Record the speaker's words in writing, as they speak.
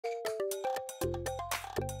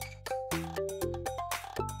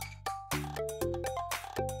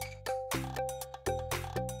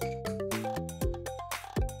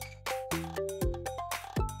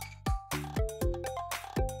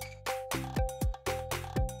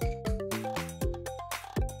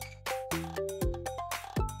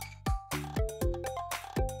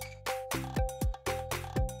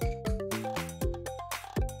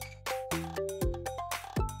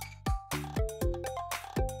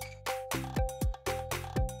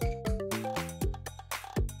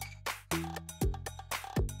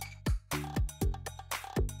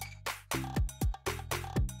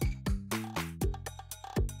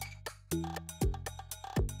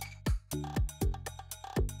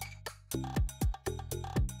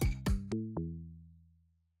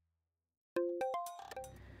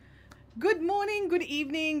good morning, good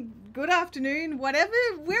evening, good afternoon, whatever,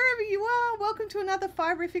 wherever you are. Welcome to another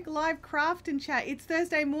Fiberific live craft and chat. It's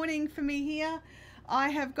Thursday morning for me here. I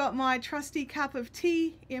have got my trusty cup of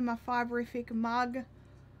tea in my Fiberific mug.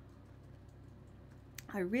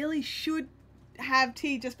 I really should have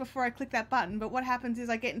tea just before I click that button, but what happens is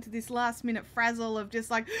I get into this last minute frazzle of just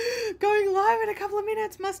like going live in a couple of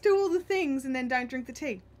minutes, must do all the things, and then don't drink the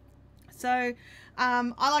tea. So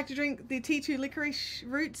I like to drink the T2 licorice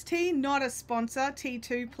roots tea, not a sponsor.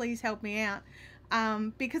 T2, please help me out,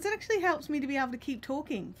 because it actually helps me to be able to keep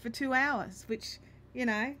talking for 2 hours, which, you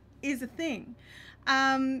know, is a thing.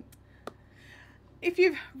 If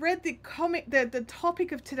you've read the the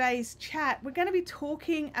topic of today's chat, we're going to be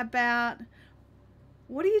talking about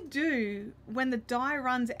what do you do when the dye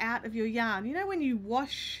runs out of your yarn. You know, when you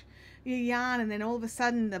wash your yarn and then all of a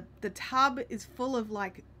sudden the tub is full of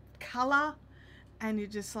like color and you're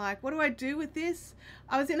just like, what do I do with this?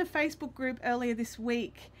 I was in a Facebook group earlier this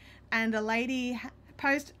week and a lady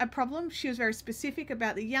posed a problem. She was very specific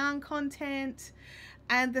about the yarn content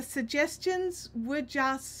and the suggestions were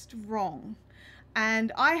just wrong.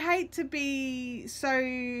 And I hate to be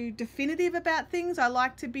so definitive about things. I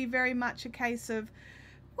like to be very much a case of,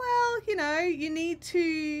 well, you know, you need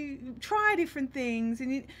to try different things,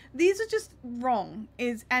 and these are just wrong.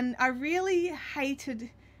 And I really hated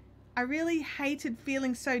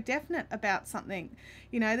feeling so definite about something.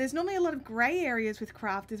 You know, there's normally a lot of gray areas with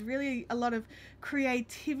craft. There's really a lot of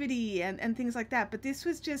creativity and things like that. But this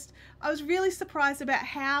was just, I was really surprised about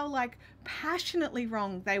how like passionately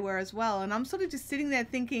wrong they were as well. And I'm sort of just sitting there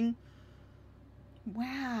thinking,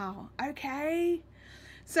 wow, okay.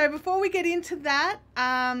 So before we get into that,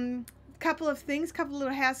 couple of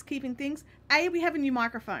little housekeeping things. We have a new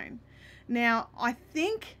microphone. Now, I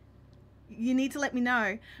think you need to let me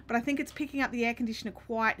know, but I think it's picking up the air conditioner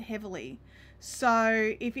quite heavily.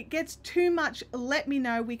 So if it gets too much, let me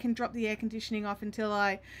know. We can drop the air conditioning off until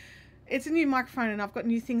it's a new microphone and I've got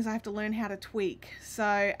new things I have to learn how to tweak.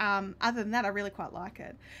 So other than that, I really quite like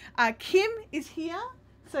it. Kim is here.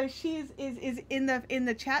 So she is in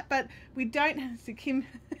the chat, but we don't see Kim.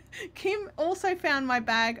 Kim also found my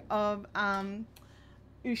bag of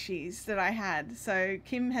Ushis that I had. So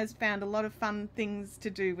Kim has found a lot of fun things to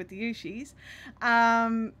do with the Ushis.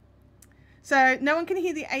 So no one can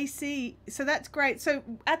hear the AC, so that's great. So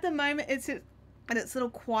at the moment it's at its little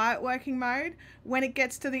quiet working mode. When it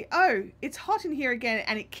gets to the, oh, it's hot in here again,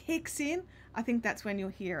 and it kicks in, I think that's when you'll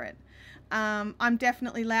hear it. I'm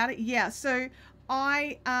definitely louder. Yeah, so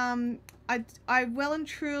I well and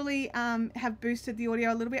truly have boosted the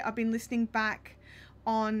audio a little bit. I've been listening back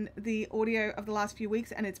on the audio of the last few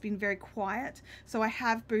weeks and it's been very quiet, so I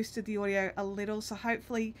have boosted the audio a little, so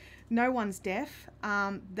hopefully no one's deaf.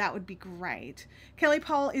 That would be great. Kelly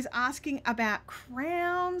Pole is asking about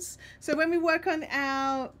crowns. So when we work on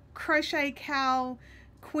our crochet cowl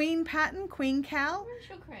queen pattern, queen cowl, where's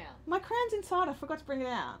your crown? My crown's inside. I forgot to bring it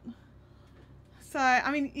out. So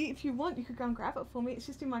I mean, if you want, you could go and grab it for me. It's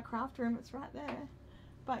just in my craft room. It's right there,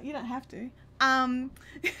 but you don't have to.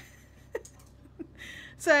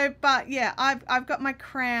 So, but yeah, I've got my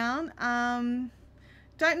crown.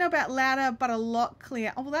 Don't know about louder, but a lot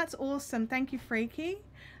clear. Oh, well, that's awesome. Thank you, Freaky.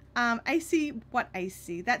 AC, what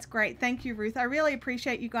AC? That's great. Thank you, Ruth. I really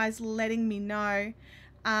appreciate you guys letting me know.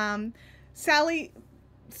 Sally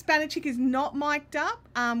Spanichick is not mic'd up.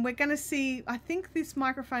 We're going to see, I think this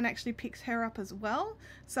microphone actually picks her up as well.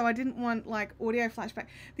 So I didn't want like audio flashback.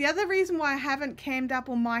 The other reason why I haven't cammed up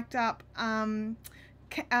or mic'd up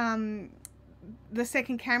the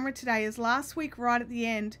second camera today is last week right at the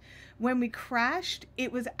end when we crashed,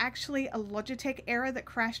 it was actually a Logitech error that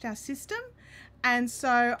crashed our system, and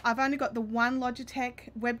so I've only got the one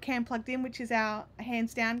Logitech webcam plugged in, which is our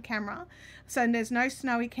hands down camera. So there's no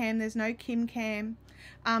Snowy cam, there's no Kim cam.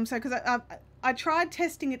 So because I tried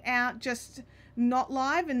testing it out just not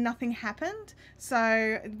live and nothing happened,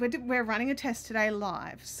 so we're running a test today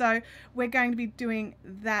live, so we're going to be doing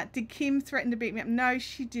that. Did Kim threaten to beat me up? No,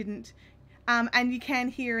 she didn't. And you can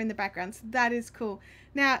hear in the background, so that is cool.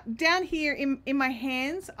 Now down here in my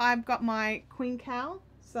hands I've got my queen cowl.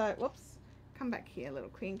 So whoops, come back here, little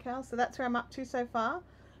queen cowl. So that's where I'm up to so far.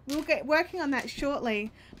 We'll get working on that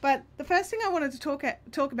shortly, but the first thing I wanted to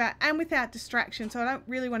talk about, and without distraction, so I don't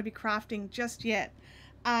really want to be crafting just yet,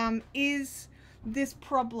 is this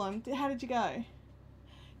problem. How did you go?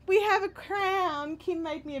 We have a crown. Kim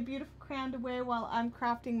made me a beautiful crown to wear while I'm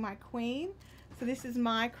crafting my queen. So this is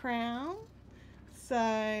my crown. So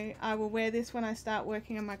I will wear this when I start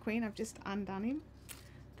working on my queen. I've just undone him.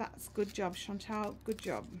 That's good job, Chantal. Good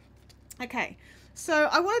job. Okay, so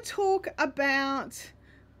I want to talk about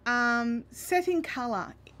setting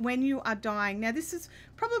color when you are dyeing. Now this is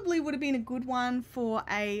probably would have been a good one for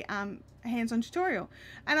a hands-on tutorial,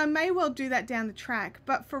 and I may well do that down the track,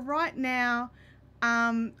 but for right now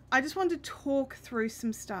I just wanted to talk through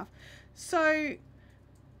some stuff. So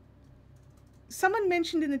someone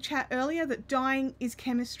mentioned in the chat earlier that dyeing is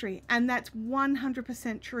chemistry, and that's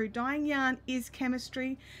 100% true. Dyeing yarn is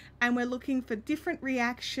chemistry, and we're looking for different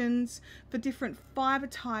reactions for different fiber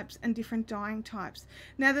types and different dyeing types.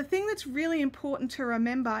 Now the thing that's really important to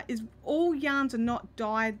remember is all yarns are not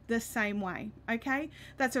dyed the same way, okay?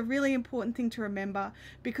 That's a really important thing to remember,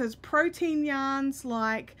 because protein yarns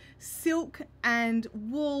like silk and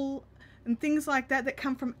wool and things like that that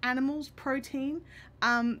come from animals, protein,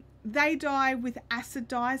 they dye with acid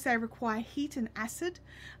dyes. They require heat and acid.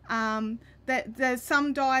 There's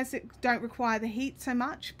some dyes that don't require the heat so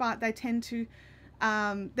much, but they tend to,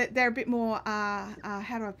 they're a bit more,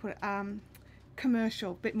 how do I put it,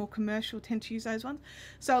 commercial, bit more commercial, tend to use those ones.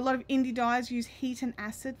 So a lot of indie dyes use heat and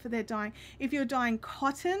acid for their dyeing. If you're dyeing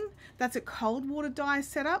cotton, that's a cold water dye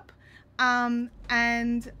setup.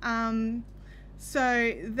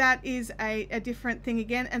 So that is a different thing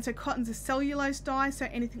again. And so cotton's a cellulose dye, so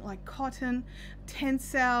anything like cotton,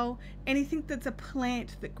 tencel, anything that's a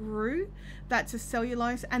plant that grew, that's a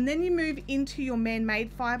cellulose. And then you move into your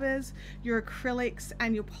man-made fibers, your acrylics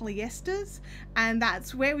and your polyesters, and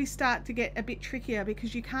that's where we start to get a bit trickier,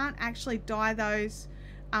 because you can't actually dye those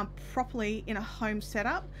properly in a home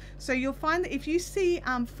setup. So you'll find that if you see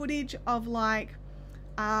footage of like,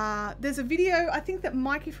 there's a video I think that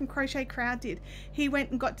Mikey from Crochet Crowd did. He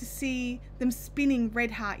went and got to see them spinning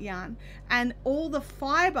red heart yarn, and all the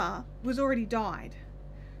fiber was already dyed.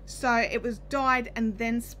 So it was dyed and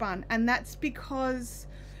then spun, and that's because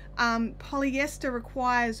polyester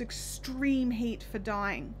requires extreme heat for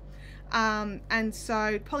dyeing, and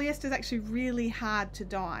so polyester is actually really hard to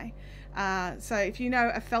dye. So if you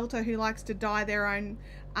know a felter who likes to dye their own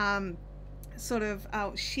sort of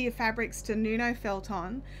sheer fabrics to Nuno felt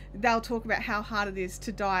on, they'll talk about how hard it is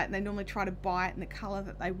to dye it, and they normally try to buy it in the color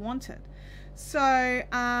that they want it. So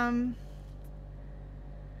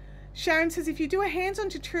Sharon says, if you do a hands-on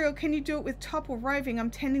tutorial, can you do it with top or roving? I'm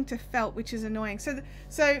tending to felt, which is annoying.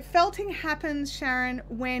 So felting happens, Sharon,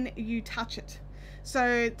 when you touch it.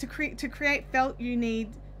 So to create felt, you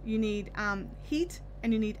need heat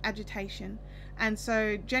and you need agitation. And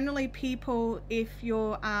so generally people, if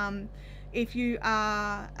you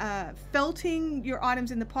are felting your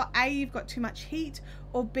items in the pot, A, you've got too much heat,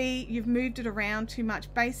 or B, you've moved it around too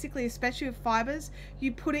much. Basically, especially with fibers,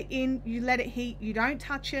 you put it in, you let it heat, you don't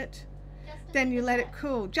touch it, then you let it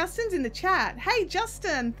cool. Justin's in the chat. Hey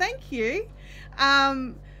Justin, thank you.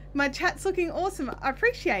 My chat's looking awesome. I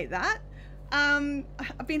appreciate that.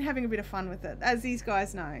 I've been having a bit of fun with it, as these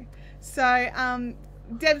guys know. So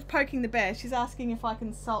Deb's poking the bear. She's asking if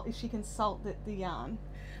she can salt the yarn.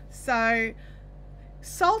 So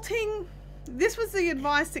salting, this was the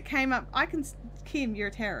advice that came up. Kim, you're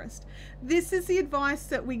a terrorist. This is the advice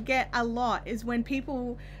that we get a lot, is when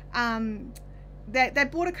people they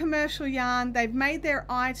bought a commercial yarn, they've made their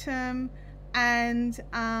item, and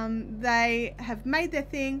they have made their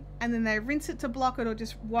thing, and then they rinse it to block it or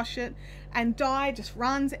just wash it, and dye just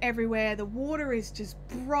runs everywhere. The water is just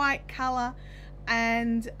bright color,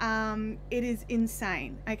 and it is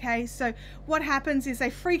insane. Okay, so what happens is they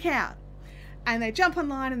freak out and they jump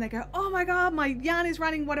online and they go, oh my god, my yarn is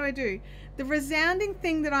running, what do I do? The resounding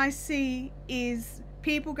thing that I see is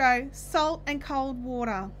people go salt and cold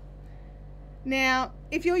water. Now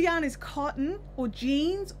if your yarn is cotton or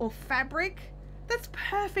jeans or fabric, that's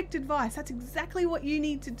perfect advice. That's exactly what you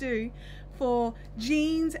need to do for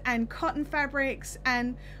jeans and cotton fabrics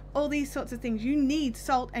and all these sorts of things. You need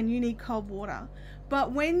salt and you need cold water.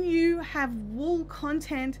 But when you have wool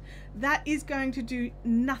content, that is going to do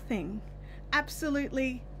nothing.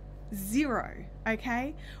 Absolutely zero.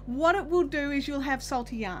 Okay, what it will do is you'll have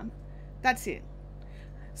salty yarn. That's it.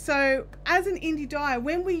 So as an indie dyer,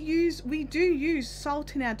 when we do use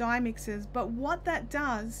salt in our dye mixes, but what that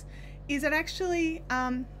does is it actually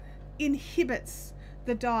inhibits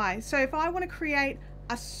the dye. So if I want to create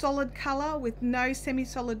a solid color with no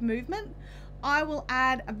semi-solid movement, I will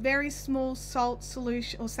add a very small salt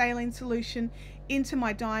solution or saline solution into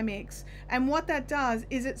my dye mix, and what that does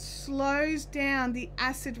is it slows down the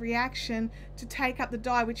acid reaction to take up the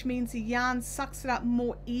dye, which means the yarn sucks it up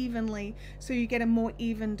more evenly, so you get a more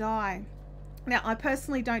even dye. Now I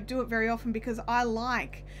personally don't do it very often because I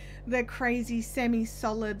like the crazy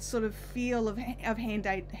semi-solid sort of feel of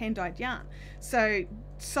hand-dyed yarn, so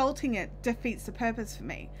salting it defeats the purpose for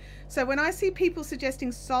me. So when I see people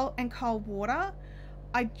suggesting salt and cold water,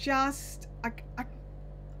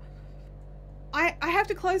 I have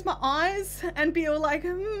to close my eyes and be all like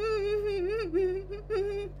a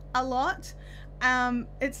lot.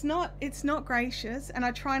 It's not gracious, and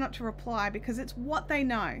I try not to reply because it's what they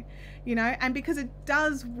know, you know, and because it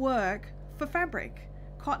does work for fabric,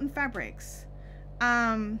 cotton fabrics.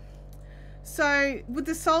 So would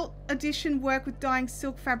the salt addition work with dyeing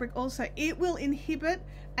silk fabric also? It will inhibit,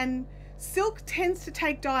 and silk tends to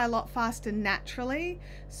take dye a lot faster naturally.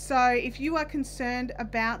 So if you are concerned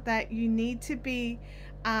about that, you need to be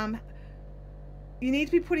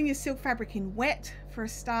putting your silk fabric in wet for a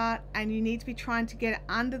start, and you need to be trying to get it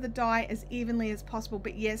under the dye as evenly as possible.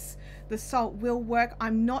 But yes, the salt will work.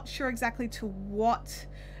 I'm not sure exactly to what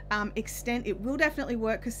extent it will definitely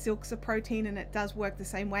work, because silk's a protein and it does work the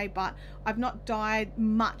same way, but I've not dyed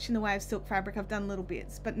much in the way of silk fabric. I've done little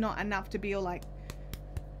bits, but not enough to be all like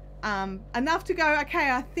enough to go,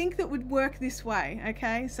 okay, I think that would work this way.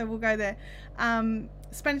 Okay, so we'll go there.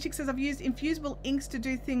 Spanish Chick says, I've used infusible inks to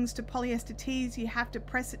do things to polyester tees. You have to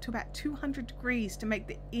press it to about 200 degrees to make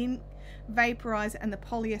the ink vaporize and the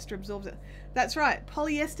polyester absorbs it. That's right,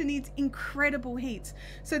 polyester needs incredible heats.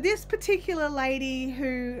 So this particular lady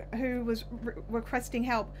who was requesting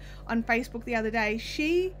help on Facebook the other day,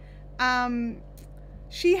 she had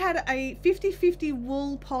a 50-50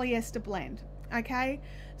 wool polyester blend. Okay,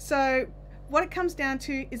 so what it comes down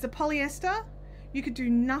to is the polyester you could do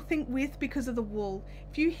nothing with because of the wool.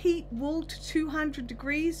 If you heat wool to 200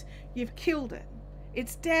 degrees, you've killed it.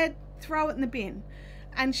 It's dead, throw it in the bin.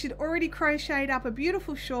 And she'd already crocheted up a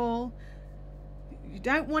beautiful shawl. You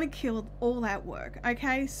don't want to kill all that work,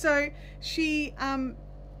 okay? So she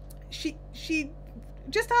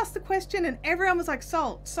just asked the question, and everyone was like,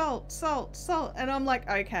 salt, salt, salt, salt. And I'm like,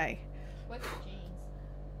 okay. Works with jeans.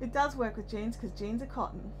 It does work with jeans, because jeans are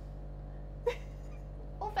cotton.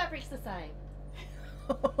 All fabric's the same.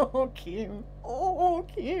 Oh, Kim. Oh,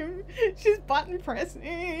 Kim. She's button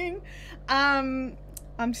pressing. I'm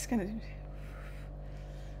just going to...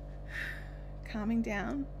 Calming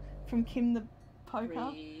down from Kim the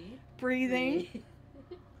poker. Breathing.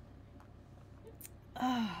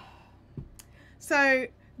 So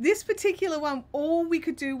this particular one, all we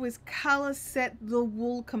could do was color set the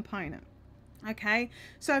wool component. Okay,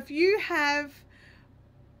 so if you have...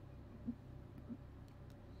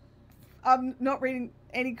 I'm not reading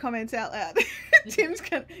any comments out loud.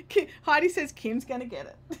 Heidi says Kim's gonna get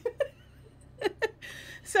it.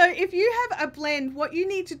 So if you have a blend, what you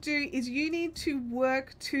need to do is you need to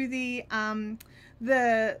work to the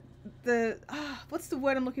what's the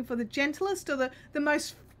word I'm looking for? The gentlest or the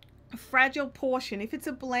most fragile portion. If it's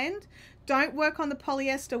a blend, don't work on the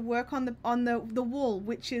polyester, work on the wool,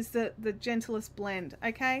 which is the gentlest blend.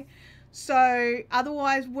 Okay, so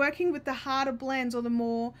otherwise working with the harder blends or the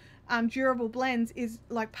more durable blends is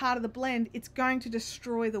like part of the blend. It's going to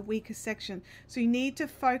destroy the weaker section. So you need to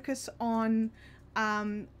focus on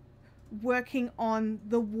working on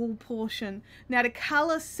the wool portion. Now, to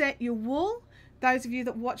color set your wool, those of you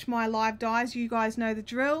that watch my live dyes, you guys know the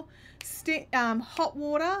drill. Hot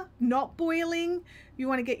water, not boiling. You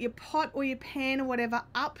want to get your pot or your pan or whatever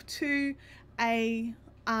up to a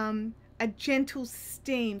gentle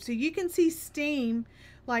steam. So you can see steam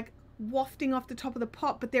like wafting off the top of the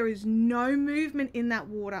pot, but there is no movement in that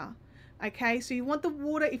water. Okay, so you want the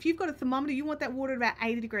water, if you've got a thermometer, you want that water at about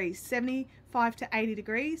 80 degrees, 75 to 80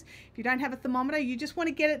 degrees. If you don't have a thermometer, you just want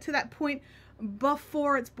to get it to that point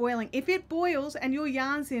before it's boiling. If it boils and your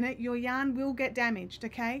yarn's in it, your yarn will get damaged,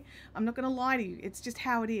 okay? I'm not going to lie to you. It's just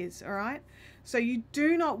how it is, all right? So you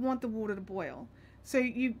do not want the water to boil. So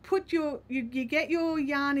you put you get your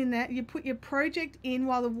yarn in there, you put your project in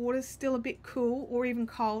while the water's still a bit cool or even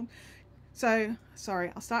cold. So,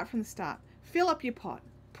 sorry, I'll start from the start. Fill up your pot.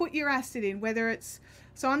 Put your acid in, whether it's,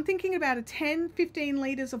 so I'm thinking about a 10-15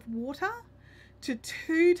 liters of water to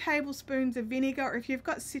 2 tablespoons of vinegar, or if you've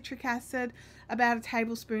got citric acid, about a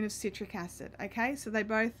tablespoon of citric acid. Okay, so they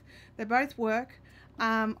both work.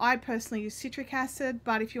 I personally use citric acid,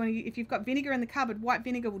 but if you've got vinegar in the cupboard, white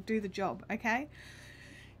vinegar will do the job. Okay,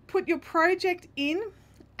 put your project in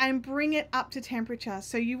and bring it up to temperature.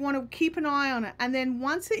 So you want to keep an eye on it, and then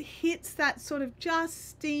once it hits that sort of just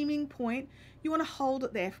steaming point, you want to hold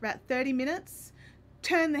it there for about 30 minutes,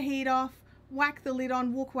 turn the heat off, whack the lid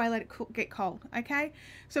on, walk away, let it get cold. Okay,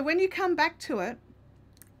 so when you come back to it,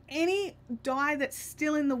 any dye that's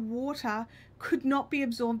still in the water could not be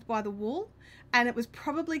absorbed by the wool, and it was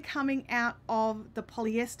probably coming out of the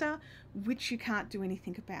polyester, which you can't do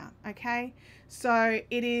anything about. Okay, so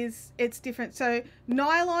it's different. So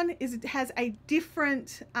nylon has a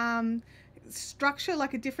different structure,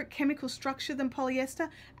 like a different chemical structure than polyester,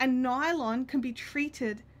 and nylon can be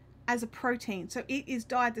treated as a protein. So it is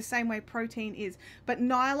dyed the same way protein is. But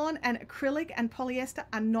nylon and acrylic and polyester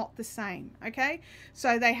are not the same, okay?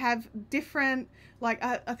 So they have different, like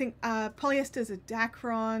I think polyester is a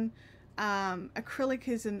Dacron, acrylic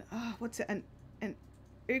is an, an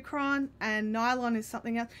Uchron, and nylon is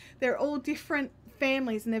something else. They're all different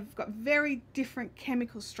families and they've got very different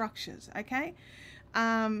chemical structures, okay?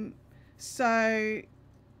 So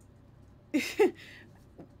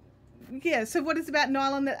yeah, so what is about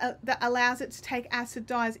nylon that allows it to take acid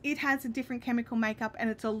dyes? It has a different chemical makeup and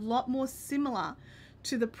it's a lot more similar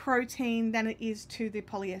to the protein than it is to the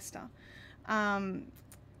polyester.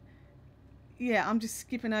 Yeah, I'm just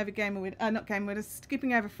skipping over not Gamer Widows,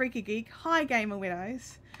 skipping over Freaky Geek. Hi, Gamer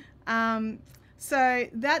Widows. So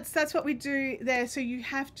that's what we do there. So you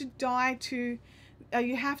have to dye to,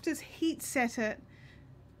 you have to heat set it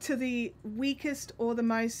to the weakest or the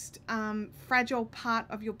most fragile part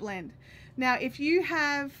of your blend. Now, if you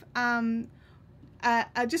have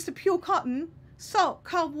just a pure cotton, salt,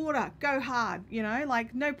 cold water, go hard, you know,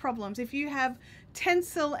 like no problems. If you have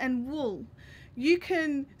tencel and wool, you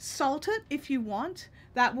can salt it if you want.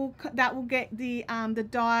 That will get the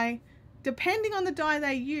dye, depending on the dye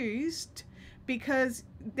they used, because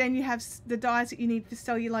then you have the dyes that you need for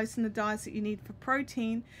cellulose and the dyes that you need for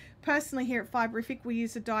protein. Personally, here at Fiberific, we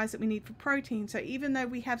use the dyes that we need for protein. So even though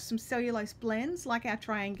we have some cellulose blends, like our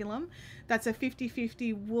triangulum, that's a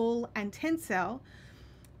 50-50 wool and tencel,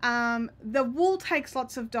 the wool takes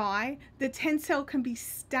lots of dye. The tencel can be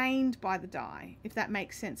stained by the dye, if that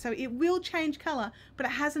makes sense. So it will change color, but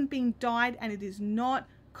it hasn't been dyed and it is not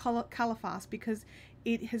color fast because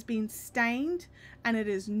it has been stained and it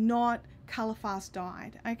is not color fast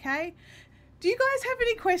dyed, okay? Do you guys have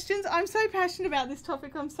any questions? I'm so passionate about this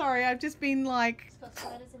topic. I'm sorry. I've just been like... Scott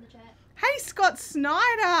Snyder's in the chat. Hey, Scott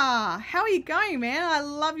Snyder. How are you going, man? I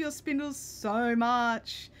love your spindles so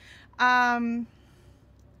much.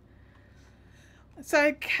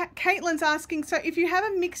 So Caitlin's asking, so if you have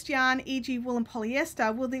a mixed yarn, e.g. wool and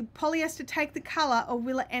polyester, will the polyester take the color or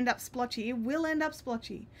will it end up splotchy? It will end up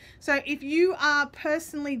splotchy. So if you are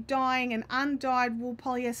personally dyeing an undyed wool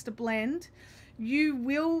polyester blend, you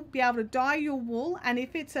will be able to dye your wool, and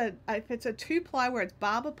if it's a 2-ply where it's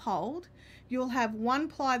barber poled, you'll have 1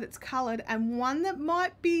 ply that's colored and one that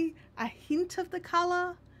might be a hint of the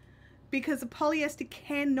color, because the polyester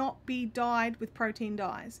cannot be dyed with protein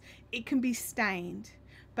dyes. It can be stained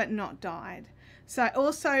but not dyed. So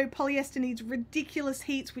also polyester needs ridiculous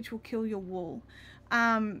heats which will kill your wool.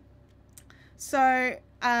 So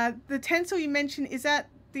the tencel you mentioned, is that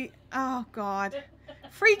the, oh God,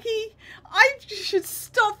 Freaky, I should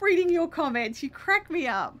stop reading your comments. You crack me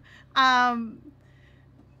up.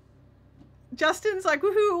 Justin's like,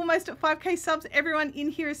 woohoo, almost at 5K subs. Everyone in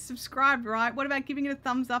here is subscribed, right? What about giving it a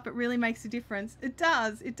thumbs up? It really makes a difference. It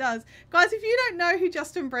does. It does. Guys, if you don't know who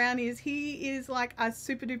Justin Brown is, he is like a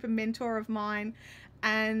super duper mentor of mine.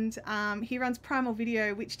 And he runs Primal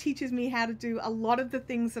Video, which teaches me how to do a lot of the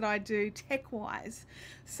things that I do tech-wise.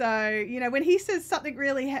 So, you know, when he says something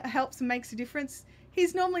really helps and makes a difference,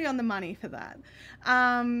 he's normally on the money for that.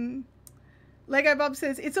 Lego Bob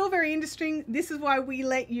says, it's all very interesting. This is why we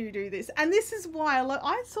let you do this. And this is why,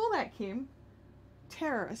 I saw that, Kim.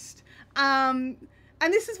 Terrorist. And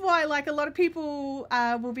this is why, like, a lot of people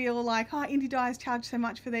will be all like, oh, indie dyes charge so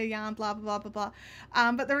much for their yarn, blah, blah, blah, blah,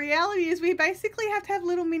 blah. But the reality is we basically have to have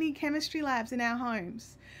little mini chemistry labs in our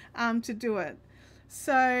homes to do it.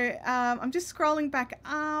 So I'm just scrolling back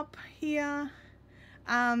up here.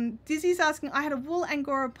 Dizzy's asking, I had a wool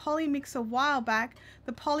Angora poly mix a while back.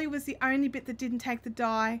 The poly was the only bit that didn't take the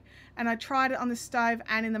dye, and I tried it on the stove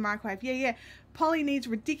and in the microwave. Yeah. Poly needs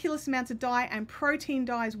ridiculous amounts of dye, and protein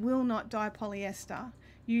dyes will not dye polyester.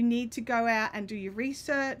 You need to go out and do your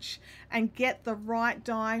research and get the right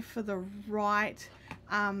dye for the right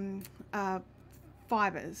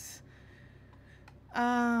fibers.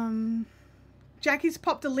 Jackie's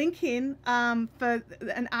popped a link in for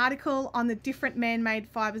an article on the different man-made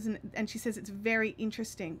fibers, and she says it's very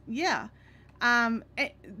interesting. Yeah.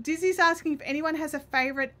 Dizzy's asking if anyone has a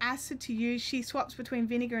favorite acid to use. She swaps between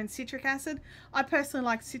vinegar and citric acid. I personally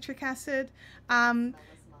like citric acid. Sorry?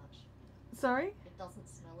 It doesn't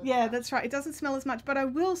smell as Yeah, much. that's right. It doesn't smell as much. But I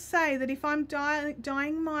will say that if I'm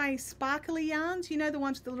dyeing my sparkly yarns, you know, the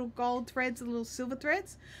ones with the little gold threads, the little silver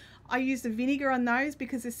threads, I use the vinegar on those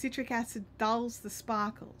because the citric acid dulls the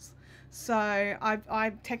sparkles. So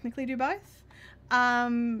I technically do both.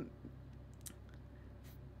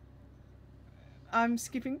 I'm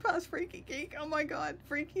skipping past Freaky Geek. Oh my God,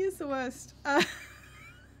 Freaky is the worst. Oh,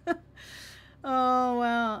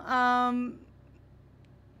 well.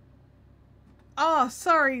 Oh,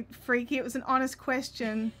 sorry, Freaky. It was an honest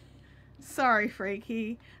question. Sorry,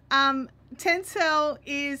 Freaky. Tencel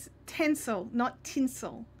is tencel, not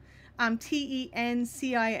tinsel.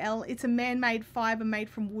 Tencil. It's a man-made fiber made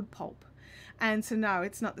from wood pulp. And so no,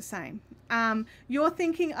 it's not the same. You're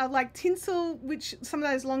thinking of like tinsel, which some of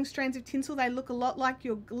those long strands of tinsel, they look a lot like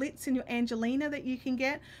your glitz and your Angelina that you can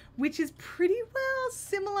get, which is pretty well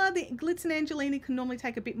similar. The glitz and Angelina can normally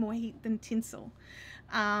take a bit more heat than tinsel.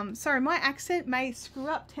 Sorry, my accent may screw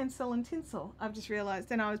up tencel and tinsel. I've just realized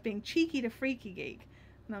then I was being cheeky to Freaky Geek.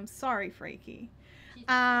 And I'm sorry, Freaky.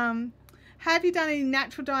 Have you done any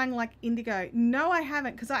natural dyeing like indigo? No, I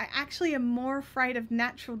haven't, because I actually am more afraid of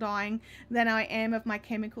natural dyeing than I am of my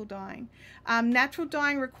chemical dyeing. Natural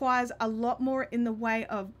dyeing requires a lot more in the way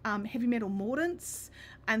of heavy metal mordants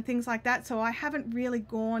and things like that, so I haven't really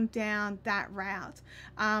gone down that route.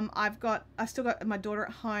 I still got my daughter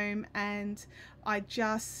at home, and I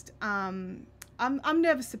just I'm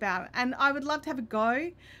nervous about it, and I would love to have a go,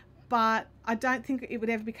 but I don't think it would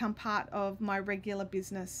ever become part of my regular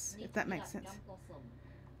business, if that makes sense.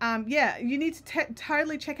 Yeah, you need to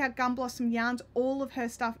totally check out Gum Blossom Yarns. All of her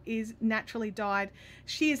stuff is naturally dyed.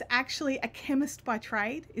 She is actually a chemist by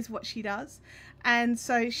trade, is what she does. And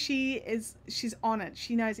so she's on it.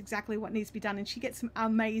 She knows exactly what needs to be done, and she gets some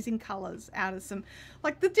amazing colors out of some,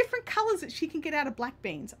 like the different colors that she can get out of black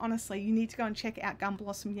beans. Honestly, you need to go and check out Gum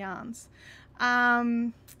Blossom Yarns.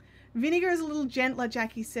 Vinegar is a little gentler,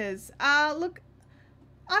 Jackie says. Look,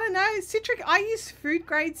 I don't know, I use food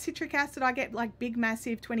grade citric acid. I get like big,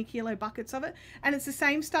 massive 20 kilo buckets of it. And it's the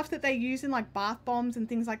same stuff that they use in like bath bombs and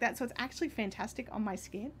things like that. So it's actually fantastic on my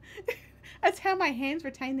skin. That's how my hands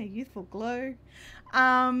retain their youthful glow.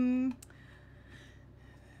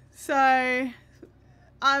 So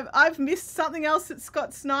I've missed something else that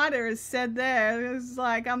Scott Snyder has said there. It's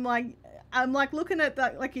like, I'm like looking at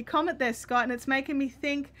that, like your comment there, Scott, and it's making me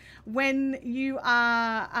think when you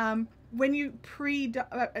are when you're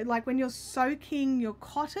soaking your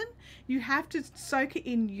cotton, you have to soak it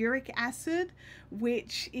in uric acid,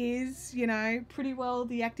 which is, you know, pretty well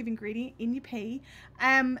the active ingredient in your pea.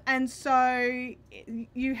 And so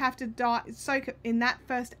you have to soak it in that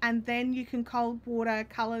first, and then you can cold water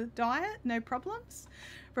color dye it, no problems.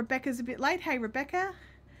 Rebecca's a bit late. Hey, Rebecca.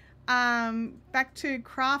 Back to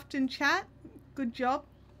craft and chat. Good job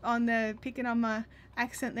on the picking on my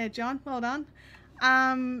accent there, John. Well done.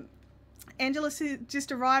 Angela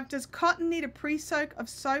just arrived. Does cotton need a pre-soak of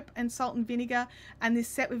soap and salt and vinegar, and this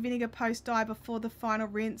set with vinegar post dye before the final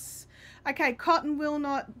rinse? Okay, cotton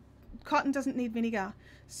doesn't need vinegar.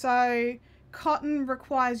 So cotton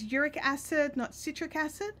requires uric acid, not citric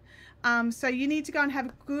acid. So you need to go and have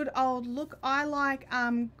a good old look. I like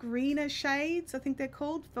greener shades, I think they're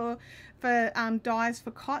called, for dyes for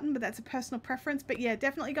cotton, but that's a personal preference. But yeah,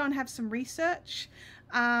 definitely go and have some research.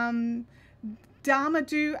 Dharma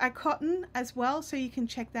do a cotton as well, so you can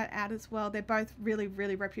check that out as well. They're both really,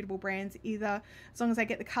 really reputable brands. Either, as long as they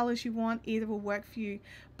get the colors you want, either will work for you.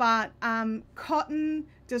 But cotton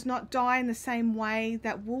does not dye in the same way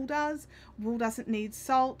that wool does. Wool doesn't need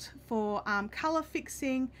salt for color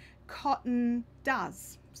fixing. Cotton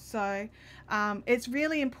does. So it's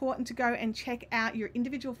really important to go and check out your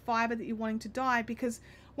individual fiber that you're wanting to dye, because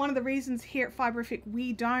one of the reasons here at Fiberific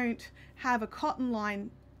we don't have a cotton line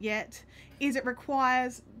yet is it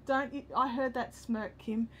requires, I heard that smirk,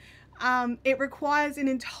 Kim. It requires an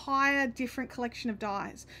entire different collection of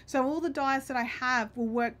dyes. So all the dyes that I have will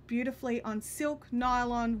work beautifully on silk,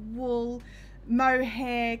 nylon, wool,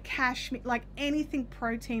 mohair, cashmere, like anything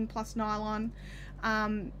protein plus nylon,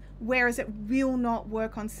 whereas it will not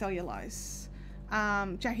work on cellulose.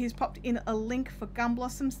 Jackie's popped in a link for gum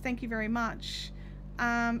blossoms. Thank you very much.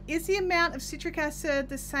 Is the amount of citric acid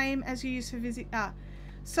the same as you use for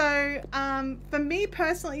So for me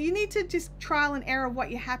personally, you need to just trial and error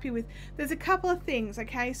what you're happy with. There's a couple of things,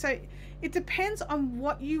 okay? So it depends on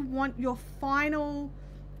what you want your final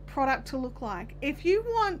product to look like. If you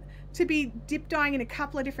want to be dip dyeing in a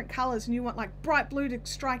couple of different colors, and you want like bright blue to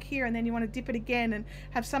strike here, and then you want to dip it again and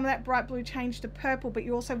have some of that bright blue change to purple, but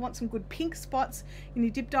you also want some good pink spots, and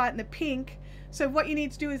you dip dye it in the pink. So what you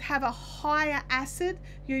need to do is have a higher acid.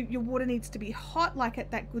 Your water needs to be hot, like at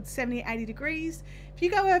that good 70, 80 degrees. If you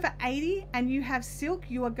go over 80 and you have silk,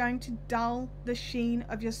 you are going to dull the sheen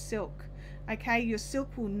of your silk. Okay, your silk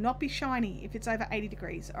will not be shiny if it's over 80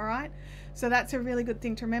 degrees, all right? So that's a really good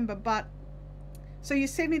thing to remember. But so you're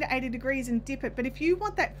 70 to 80 degrees and dip it. But if you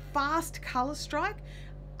want that fast color strike,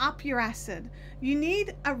 up your acid. You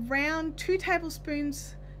need around 2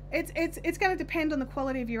 tablespoons. It's going to depend on the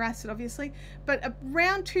quality of your acid, obviously, but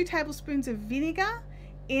around 2 tablespoons of vinegar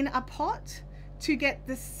in a pot to get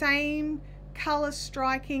the same color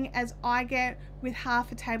striking as I get with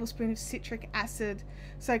half a tablespoon of citric acid.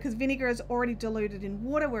 So because vinegar is already diluted in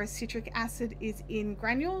water, whereas citric acid is in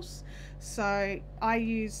granules. So I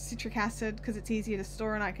use citric acid because it's easier to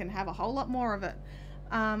store and I can have a whole lot more of it.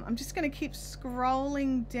 I'm just going to keep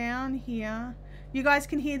scrolling down here. You guys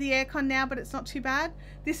can hear the aircon now, but it's not too bad.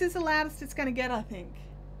 This is the loudest it's going to get, I think.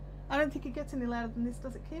 I don't think it gets any louder than this,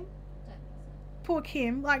 does it, Kim? Poor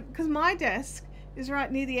Kim, like, because my desk is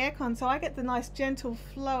right near the aircon, so I get the nice gentle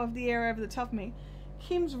flow of the air over the top of me.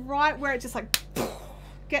 Kim's right where it just like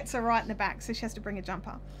gets her right in the back, so she has to bring a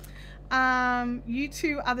jumper. You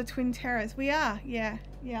two are the twin terrors. We are, yeah.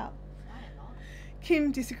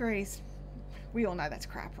 Kim disagrees. We all know that's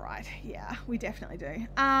crap, right? Yeah, we definitely do.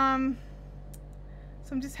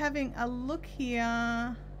 So I'm just having a look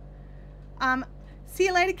here. See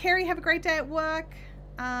you later, Kerry. Have a great day at work.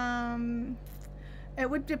 It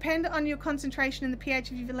would depend on your concentration and the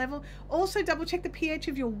pH of your level. Also double check the pH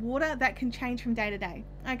of your water. That can change from day to day.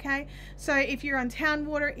 Okay, so if you're on town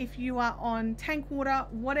water, if you are on tank water,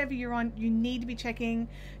 whatever you're on, you need to be checking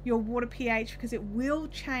your water pH because it will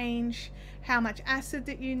change how much acid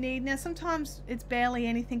that you need. Now sometimes it's barely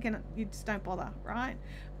anything and you just don't bother, right?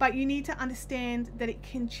 But you need to understand that it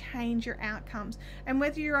can change your outcomes, and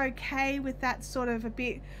whether you're okay with that sort of a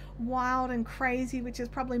bit wild and crazy, which is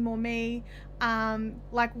probably more me,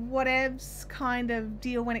 like whatevs kind of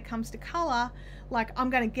deal when it comes to color, like I'm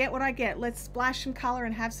going to get what I get, let's splash some color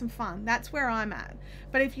and have some fun. That's where I'm at.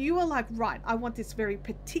 But if you are like, right, I want this very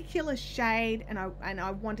particular shade and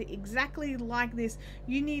I want it exactly like this,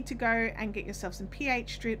 you need to go and get yourself some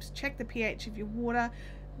pH strips, check the pH of your water,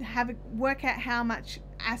 work out how much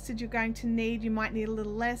acid you're going to need. You might need a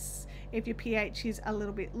little less if your pH is a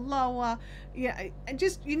little bit lower. Yeah, and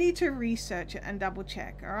just you need to research it and double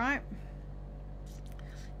check. All right.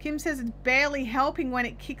 Kim says it's barely helping when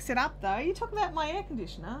it kicks it up though. You're talking about my air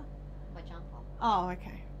conditioner? My jumper. Oh,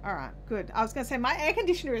 okay. All right, good. I was going to say my air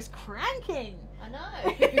conditioner is cranking. I know.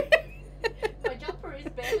 My jumper is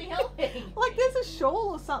barely helping. Like there's a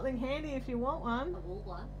shawl or something handy if you want one. A wool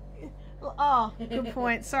one. Oh, good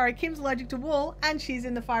point. Sorry, Kim's allergic to wool and she's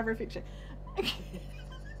in the Fiberific. I'm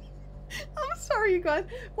sorry, you guys.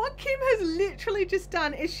 What Kim has literally just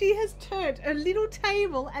done is she has turned a little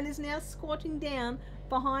table and is now squatting down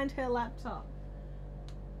behind her laptop.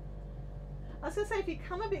 I was going to say if you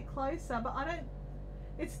come a bit closer, but I don't,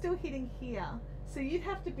 it's still hitting here. So you'd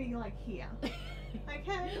have to be like here.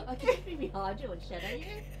 Okay? I could be behind you and shadow you.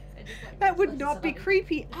 And just, like, that would not be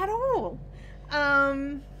creepy at all.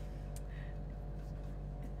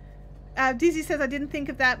 Dizzy says, I didn't think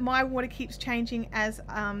of that. My water keeps changing as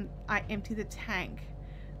I empty the tank.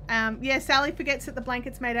 Yeah, Sally forgets that the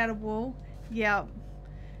blanket's made out of wool. Yeah.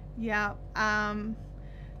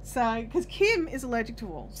 So, because Kim is allergic to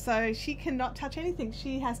wool, so she cannot touch anything.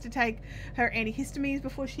 She has to take her antihistamines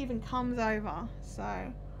before she even comes over.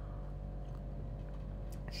 So,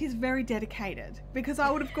 she's very dedicated because I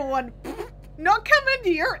would have gone, not coming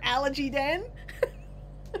to your allergy den.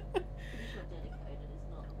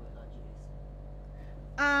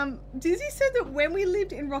 Dizzy said that when we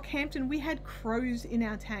lived in Rockhampton, we had crows in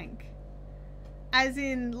our tank. As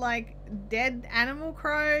in, like, dead animal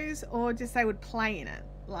crows, or just they would play in it.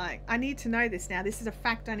 Like, I need to know this now. This is a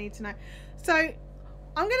fact I need to know. So, I'm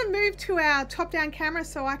going to move to our top-down camera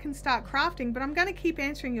so I can start crafting, but I'm going to keep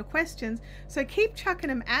answering your questions. So, keep chucking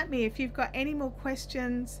them at me if you've got any more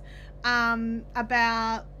questions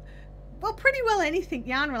about... well, pretty well anything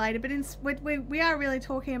yarn related, but we are really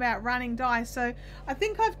talking about running dye. So I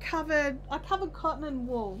think I covered cotton and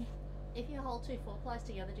wool. If you hold 2 4-plies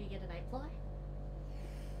together, do you get an 8-ply?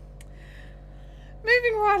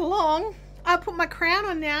 Moving right along, I'll put my crown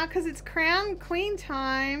on now because it's crown queen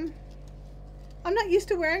time. I'm not used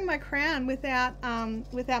to wearing my crown without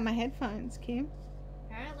my headphones, Kim.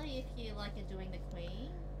 Apparently, if you like are doing the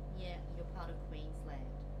queen, yeah, you're part of Queensland.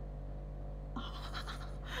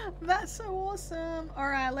 That's so awesome. All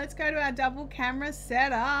right, let's go to our double camera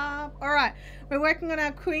setup. All right, we're working on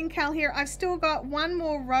our queen cal here. I've still got one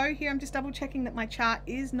more row here. I'm just double checking that my chart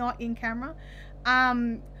is not in camera.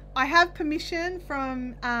 I have permission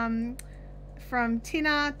from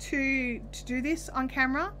Tinna to do this on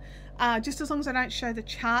camera, just as long as I don't show the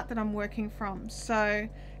chart that I'm working from. So,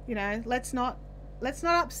 you know, let's not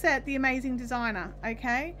upset the amazing designer,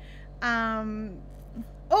 okay?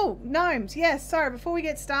 Oh, gnomes. Yes, sorry, before we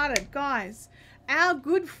get started, guys, our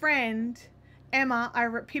good friend Emma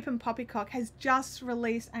over at Pip and Poppycock has just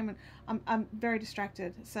released, I'm very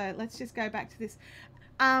distracted, so let's just go back to this.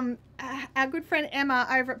 Our good friend Emma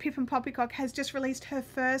over at Pip and Poppycock has just released her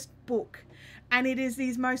first book, and it is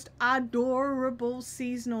these most adorable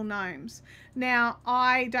seasonal gnomes. Now,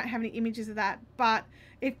 I don't have any images of that, but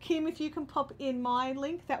if Kim, if you can pop in my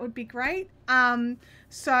link, that would be great.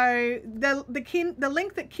 So the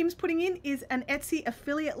link that Kim's putting in is an Etsy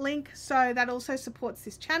affiliate link, so that also supports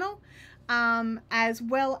this channel, as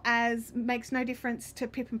well as makes no difference to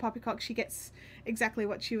Pip and Poppycock. She gets exactly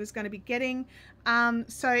what she was going to be getting.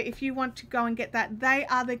 So if you want to go and get that, they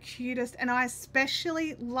are the cutest, and I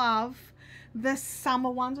especially love the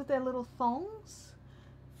summer ones with their little thongs.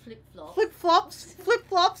 Flip-flops,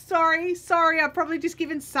 sorry, I've probably just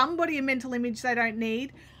given somebody a mental image they don't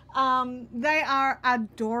need. They are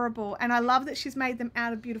adorable, and I love that she's made them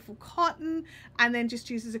out of beautiful cotton and then just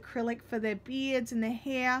uses acrylic for their beards and their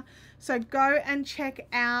hair. So go and check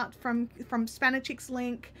out from Spanachic's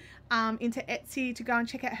link into Etsy to go and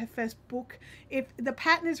check out her first book. If the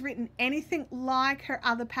pattern is written anything like her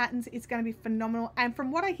other patterns, it's going to be phenomenal. And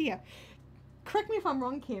from what I hear, correct me if I'm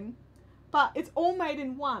wrong, Kim, but it's all made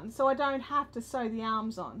in one, so I don't have to sew the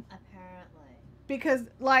arms on. Apparently. Because,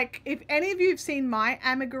 like, if any of you have seen my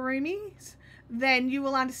amigurumis, then you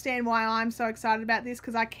will understand why I'm so excited about this,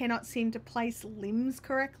 because I cannot seem to place limbs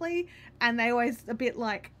correctly, and they always a bit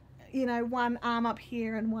like, you know, one arm up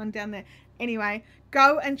here and one down there. Anyway,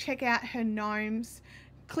 go and check out her gnomes.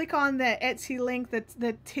 Click on the Etsy link,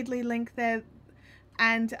 the Tiddly link there,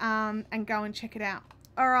 and go and check it out.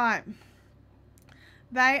 All right.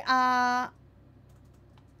 They are,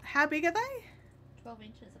 how big are they? 12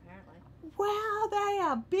 inches apparently. Wow, they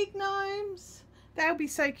are big gnomes. They'll be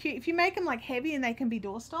so cute. If you make them like heavy and they can be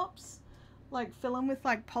doorstops, like fill them with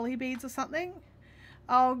like poly beads or something.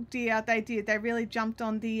 Oh dear, they did. They really jumped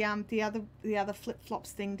on the other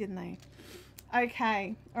flip-flops thing, didn't they?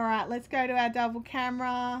 Okay, all right, let's go to our double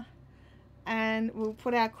camera and we'll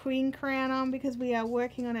put our queen crown on because we are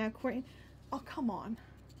working on our queen. Oh, come on.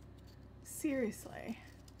 Seriously,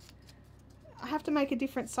 I have to make a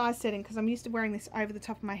different size setting because I'm used to wearing this over the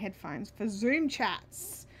top of my headphones for Zoom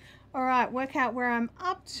chats. All right, work out where I'm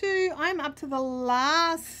up to. I'm up to the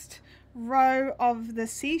last row of the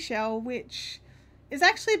seashell, which is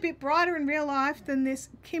actually a bit brighter in real life than this.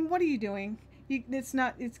 Kim, what are you doing? It's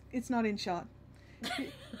not in shot.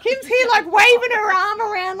 Kim's here like waving her arm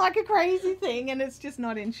around like a crazy thing, and it's just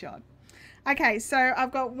not in shot. Okay, so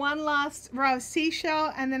I've got one last row of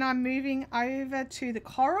seashell, and then I'm moving over to the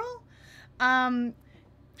coral.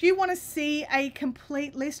 If you want to see a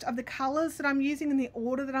complete list of the colors that I'm using in the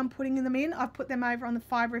order that I'm putting them in, I've put them over on the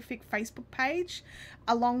Fiberific Facebook page,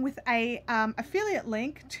 along with a affiliate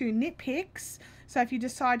link to Knit Picks. So if you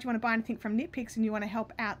decide you want to buy anything from Knit Picks and you want to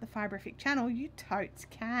help out the Fiberific channel, you totes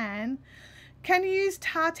can. Can you use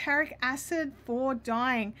tartaric acid for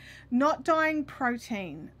dyeing? Not dyeing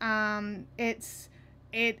protein.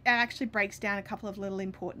 It actually breaks down a couple of little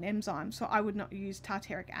important enzymes, so I would not use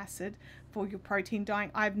tartaric acid for your protein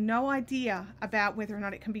dyeing. I have no idea about whether or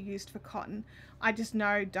not it can be used for cotton. I just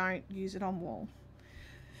know don't use it on wool.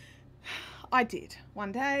 I did.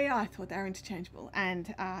 One day I thought they were interchangeable,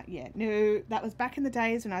 and yeah, no, that was back in the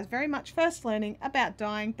days when I was very much first learning about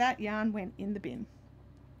dyeing. That yarn went in the bin.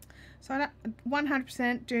 So I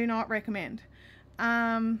 100% do not recommend.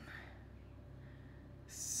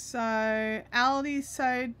 So Aldi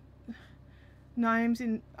sewed gnomes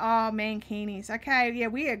in, oh, mankinis. Okay, yeah,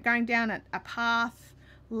 we are going down a path.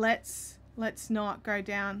 Let's not go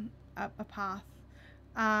down a path.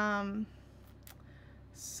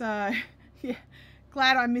 So yeah,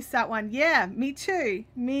 glad I missed that one. Yeah, me too.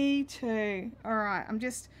 Me too. All right, I'm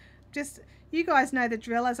just you guys know the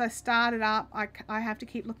drill. As I started up, I have to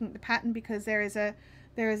keep looking at the pattern because there is a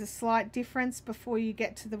slight difference before you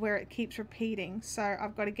get to where it keeps repeating. So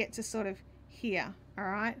I've got to get to sort of here. All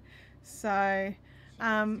right. So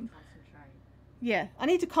yeah, I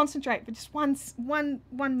need to concentrate for just one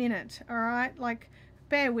minute. All right. Like,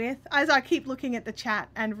 bear with as I keep looking at the chat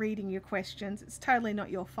and reading your questions. It's totally not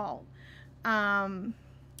your fault.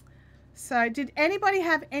 So did anybody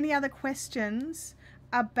have any other questions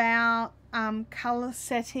about color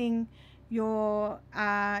setting your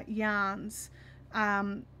yarns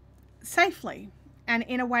safely and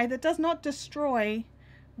in a way that does not destroy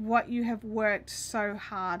what you have worked so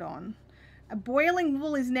hard on? Boiling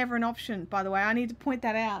wool is never an option, by the way. I need to point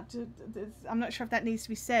that out. I'm not sure if that needs to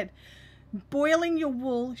be said. Boiling your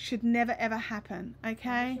wool should never ever happen,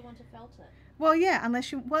 okay? Unless you want to felt it. Well, yeah,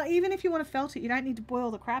 well, even if you want to felt it, you don't need to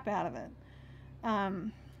boil the crap out of it.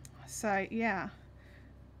 So yeah,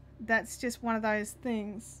 that's just one of those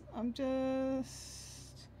things. I'm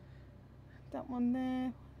just, that one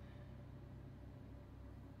there.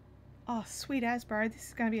 Oh, sweet as, bro. This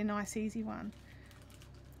is going to be a nice, easy one.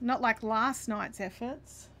 Not like last night's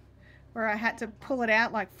efforts. where I had to pull it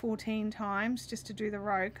out like 14 times just to do the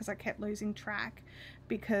row because I kept losing track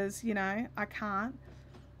because, you know, I can't.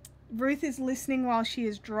 Ruth is listening while she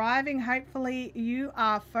is driving. Hopefully you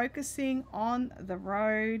are focusing on the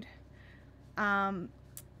road.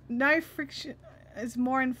 No friction is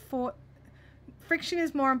more friction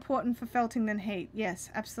is more important for felting than heat. Yes,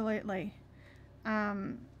 absolutely.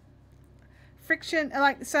 Friction,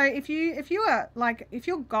 like, so if you are like, if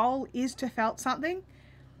your goal is to felt something,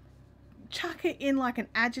 chuck it in like an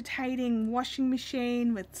agitating washing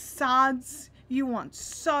machine with suds. You want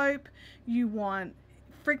soap, you want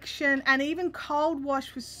friction, and even cold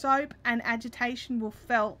wash with soap and agitation will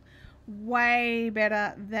felt way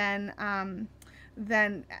better than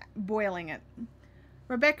boiling it.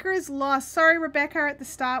 Rebecca is lost. Sorry, Rebecca, at the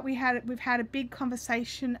start we've had a big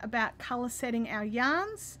conversation about color setting our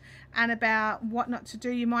yarns and about what not to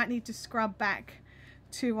do. You might need to scrub back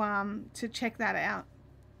to check that out.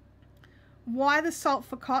 Why the salt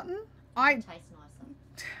for cotton? It tastes nicer.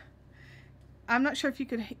 I'm not sure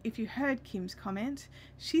if you heard Kim's comment.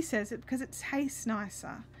 She says it because it tastes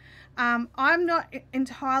nicer. I'm not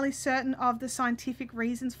entirely certain of the scientific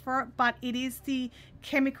reasons for it, but it is the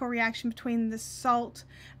chemical reaction between the salt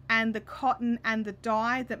and the cotton and the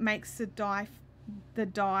dye that makes the dye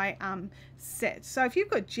set. So if you've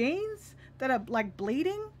got jeans that are like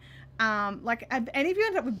bleeding, like, and if you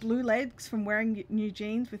end up with blue legs from wearing new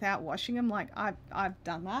jeans without washing them, like I've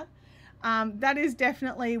done that, that is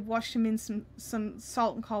definitely wash them in some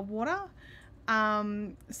salt and cold water.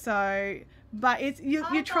 But it's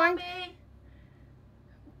you're trying. Bobby.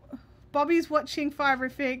 Bobby's watching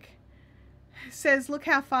Fiberific. Says, look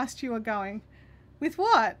how fast you are going. With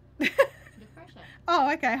what? The crochet.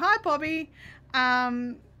 Oh, okay. Hi, Bobby.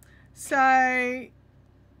 So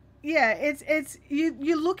yeah, it's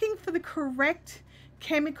you're looking for the correct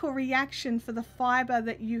chemical reaction for the fiber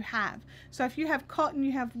that you have. So if you have cotton,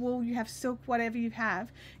 you have wool, you have silk, whatever you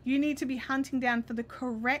have, you need to be hunting down for the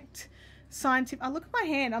correct scientific. I look at my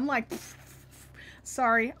hand, I'm like,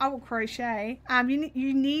 sorry, I will crochet.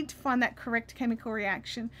 You need to find that correct chemical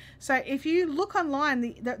reaction. So if you look online,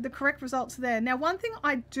 the correct results are there. Now, one thing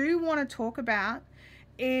I do want to talk about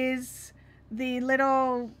is the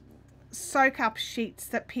little soak up sheets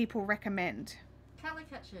that people recommend. Color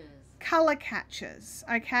catchers. Color catchers,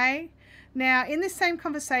 okay? Now, in this same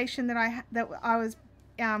conversation that I was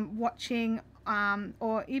watching,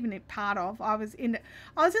 or even a part of, I was in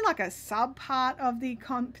like a sub part of the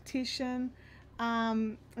competition,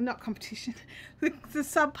 not competition, the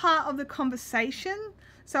sub part of the conversation.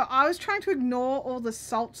 So I was trying to ignore all the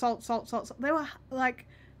salt. There were like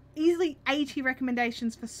easily 80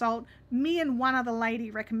 recommendations for salt. Me and one other lady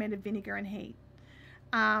recommended vinegar and heat.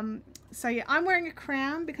 So yeah, I'm wearing a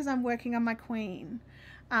crown because I'm working on my queen,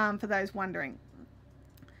 for those wondering.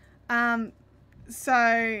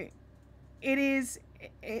 So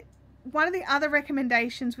one of the other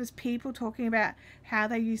recommendations was people talking about how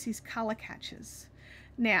they use these color catchers.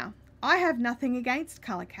 Now, I have nothing against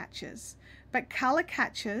color catchers, but color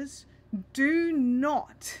catchers do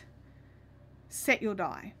not set your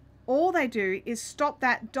dye. All they do is stop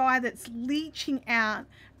that dye that's leaching out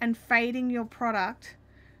and fading your product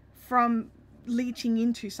from leaching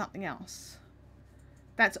into something else.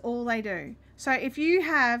 That's all they do. So if you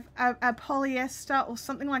have a polyester or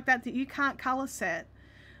something like that that you can't color set,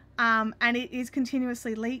 and it is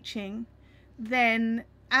continuously leaching, then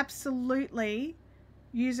absolutely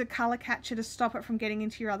use a color catcher to stop it from getting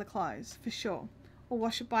into your other clothes, for sure. Or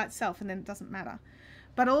wash it by itself and then it doesn't matter.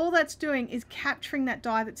 But all that's doing is capturing that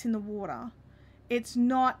dye that's in the water. It's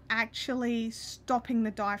not actually stopping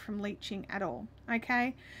the dye from leaching at all,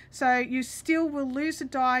 okay? So you still will lose the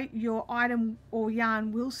dye, your item or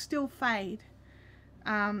yarn will still fade.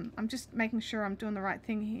 I'm just making sure I'm doing the right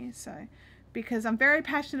thing here, so because I'm very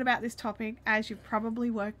passionate about this topic, as you've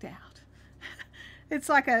probably worked out. It's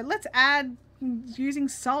like let's add using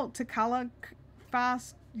salt to color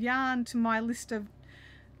fast yarn to my list of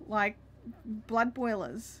like blood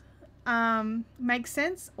boilers. Makes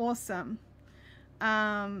sense? Awesome.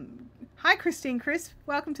 Hi Christine, Chris,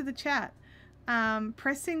 welcome to the chat.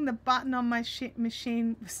 Pressing the button on my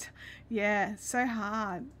machine was, yeah, so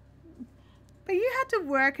hard. But you had to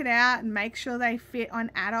work it out and make sure they fit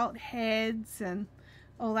on adult heads and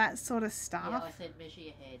all that sort of stuff. Yeah, I said measure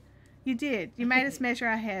your head. You did. You made us measure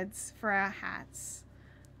our heads for our hats.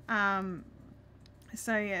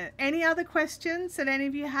 So yeah, any other questions that any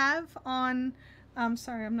of you have on,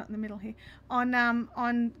 sorry, I'm not in the middle here,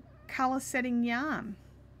 on color setting yarn?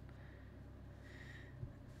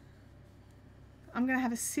 I'm going to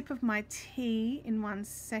have a sip of my tea in 1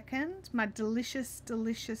 second. My delicious,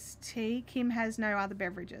 delicious tea. Kim has no other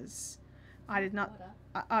beverages. I did not. Water.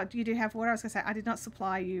 Oh, you do have water? I was going to say, I did not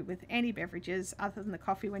supply you with any beverages other than the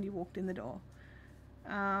coffee when you walked in the door.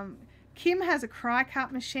 Kim has a cry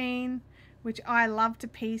cut machine, which I love to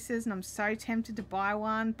pieces, and I'm so tempted to buy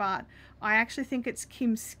one, but I actually think it's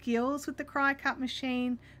Kim's skills with the cry cut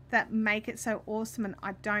machine that make it so awesome, and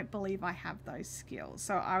I don't believe I have those skills.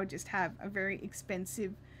 So I would just have a very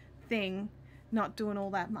expensive thing, not doing all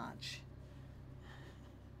that much.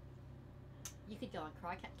 You could go on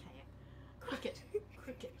cry cut camp. Cricket.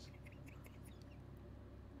 Cricket.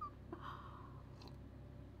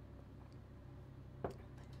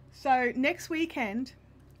 So next weekend,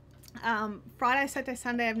 Friday, Saturday,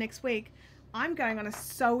 Sunday of next week, I'm going on a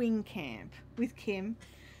sewing camp with Kim,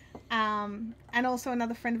 and also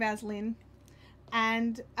another friend of ours, Lynn.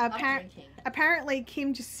 And apparently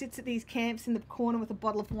Kim just sits at these camps in the corner with a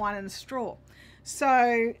bottle of wine and a straw.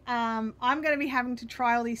 So I'm going to be having to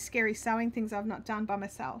try all these scary sewing things I've not done by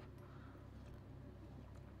myself.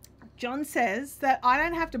 John says that I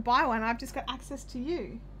don't have to buy one, I've just got access to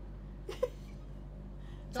you.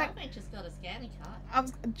 Diamond just got a scanning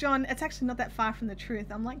card. John, it's actually not that far from the truth.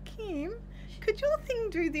 I'm like, Kim, could your thing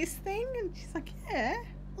do this thing? And she's like, yeah,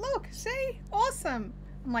 look, see, awesome.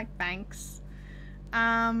 I'm like, thanks.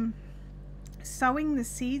 Sowing the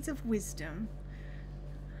seeds of wisdom.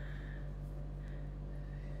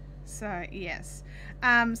 So yes.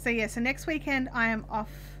 So next weekend I am off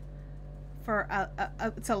for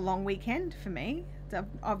it's a long weekend for me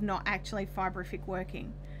of not actually Fiberific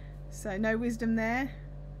working. So no wisdom there.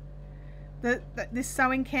 This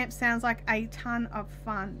sewing camp sounds like a ton of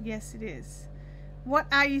fun. Yes, it is. What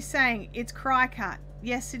are you saying? It's cry cut.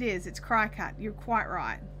 Yes, it is. It's cry cut. You're quite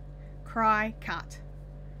right. Cry cut.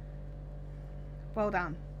 Well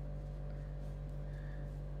done.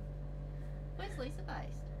 Where's Lisa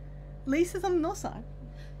based? Lisa's on the north side.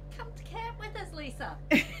 Come to camp with us, Lisa.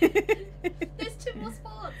 There's 2 more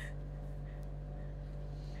spots.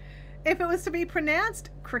 If it was to be pronounced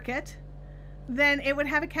cricket, then it would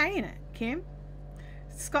have a K in it, Kim.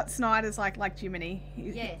 Scott Snyder's like Jiminy.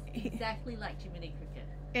 Yes, exactly like Jiminy Cricket.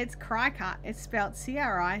 It's cry cut. It's spelled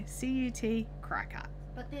C-R-I-C-U-T, cry cut.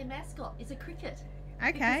 But their mascot is a cricket.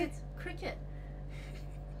 Okay. Because it's cricket.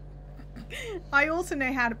 I also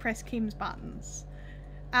know how to press Kim's buttons.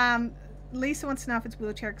 Lisa wants to know if it's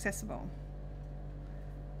wheelchair accessible.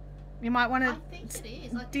 You might want to I think it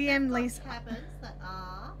is. I think DM they've got Lisa. cabins that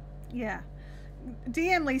are. Yeah.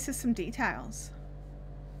 DM Lisa some details.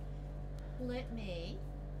 Let me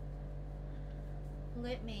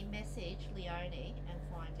message Leonie and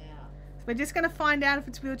find out. So we're just going to find out if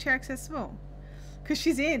it's wheelchair accessible. Because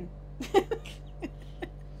she's in.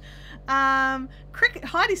 Cricket.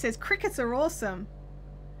 Heidi says crickets are awesome.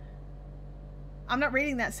 I'm not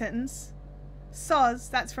reading that sentence. Soz,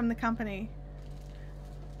 that's from the company.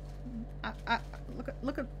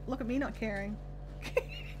 Look at me not caring.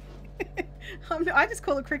 I just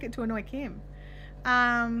call it cricket to annoy Kim.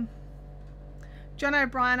 John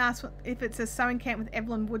O'Brien asked if it's a sewing camp with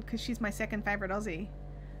Evelyn Wood because she's my second favourite Aussie.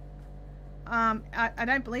 I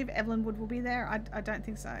don't believe Evelyn Wood will be there. I don't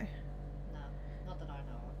think so. No, not that I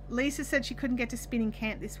know of. Lisa said she couldn't get to spinning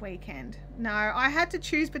camp this weekend. No, I had to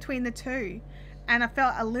choose between the two, and I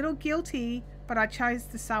felt a little guilty, but I chose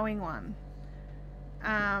the sewing one.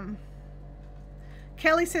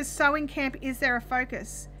 Kelly says sewing camp, is there a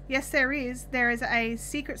focus? Yes, there is. There is a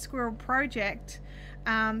secret squirrel project.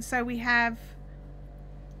 So we have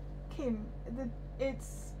Kim.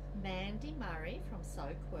 It's Mandy Murray from So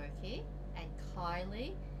Quirky and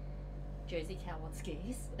Kylie Jersey Cow on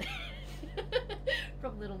Skis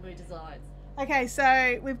from Little Moo Designs. okay.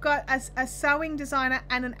 So we've got a sewing designer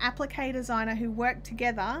and an applique designer who work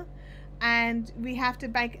together, and we have to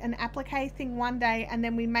make an applique thing one day, and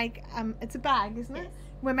then we make it's a bag, isn't it? Yes.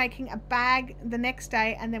 We're making a bag the next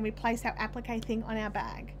day, and then we place our applique thing on our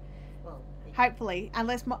bag. Well, Hopefully,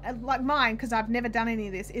 unless like mine, because I've never done any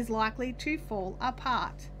of this, is likely to fall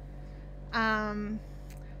apart.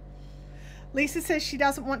 Lisa says she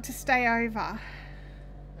doesn't want to stay over.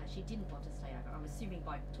 no, she didn't want to stay over. I'm assuming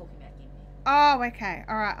by talking about Gimpy. Oh, okay.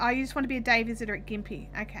 All right. I just want to be a day visitor at Gympie.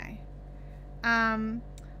 Okay.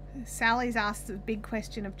 Sally's asked the big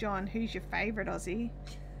question of John, who's your favourite Aussie?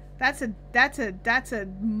 That's a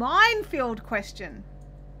minefield question.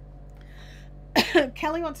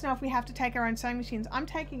 Kelly wants to know if we have to take our own sewing machines. I'm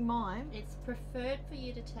taking mine. It's preferred for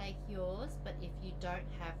you to take yours, but if you don't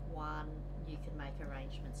have one, you can make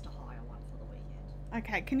arrangements to hire one for the weekend.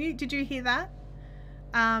 Okay. Did you hear that?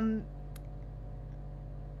 Yes,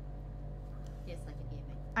 they can hear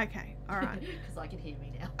me. Okay. All right. Because I can hear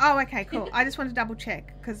me now. Oh, okay, cool. I just want to double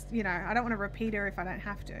check because, I don't want to repeat her if I don't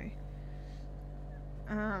have to.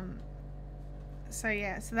 So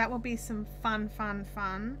yeah, so that will be some fun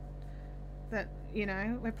that, you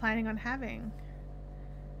know, we're planning on having.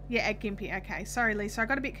 Yeah, at Gimpy. Okay, sorry Lisa, I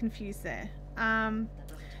got a bit confused there.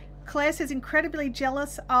 Claire says incredibly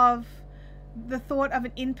jealous of the thought of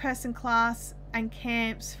an in-person class and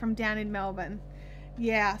camps from down in Melbourne.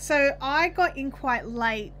 Yeah, so I got in quite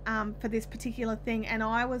late for this particular thing, and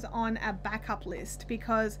I was on a backup list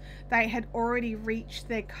because they had already reached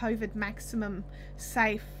their COVID maximum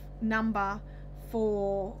safe number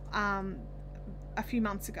for a few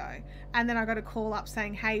months ago, and then I got a call up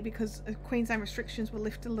saying, hey, because Queensland restrictions were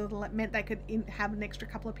lifted a little, it meant they could have an extra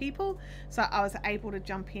couple of people, so I was able to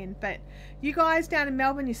jump in. But you guys down in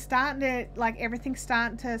Melbourne, you're starting to, like, everything's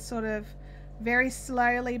starting to sort of very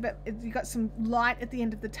slowly, but you got some light at the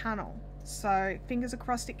end of the tunnel, so fingers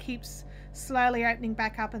crossed it keeps slowly opening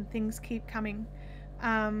back up and things keep coming.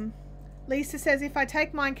 Lisa says, if I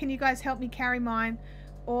take mine, can you guys help me carry mine,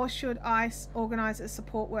 or should I organize a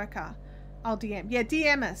support worker? I'll DM. Yeah,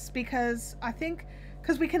 DM us, because I think,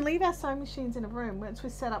 because we can leave our sewing machines in a room. Once we're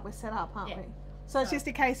set up, aren't we? So it's just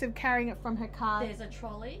a case of carrying it from her car. There's a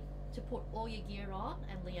trolley to put all your gear on,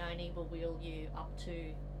 and Leonie will wheel you up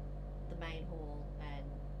to the main hall and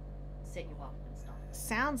set you up and stuff.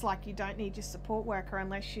 Sounds like you don't need your support worker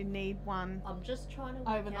unless you need one. I'm just trying to work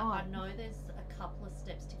overnight. out. I know there's a couple of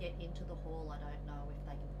steps to get into the hall. I don't know if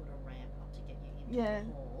they can put a ramp up to get you into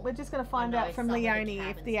the hall. We're just going to find out from Leonie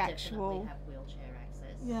if the actual have wheelchair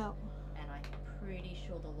access. Yeah. And I'm pretty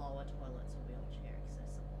sure the lower toilets are wheelchair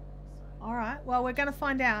accessible. So. All right. Well, we're going to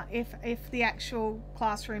find out if the actual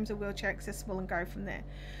classrooms are wheelchair accessible and go from there.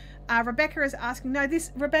 Rebecca is asking. No,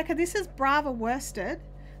 Rebecca, this is Brava worsted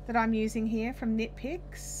that I'm using here from Knit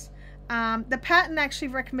Picks. The pattern actually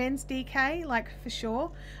recommends DK, like, for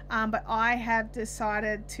sure, but I have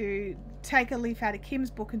decided to take a leaf out of Kim's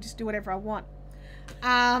book and just do whatever I want.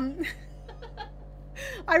 I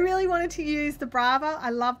really wanted to use the Brava. I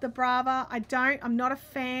love the Brava. I'm not a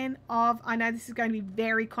fan of, I know this is going to be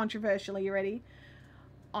very controversial. Are you ready?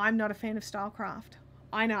 I'm not a fan of Stylecraft.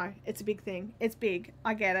 I know, it's a big thing. It's big.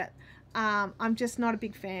 I get it. I'm just not a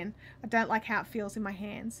big fan. I don't like how it feels in my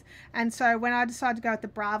hands. And so when I decided to go with the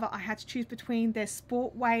Brava, I had to choose between their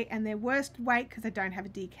sport weight and their worst weight because they don't have a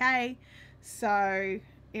DK. So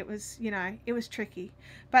it was, you know, it was tricky.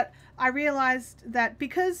 But I realized that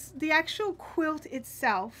because the actual quilt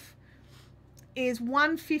itself is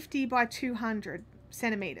 150 by 200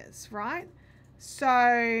 centimeters, right?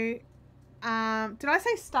 So, did I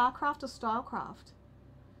say Starcraft or Stylecraft?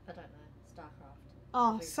 I don't know. Starcraft.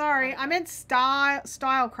 Oh, sorry. I meant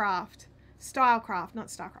Stylecraft. Stylecraft, not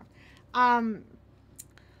Starcraft.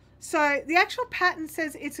 So the actual pattern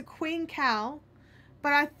says it's a queen cowl,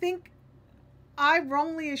 but I think I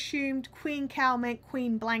wrongly assumed queen cowl meant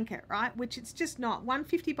queen blanket, right? Which it's just not.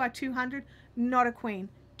 150 by 200, not a queen.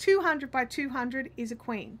 200 by 200 is a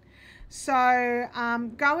queen. So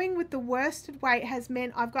going with the worsted weight has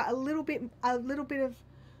meant I've got a little bit of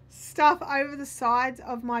stuff over the sides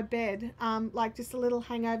of my bed, like just a little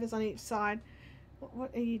hangovers on each side.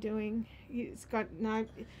 What are you doing? It's got no.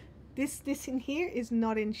 This in here is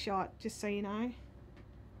not in shot, just so you know.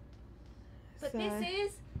 But so, this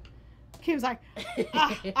is. Kim's like,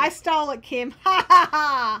 I stole it, Kim. Ha ha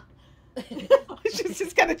ha. She's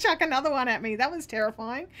just going to chuck another one at me. That was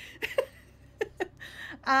terrifying.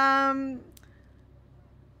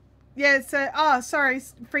 Yeah, so, sorry,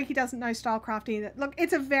 Freaky doesn't know Stylecraft either. Look,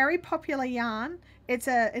 it's a very popular yarn. It's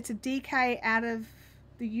a DK out of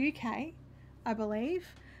the UK, I believe.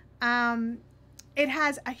 It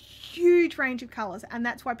has a huge range of colours, and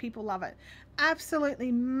that's why people love it.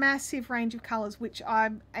 Absolutely massive range of colours, which I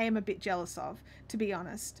am a bit jealous of, to be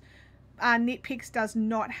honest. Knit Picks does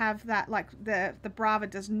not have that, like the Brava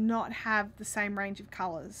does not have the same range of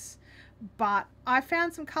colours. But I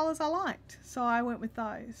found some colours I liked, so I went with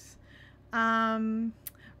those.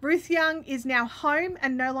 Ruth Young is now home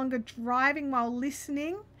and no longer driving while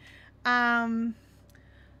listening.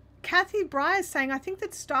 Kathy Breyer is saying, I think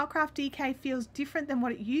that Stylecraft DK feels different than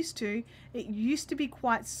what it used to. It used to be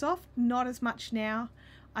quite soft, not as much now.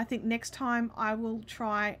 I think next time I will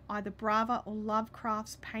try either Brava or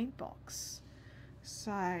Lovecraft's paint box.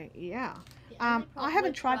 So, yeah. I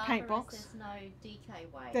haven't tried paint box. There's no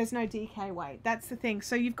DK weight. There's no DK weight. That's the thing.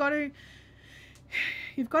 So you've got to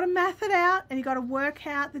math it out, and you've got to work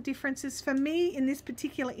out the differences. For me, in this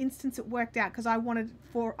particular instance, it worked out because I want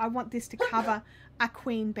this to cover a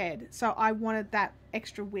queen bed, so I wanted that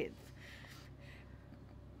extra width.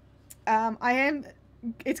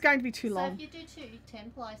 It's going to be too long. So if you do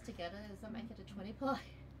 10 plies together, does that make it a 20 ply?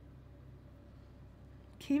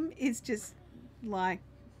 Kim is just like,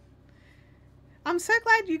 I'm so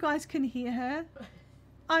glad you guys can hear her.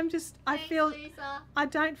 I Thanks, feel, Lisa. I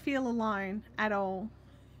don't feel alone at all.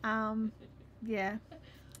 Yeah.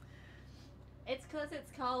 It's because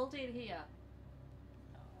it's cold in here.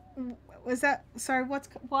 Was that, sorry, what's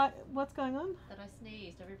going on? That I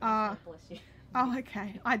sneezed. Everybody said, bless you. Oh,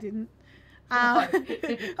 okay. I didn't.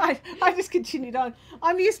 I just continued on.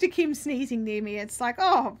 I'm used to Kim sneezing near me. It's like,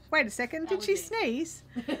 oh, wait a second. Did she sneeze?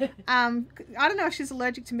 I don't know if she's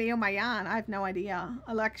allergic to me or my yarn. I have no idea.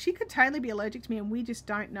 Like, she could totally be allergic to me and we just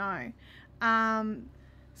don't know.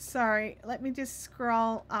 Sorry. Let me just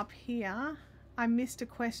scroll up here. I missed a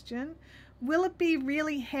question. Will it be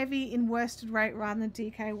really heavy in worsted weight rather than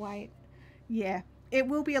DK weight? Yeah, it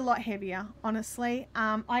will be a lot heavier, honestly.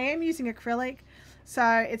 I am using acrylic, so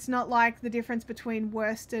it's not like the difference between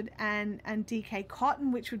worsted and DK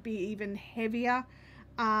cotton, which would be even heavier.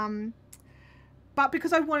 But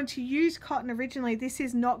because I wanted to use cotton originally, this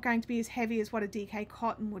is not going to be as heavy as what a DK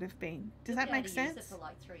cotton would have been. Does that make sense? Use it for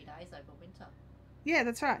like 3 days over winter. Yeah,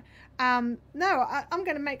 that's right. No, I'm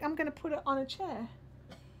gonna put it on a chair.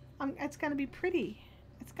 It's going to be pretty.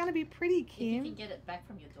 It's going to be pretty, Kim. If you can get it back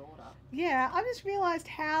from your daughter. Yeah, I just realised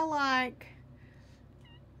how, like...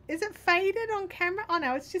 Is it faded on camera? Oh,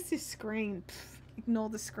 no, it's just this screen. Pfft, ignore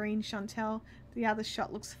the screen, Chantel. The other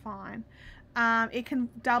shot looks fine. It can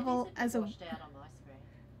double as a... washed out on my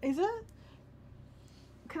screen. Is it?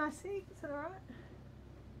 Can I see? Is that all right?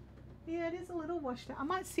 Yeah, it is a little washed out. I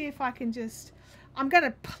might see if I can just... I'm going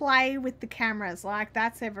to play with the cameras. Like,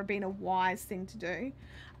 that's ever been a wise thing to do.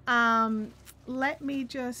 Let me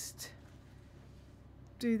just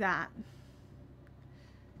do that.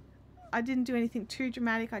 I didn't do anything too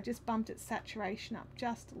dramatic. I just bumped its saturation up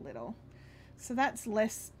just a little. So that's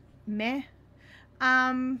less meh.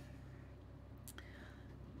 Mine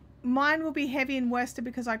will be heavy and worsted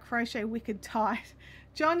because I crochet wicked tight.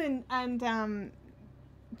 John and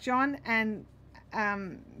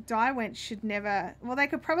Dye should never, well, they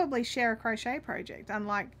could probably share a crochet project,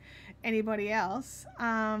 unlike anybody else.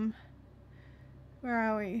 Where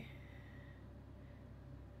are we?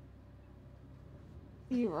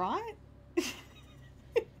 You right?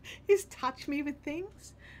 He's touched me with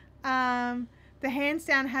things. The hands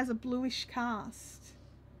down has a bluish cast.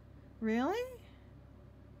 Really?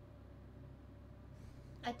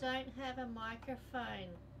 I don't have a microphone,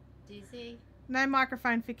 Dizzy. No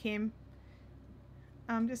microphone for Kim.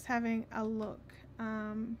 I'm just having a look.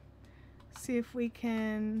 See if we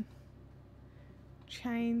can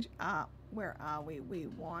change up. Where are we? We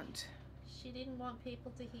want. She didn't want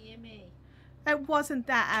people to hear me. It wasn't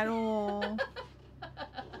that at all.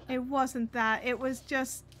 It wasn't that. It was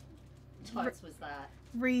just. Totes was that.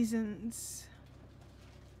 Reasons.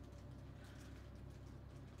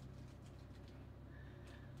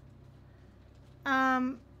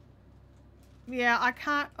 Yeah, I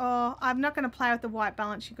can't. Oh, I'm not going to play with the white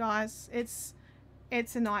balance, you guys. It's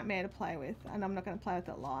a nightmare to play with, and I'm not going to play with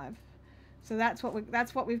it live. So that's what we've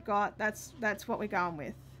got. That's what we're going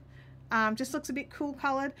with. Just looks a bit cool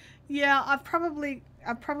colored. Yeah, I've probably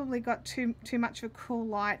got too much of a cool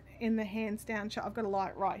light in the hands down shot. I've got a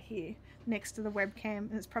light right here next to the webcam,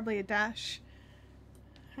 and it's probably a dash.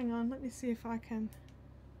 Hang on, let me see if I can.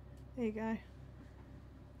 There you go.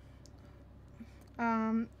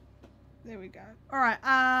 There we go. All right.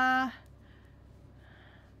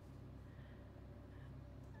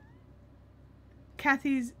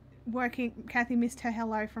 Kathy missed her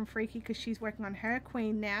hello from Freaky because she's working on her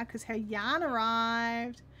queen now because her yarn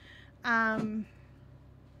arrived. John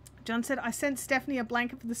said, I sent Stephanie a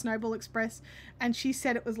blanket for the Snowball Express and she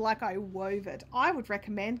said it was like I wove it. I would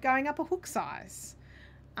recommend going up a hook size.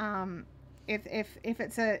 If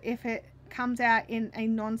it comes out in a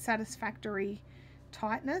non-satisfactory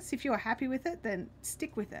tightness, if you're happy with it, then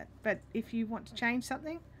stick with it. But if you want to change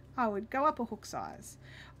something, I would go up a hook size.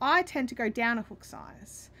 I tend to go down a hook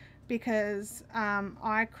size because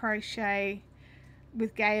I crochet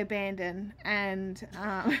with gay abandon, and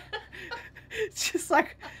it's just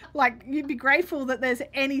like you'd be grateful that there's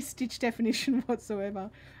any stitch definition whatsoever.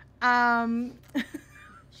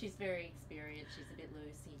 She's very experienced. She's a bit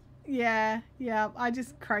loosey. Yeah, I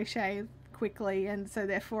just crochet quickly, and so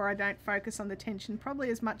therefore I don't focus on the tension probably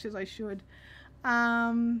as much as I should.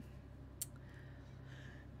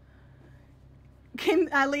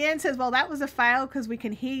 Leanne says, well, that was a fail because we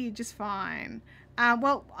can hear you just fine.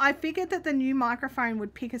 Well, I figured that the new microphone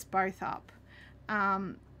would pick us both up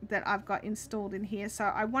that I've got installed in here, so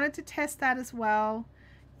I wanted to test that as well.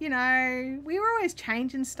 You know, we were always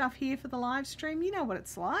changing stuff here for the live stream. You know what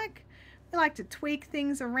it's like. You like to tweak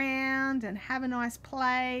things around and have a nice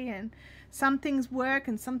play, and some things work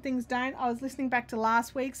and some things don't. I was listening back to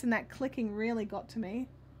last week's and that clicking really got to me.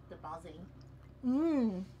 The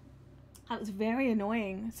buzzing. That was very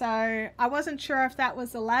annoying. So I wasn't sure if that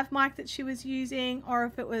was the lav mic that she was using or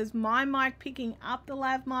if it was my mic picking up the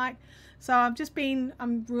lav mic. So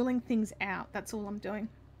I'm ruling things out. That's all I'm doing.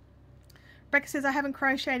 Rebecca says, I haven't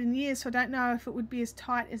crocheted in years, so I don't know if it would be as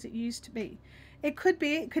tight as it used to be. It could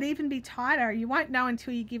be. It could even be tighter. You won't know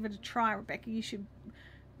until you give it a try, Rebecca. You should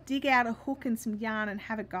dig out a hook and some yarn and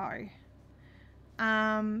have a go.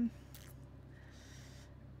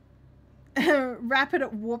 Rapid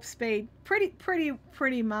at warp speed,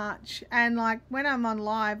 pretty much. And like when I'm on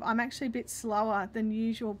live, I'm actually a bit slower than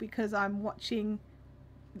usual because I'm watching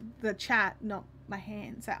the chat, not my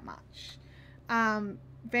hands that much. Vampire.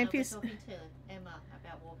 We're talking to Emma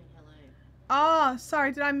about warping her loom. Oh,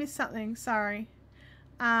 sorry, did I miss something? Sorry.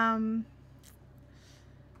 Vampire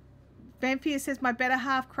says, my better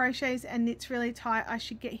half crochets and knits really tight. I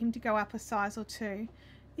should get him to go up a size or two.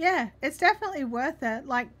 Yeah, it's definitely worth it.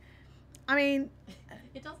 Like, I mean,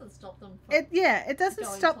 it doesn't stop them from it doesn't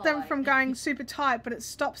stop them tight. from going super tight, but it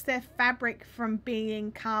stops their fabric from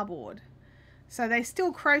being cardboard. So they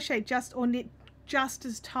still crochet or knit just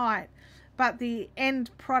as tight, but the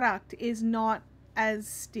end product is not as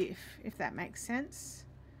stiff, if that makes sense.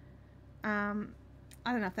 I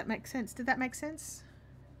don't know if that makes sense. Did that make sense?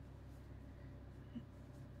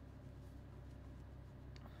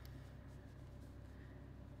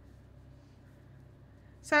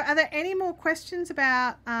 So are there any more questions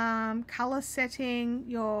about color setting,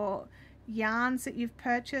 your yarns that you've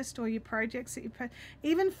purchased or your projects that you've purchased?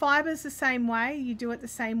 Even fibers the same way. You do it the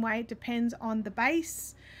same way. It depends on the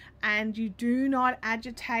base, and you do not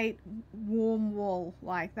agitate warm wool.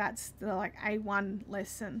 Like that's the A1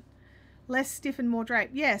 lesson. Less stiff and more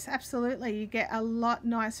drape. Yes, absolutely. You get a lot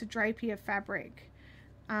nicer drapier fabric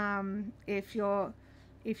if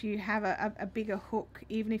you have a bigger hook,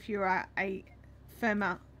 even if you are a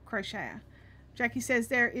firmer crocheter. Jackie says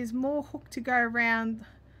there is more hook to go around.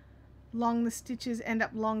 Long the stitches end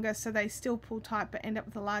up longer, so they still pull tight but end up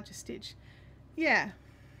with a larger stitch. Yeah,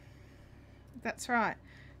 that's right.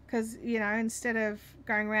 Because you know, instead of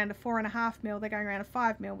going around a 4.5 mil, they're going around a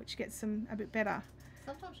 5 mil, which gets them a bit better.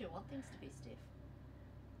 Sometimes you want things to be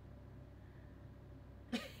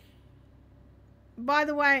stiff. By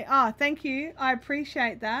the way, oh, thank you. I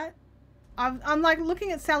appreciate that. I'm like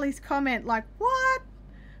looking at Sally's comment like, what?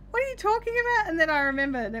 What are you talking about? And then I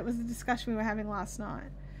remembered it was a discussion we were having last night.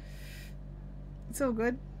 It's all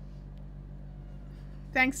good.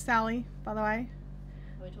 Thanks, Sally, by the way.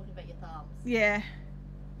 Are we talking about your thumbs? Yeah.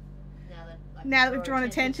 Now that we've drawn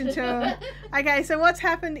attention to it. Okay, so what's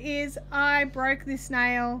happened is I broke this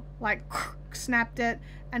nail, like snapped it,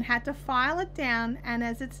 and had to file it down. And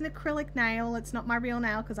as it's an acrylic nail, it's not my real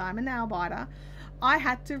nail because I'm a nail biter. I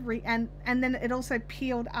had to and then it also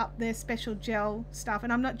peeled up their special gel stuff,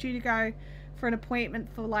 and I'm not due to go for an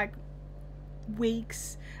appointment for like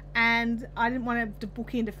weeks, and I didn't want to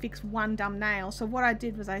book in to fix one dumb nail. So what I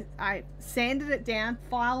did was I sanded it down,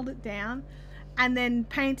 filed it down, and then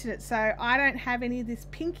painted it. So I don't have any of this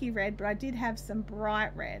pinky red, but I did have some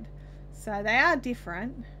bright red. So they are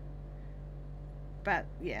different, but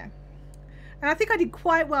yeah. And I think I did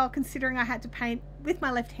quite well considering I had to paint with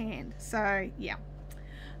my left hand. So yeah.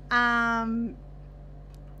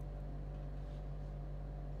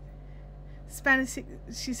 Spanish,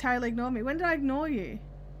 she's totally ignored me. When did I ignore you?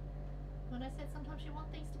 When I said sometimes you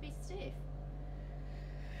want things to be stiff.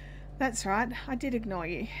 That's right. I did ignore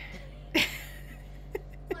you.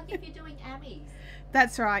 Like if you're doing ammies.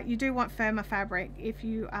 That's right. You do want firmer fabric if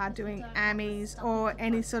you are doing ammies or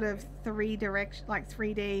any sort of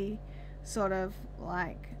 3D sort of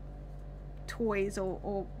like toys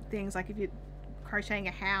or things. Like if you're crocheting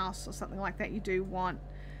a house or something like that, you do want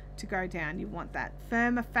to go down. You want that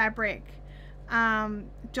firmer fabric.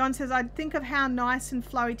 John says, I think of how nice and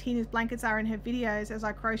flowy Tina's blankets are in her videos as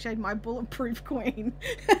I crocheted my bulletproof queen.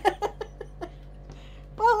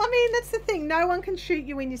 Well, I mean, that's the thing. No one can shoot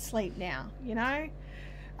you in your sleep now, you know.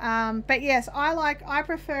 But yes, I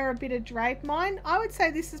prefer a bit of drape. Mine, I would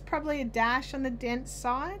say this is probably a dash on the dense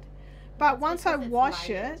side. But once I wash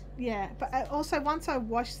it, yeah. But also once I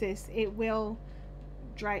wash this, it will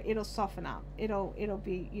drape. It'll soften up. It'll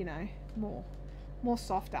be, you know, more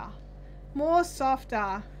softer. More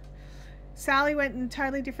softer. Sally went in a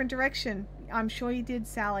totally different direction. I'm sure you did,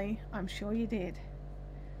 Sally. I'm sure you did.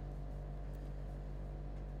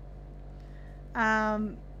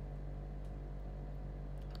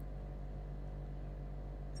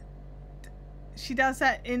 She does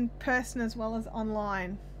that in person as well as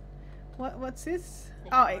online. What's this?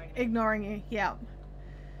 Oh, ignoring you. Yeah.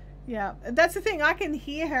 Yeah. That's the thing. I can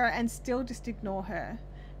hear her and still just ignore her.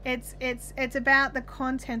 It's about the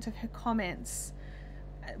content of her comments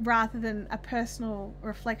rather than a personal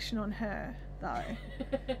reflection on her, though.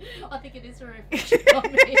 I think it is a reflection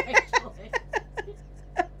on me, actually.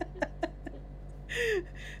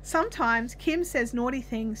 Sometimes Kim says naughty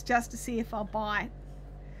things just to see if I'll bite.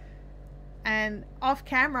 And off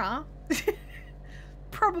camera,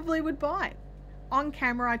 probably would bite. On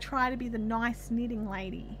camera, I try to be the nice knitting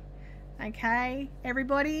lady. Okay,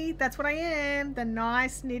 everybody, that's what I am, the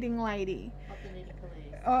nice knitting lady. Not the knitting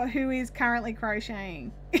police. Oh, who is currently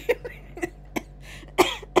crocheting. Oh,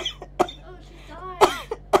 she's dying.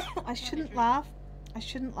 I shouldn't laugh. I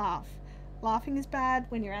shouldn't laugh. Laughing is bad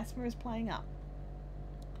when your asthma is playing up.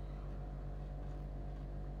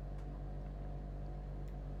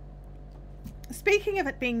 Speaking of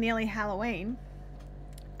it being nearly Halloween,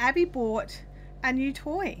 Abby bought a new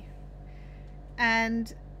toy.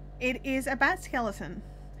 And it is a bat skeleton.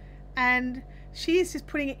 And she is just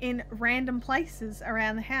putting it in random places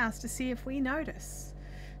around the house to see if we notice.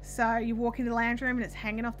 So you walk into the lounge room and it's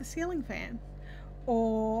hanging off the ceiling fan.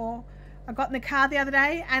 Or I got in the car the other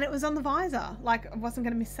day and it was on the visor. Like, I wasn't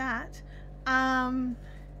going to miss that.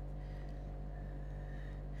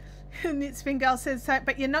 Knit Spin Girl says, so,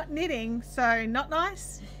 but you're not knitting, so not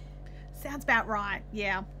nice? Sounds about right.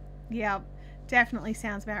 Yeah. Yeah. Definitely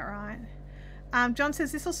sounds about right. John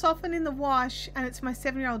says, this will soften in the wash and it's my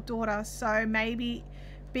 7-year-old daughter, so maybe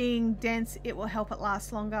being dense, it will help it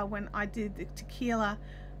last longer. When I did the tequila,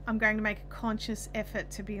 I'm going to make a conscious effort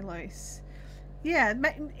to be loose. Yeah,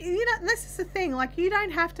 you know, this is the thing, like, you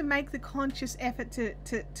don't have to make the conscious effort to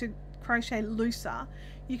crochet looser.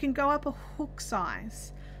 You can go up a hook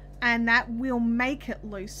size and that will make it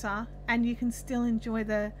looser and you can still enjoy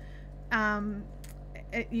the,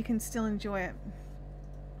 you can still enjoy it.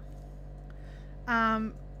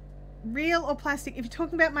 Real or plastic? If you're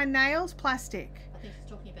talking about my nails, plastic. I think she's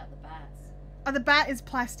talking about the bats. Oh, the bat is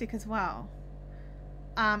plastic as well.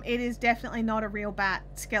 It is definitely not a real bat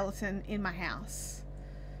skeleton in my house,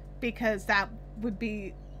 because that would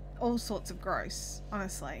be all sorts of gross,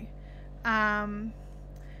 honestly.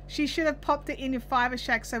 She should have popped it in your fiber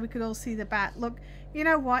shack so we could all see the bat. Look, you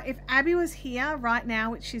know what? If Abby was here right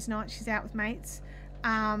now, which she's not, she's out with mates,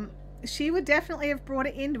 she would definitely have brought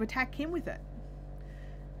it in to attack him with it.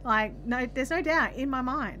 Like, no, there's no doubt in my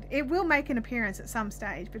mind. It will make an appearance at some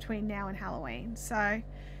stage between now and Halloween. So,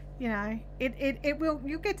 you know, it will,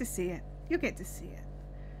 you'll get to see it. You'll get to see it.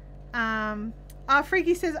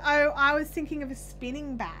 Freaky says, oh, I was thinking of a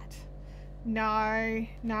spinning bat. No,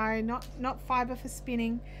 not fiber for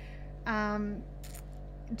spinning.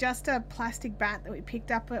 Just a plastic bat that we picked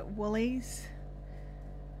up at Woolies.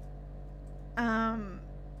 Our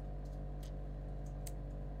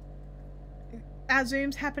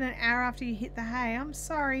Zooms happen an hour after you hit the hay. I'm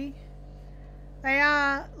sorry. They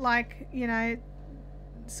are like, you know,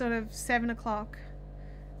 sort of 7 o'clock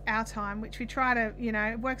our time, which we try to, you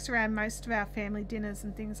know, it works around most of our family dinners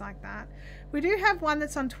and things like that. We do have one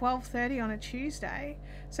that's on 12:30 on a Tuesday.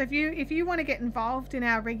 So if you want to get involved in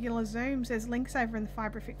our regular Zooms, there's links over in the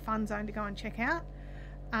Fiberific Fun Zone to go and check out.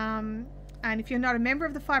 And if you're not a member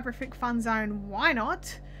of the Fiberific Fun Zone, why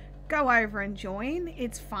not? Go over and join.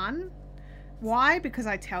 It's fun. Why? Because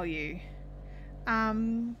I tell you.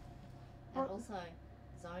 And also,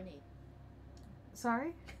 zony.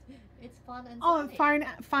 Sorry? It's fun and zony. Oh,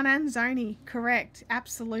 fun and zony. Correct.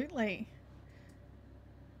 Absolutely.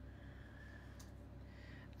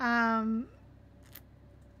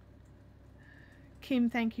 Kim,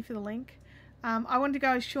 thank you for the link. I wanted to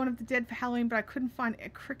go as Shaun of the Dead for Halloween, but I couldn't find a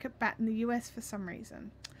cricket bat in the US for some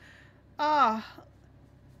reason. Oh,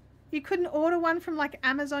 you couldn't order one from like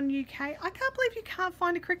Amazon UK? I can't believe you can't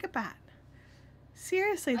find a cricket bat.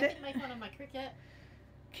 Seriously. I can make one on my cricket.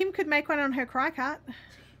 Kim could make one on her cry cut.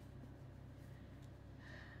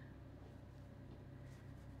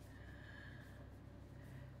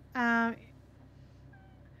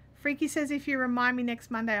 Freaky says, if you remind me next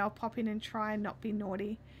Monday, I'll pop in and try and not be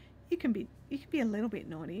naughty. You can be a little bit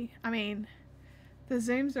naughty. I mean, the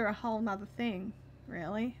Zooms are a whole nother thing,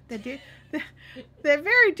 really. They're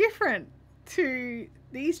very different to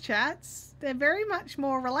these chats. They're very much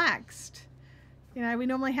more relaxed. You know, we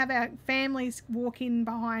normally have our families walk in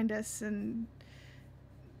behind us and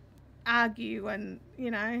argue and,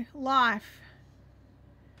 you know, life.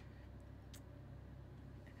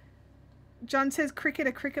 John says cricket,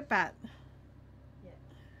 a cricket bat.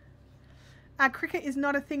 Yeah. Cricket is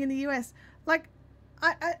not a thing in the US. Like,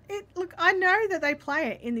 look, I know that they play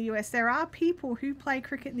it in the US. There are people who play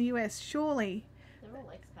cricket in the US, surely. They're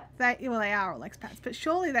all expats. Well, they are all expats, but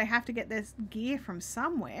surely they have to get their gear from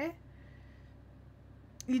somewhere.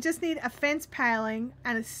 You just need a fence paling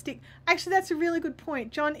and a stick. Actually, that's a really good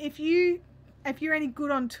point, John. If you're any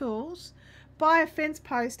good on tools, buy a fence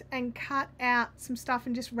post and cut out some stuff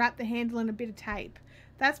and just wrap the handle in a bit of tape.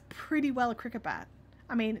 That's pretty well a cricket bat.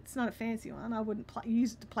 I mean, it's not a fancy one. I wouldn't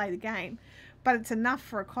use it to play the game, but it's enough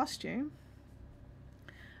for a costume.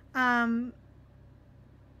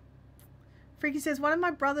 Freaky says, one of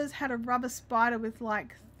my brothers had a rubber spider with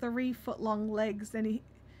like 3-foot long legs.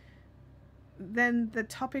 Then the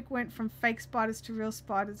topic went from fake spiders to real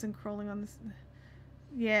spiders and crawling on this.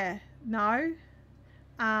 Yeah, no.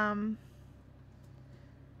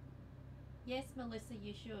 Yes, Melissa,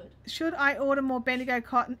 you should. Should I order more Bendigo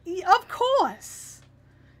cotton? Of course.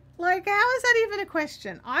 Like, how is that even a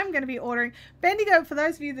question? I'm going to be ordering Bendigo. For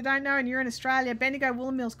those of you that don't know and you're in Australia, Bendigo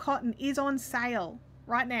Woolen Mills cotton is on sale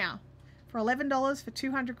right now for $11 for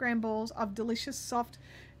 200 gram balls of delicious, soft,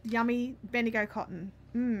 yummy Bendigo cotton.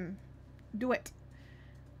 Do it.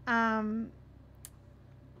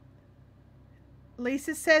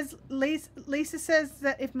 Lisa says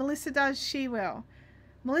that if Melissa does, she will.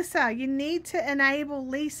 Melissa, you need to enable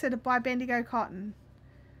Lisa to buy Bendigo cotton.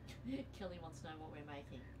 Kelly wants to know what we're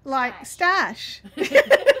making. Like stash.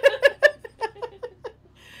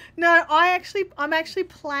 No, I'm actually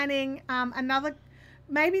planning another,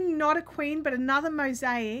 maybe not a queen, but another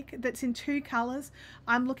mosaic that's in 2 colors.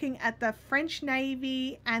 I'm looking at the French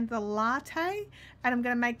navy and the latte, and I'm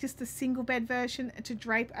going to make just a single bed version to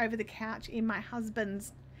drape over the couch in my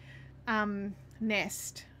husband's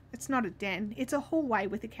nest. It's not a den, it's a hallway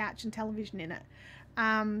with a couch and television in it.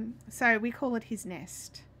 So we call it his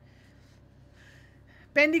nest.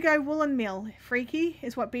 Bendigo Woolen Mill, Freaky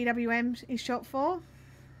is what BWM is short for.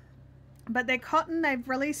 But their cotton, they've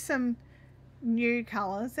released some new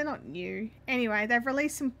colours. They're not new. Anyway, they've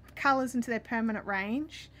released some colours into their permanent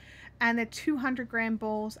range, and their 200 gram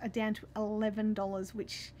balls are down to $11,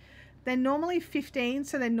 which they're normally $15,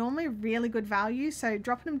 so they're normally really good value. So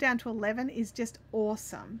dropping them down to 11 is just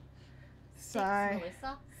awesome. So 6,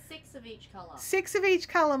 Melissa. 6 of each colour. 6 of each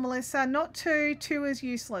colour, Melissa. Not 2. 2 is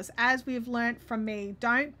useless, as we've learnt from me.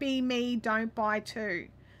 Don't be me. Don't buy 2.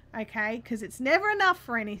 Okay? Because it's never enough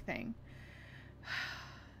for anything.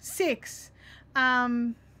 6.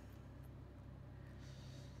 Alison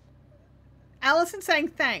saying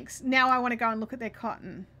thanks. Now I want to go and look at their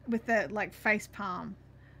cotton with the like face palm.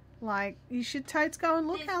 Like, you should totes go and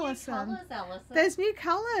look, Alison. There's new colours, Alison. There's new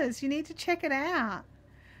colours. You need to check it out.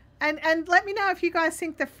 And let me know if you guys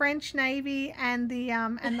think the French navy and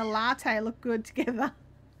the latte look good together.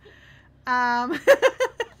 French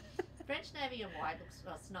navy and white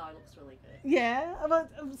snow looks really good. Yeah,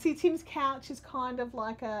 but see, Tim's couch is kind of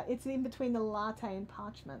like it's in between the latte and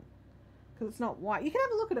parchment because it's not white. You can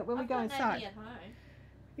have a look at it when we go inside. Navy at home.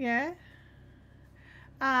 Yeah.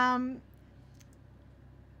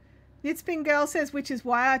 Knitspin Girl says, which is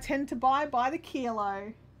why I tend to buy by the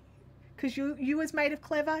kilo. Because you was made of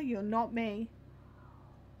clever, you're not me.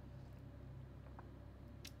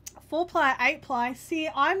 4-ply, 8-ply. See,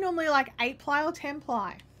 I'm normally like 8-ply or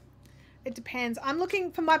 10-ply. It depends. I'm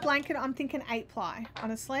looking for my blanket. I'm thinking 8-ply,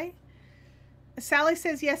 honestly. Sally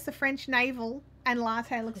says, yes, the French navel and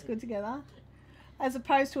latte looks good together. As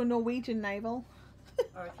opposed to a Norwegian navel.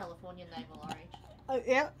 Or a Californian navel orange.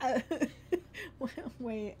 Yeah.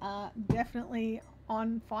 We are definitely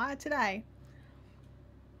on fire today.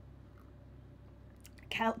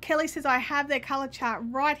 Kelly says, I have their colour chart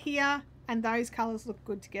right here, and those colours look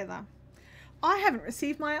good together. I haven't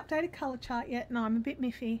received my updated colour chart yet. No, I'm a bit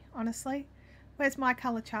miffy, honestly. Where's my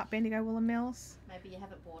colour chart, Bendigo Woolen Mills? Maybe you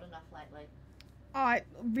haven't bought enough lately.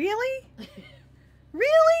 Really?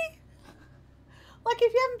 Really? Like,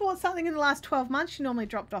 if you haven't bought something in the last 12 months, you normally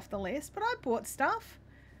dropped off the list. But I bought stuff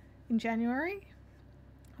in January.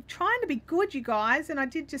 I'm trying to be good, you guys. And I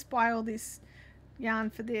did just buy all this yarn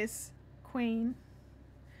for this queen.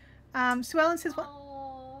 Sue Ellen says, what?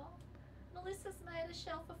 Oh, Melissa's made a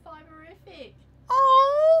shelf of Fiberific.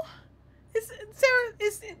 Oh,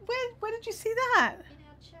 where did you see that? In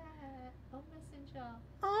our chat on Messenger.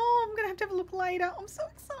 Oh, I'm gonna have a look later. I'm so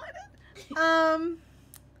excited.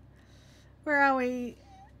 Where are we?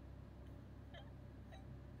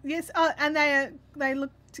 Yes. Oh, and they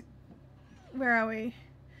look. Where are we?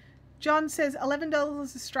 John says $11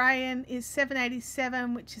 Australian is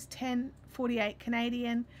 $7.87, which is $10.48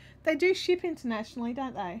 Canadian. They do ship internationally,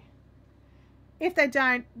 don't they? If they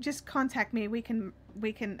don't, just contact me. We can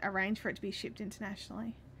arrange for it to be shipped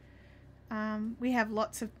internationally. We have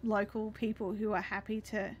lots of local people who are happy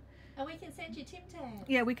to And we can send you Tim Tams.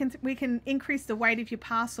 Yeah, we can increase the weight of your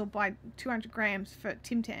parcel by 200 grams for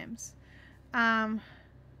Tim Tams.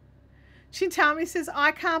 Shintami says, I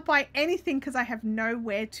can't buy anything because I have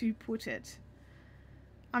nowhere to put it.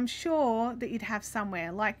 I'm sure that you'd have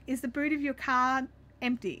somewhere. Like, is the boot of your car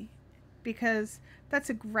empty? Because that's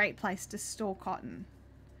a great place to store cotton.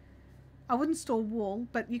 I wouldn't store wool,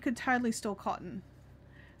 but you could totally store cotton.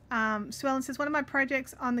 Swellen says, one of my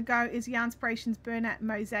projects on the go is Yarnspiration's Bernat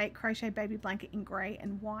Mosaic Crochet Baby Blanket in grey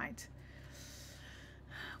and white.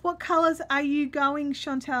 What colours are you going,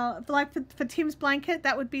 Chantal? Like for Tim's blanket,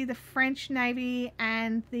 that would be the French navy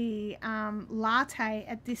and the latte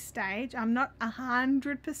at this stage. I'm not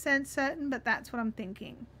 100% certain, but that's what I'm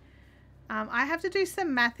thinking. I have to do some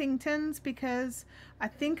Mathingtons because I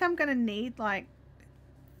think I'm going to need like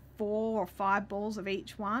 4 or 5 balls of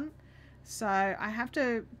each one. So I have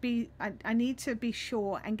to be, I need to be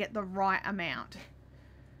sure and get the right amount.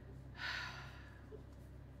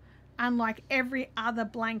 Unlike every other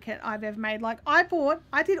blanket I've ever made. Like I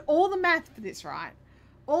did all the math for this, right?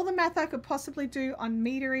 All the math I could possibly do on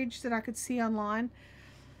meterage that I could see online.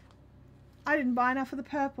 I didn't buy enough of the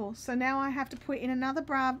purple. So now I have to put in another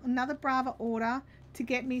Brava order to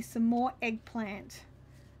get me some more eggplant.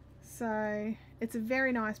 So it's a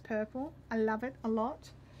very nice purple. I love it a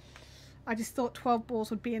lot. I just thought 12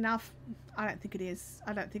 balls would be enough. I don't think it is.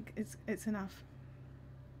 I don't think it's enough.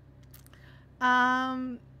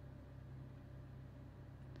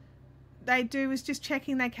 They do is just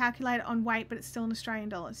checking they calculate it on weight, but it's still in Australian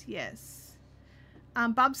dollars. Yes.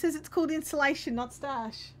 Bub says it's called insulation, not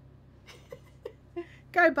stash.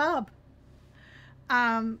 Go, Bub.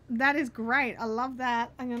 That is great. I love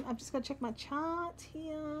that. I'm just going to check my chart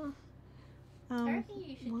here. I reckon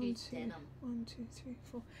you should use denim. 1, 2, 3,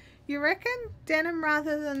 4. You reckon denim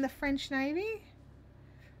rather than the French navy?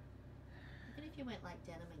 Even if you went like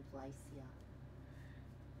denim and glacier.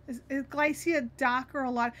 Is glacier darker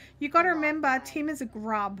or lighter? You got to remember, Tim is a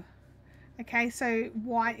grub. Okay, so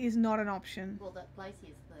white is not an option. Well, the glacier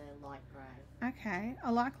is the light grey. Okay,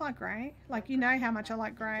 I like light grey. Like, you know how much I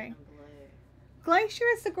like grey. Glacier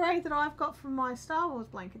is the grey that I've got from my Star Wars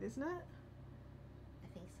blanket, isn't it? I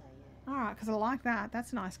think so, yeah. Alright, because I like that.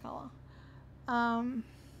 That's a nice colour.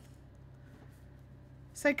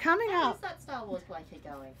 So coming up... How's that Star Wars blanket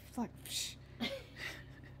going? It's like... Psh.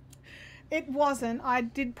 It wasn't. I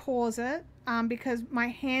did pause it because my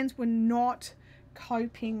hands were not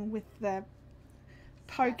coping with the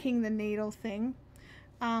poking the needle thing.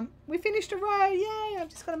 We finished a row. Yay! I've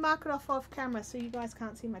just got to mark it off camera so you guys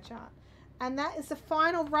can't see my chart. And that is the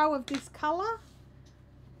final row of this colour.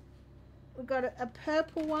 We've got a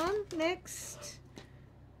purple one next.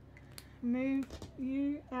 Move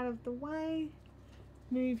you out of the way.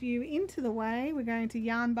 Move you into the way. We're going to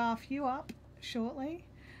yarn bath you up shortly.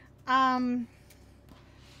 Hang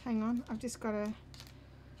on, I've just got to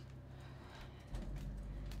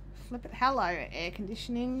flip it. Hello, air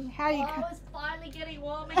conditioning. How are you? I was finally getting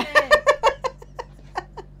warm again.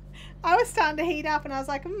 I was starting to heat up and I was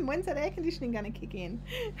like, when's that air conditioning going to kick in?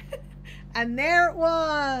 And there it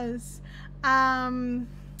was.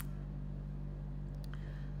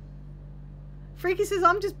 Freaky says,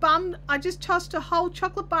 I'm just bummed. I just tossed a whole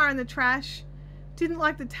chocolate bar in the trash. Didn't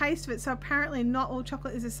like the taste of it, so apparently not all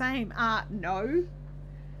chocolate is the same. No.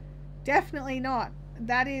 Definitely not.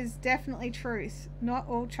 That is definitely truth. Not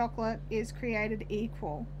all chocolate is created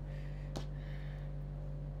equal.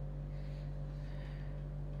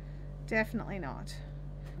 Definitely not.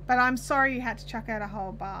 But I'm sorry you had to chuck out a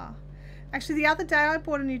whole bar. Actually, the other day I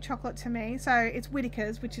bought a new chocolate to me. So it's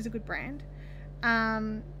Whittaker's, which is a good brand.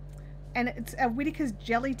 And it's a Whittaker's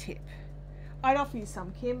jelly tip. I'd offer you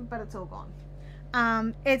some, Kim, but it's all gone.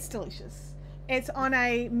 It's delicious. It's on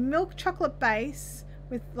a milk chocolate base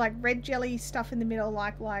with like red jelly stuff in the middle,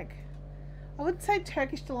 like I wouldn't say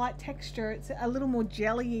Turkish Delight texture. It's a little more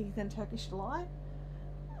jelly than Turkish Delight,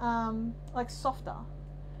 like softer.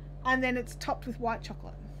 And then it's topped with white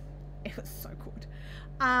chocolate. It was so good.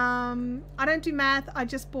 I don't do math. I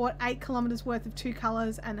just bought 8 kilometers worth of 2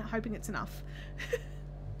 colors and hoping it's enough.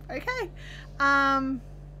 Okay.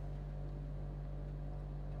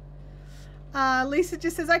 Lisa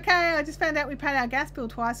just says, okay, I just found out we paid our gas bill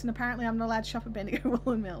twice and apparently I'm not allowed to shop at Bendigo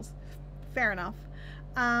Woolen Mills. Fair enough.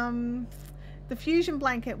 The fusion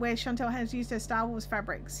blanket where Chantal has used her Star Wars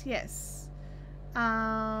fabrics. Yes.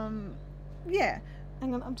 Yeah.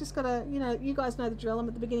 Hang on, I'm just got to, you guys know the drill. I'm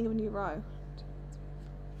at the beginning of a new row.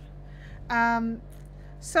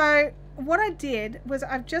 So what I did was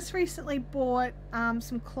I've just recently bought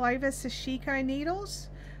some Clover Sashiko needles.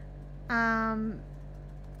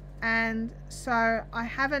 And so I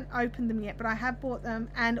haven't opened them yet, but I have bought them,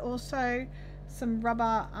 and also some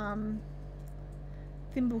rubber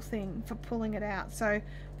thimble thing for pulling it out, so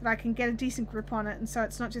that I can get a decent grip on it, and so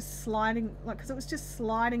it's not just sliding, like, because it was just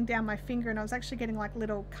sliding down my finger, and I was actually getting like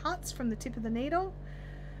little cuts from the tip of the needle,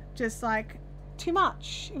 just like too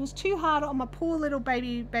much. It was too hard on my poor little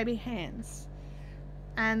baby hands.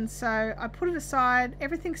 And so I put it aside.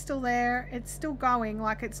 Everything's still there. It's still going.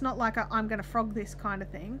 Like, it's not like I'm going to frog this kind of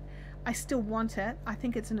thing. I still want it. I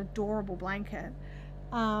think it's an adorable blanket.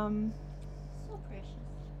 So precious.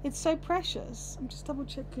 It's so precious. I'm just double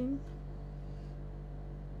checking.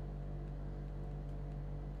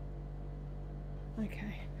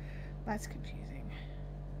 Okay, that's confusing.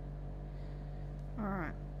 All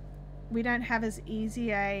right. We don't have as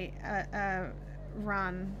easy a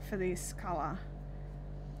run for this colour.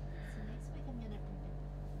 So next week I'm going to bring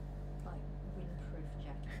like windproof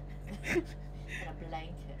jacket and a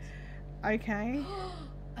blanket. Okay.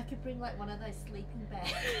 I could bring like one of those sleeping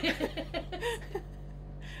bags.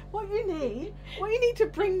 What you need to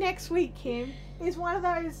bring next week, Kim, is one of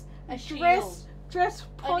those dress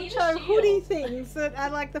poncho hoodie things that are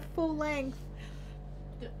like the full length.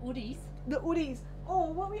 The hoodies. The hoodies. Oh,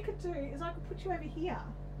 what we could do is I could put you over here,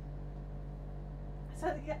 so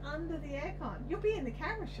that you're under the aircon. You'll be in the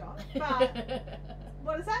camera shot, but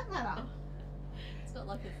what does that matter? It's not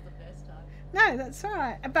like it's the first time. No, that's all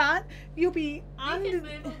right. But you'll be under. You could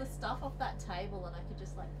move all the stuff off that table, and I could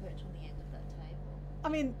just like perch on the end of that table. I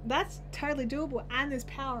mean, that's totally doable, and there's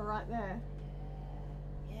power right there.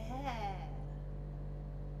 Yeah.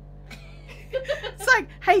 It's like,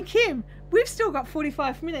 hey Kim, we've still got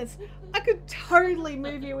 45 minutes. I could totally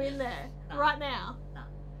move you in there right now. No.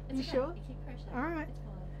 You Okay. sure? You keep crocheting. All right. It's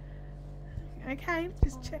fine. Okay,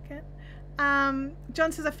 just check it.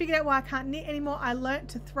 John says, I figured out why I can't knit anymore. I learnt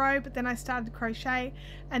to throw, but then I started to crochet,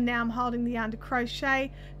 and now I'm holding the yarn to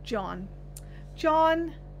crochet. John,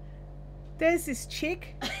 there's this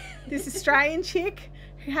chick, this Australian chick,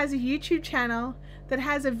 who has a YouTube channel that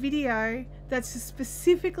has a video that's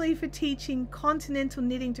specifically for teaching continental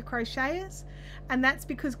knitting to crocheters, and that's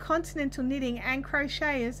because continental knitting and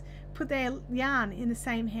crocheters put their yarn in the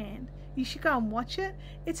same hand. You should go and watch it.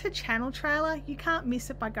 It's her channel trailer. You can't miss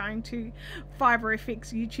it by going to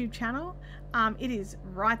Fiberific's YouTube channel. It is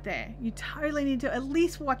right there. You totally need to at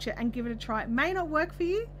least watch it and give it a try. It may not work for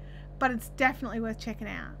you, but it's definitely worth checking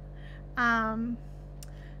out.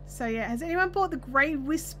 So yeah, has anyone bought the Grey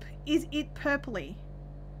Wisp? Is it purpley?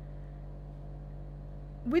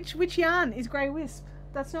 Which yarn is Grey Wisp?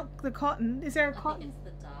 That's not the cotton. Is there a cotton? I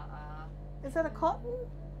think it's the dark. Is that a cotton?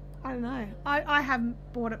 I don't know. I haven't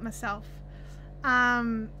bought it myself.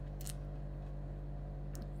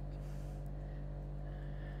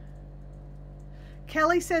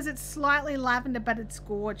 Kelly says it's slightly lavender, but it's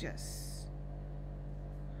gorgeous.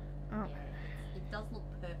 Oh. Yeah, it does look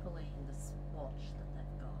purpley in the swatch that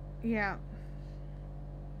they've got. Yeah.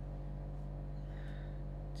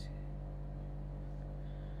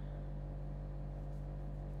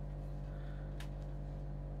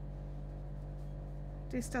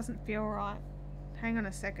 This doesn't feel right. Hang on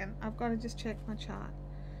a second. I've got to just check my chart.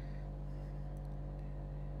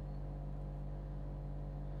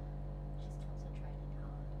 She's concentrating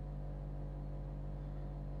hard.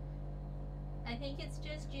 I think it's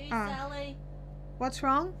just you, Sally. What's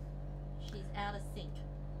wrong? She's out of sync.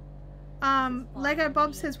 Lego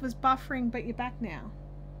Bob says was buffering, but you're back now.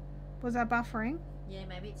 Was I buffering? Yeah,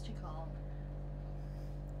 maybe it's too cold.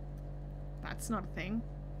 That's not a thing.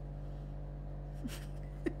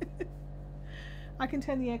 I can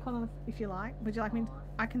turn the aircon on if you like. Would you like me to?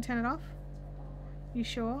 I can turn it off? You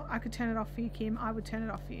sure? I could turn it off for you, Kim. I would turn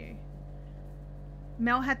it off for you.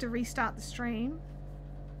 Mel had to restart the stream.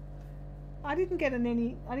 I didn't get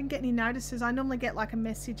any notices. I normally get like a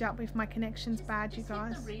message up if my connection's bad, you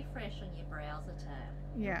guys. Just hit the refresh on your browser tab.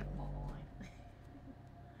 Yeah.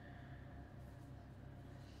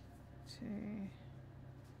 Two.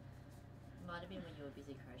 Might have been when you were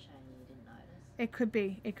busy crocheting and you didn't notice. It could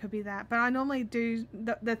be that. But I normally do,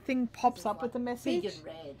 the thing pops up with the message. Big and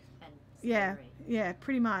red and yeah, scary. yeah,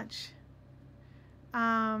 pretty much.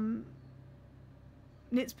 Knitspin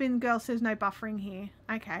Girl says no buffering here.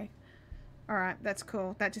 Okay. Alright, that's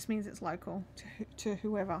cool. That just means it's local to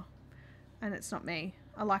whoever. And it's not me.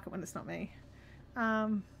 I like it when it's not me.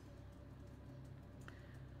 Where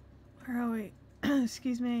are we?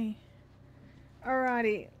 Excuse me.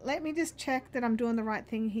 Alrighty, let me just check that I'm doing the right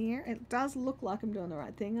thing here. It does look like I'm doing the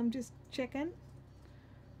right thing. I'm just checking.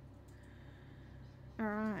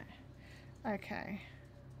 Alright. Okay.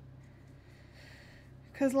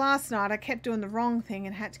 Because last night I kept doing the wrong thing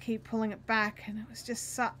and had to keep pulling it back, and it was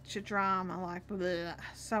just such a drama, like, bleh,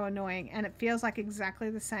 so annoying. And it feels like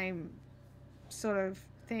exactly the same sort of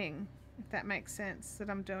thing, if that makes sense, that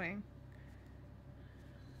I'm doing.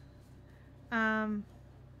 That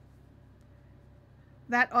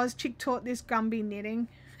Oz chick taught this Gumby knitting.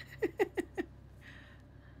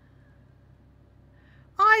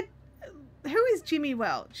 Who is Jimmy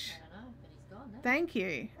Welch? I don't know, but he's gone now. Thank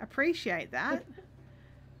you. Appreciate that.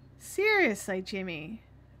 Seriously, Jimmy.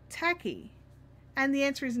 Tacky. And the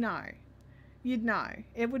answer is no. You'd know.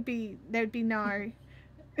 It would be, there would be no.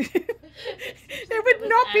 It would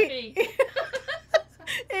not be.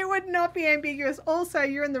 It would not be ambiguous. Also,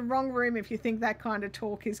 you're in the wrong room if you think that kind of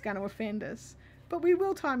talk is going to offend us. But we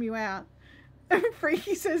will time you out.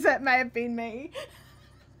 Freaky says that may have been me.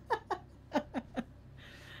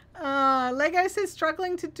 Lego says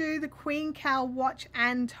struggling to do the Queen Cow watch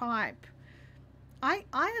and type. I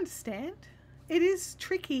understand. It is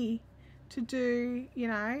tricky to do, you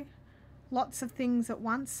know, lots of things at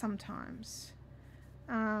once sometimes.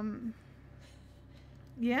 Yeah.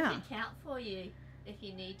 We can count for you if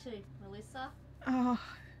you need to, Melissa. Oh,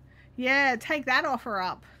 yeah, take that offer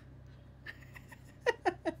up.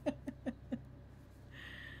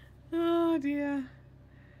 Oh dear.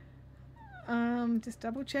 Just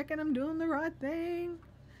double checking I'm doing the right thing.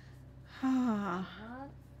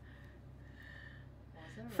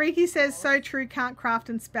 Freaky says so true, can't craft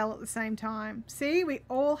and spell at the same time. See, we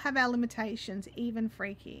all have our limitations, even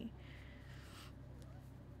Freaky.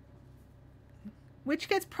 Which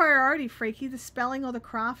gets priority, Freaky, the spelling or the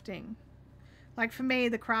crafting? Like for me,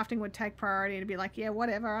 the crafting would take priority to be like, yeah,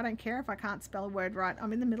 whatever, I don't care if I can't spell a word right.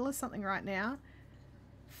 I'm in the middle of something right now.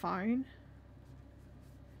 Phone.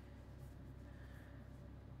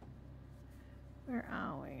 Where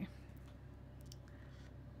are we?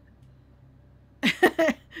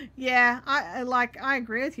 Yeah, I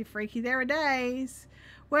agree with you, Freaky. There are days.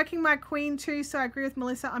 Working my queen too, so I agree with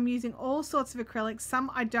Melissa. I'm using all sorts of acrylics.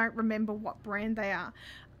 Some I don't remember what brand they are.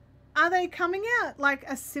 Are they coming out like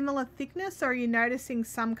a similar thickness, or are you noticing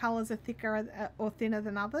some colours are thicker or thinner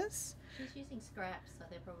than others? She's using scraps, so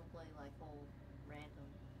they're probably like all random.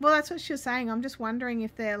 Well, that's what she was saying. I'm just wondering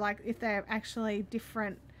if they're like, if they're actually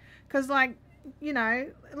different. Because like, you know,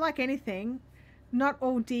 like anything, not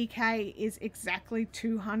all DK is exactly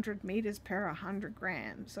 200 meters per 100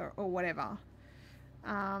 grams or whatever.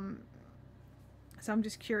 So I'm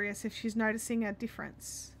just curious if she's noticing a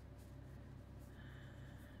difference.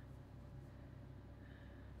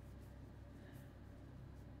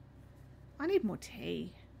 I need more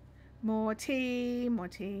tea. More tea, more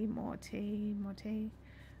tea, more tea, more tea.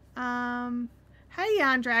 Hey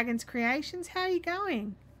Yarn Dragons Creations, how are you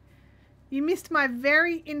going? You missed my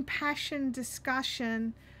very impassioned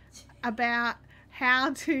discussion about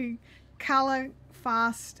how to colour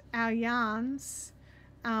fast our yarns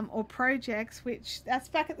or projects, which that's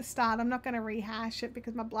back at the start. I'm not going to rehash it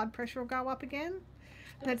because my blood pressure will go up again.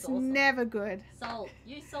 That's awesome. Never good. Salt.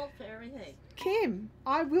 Use salt for everything. Kim,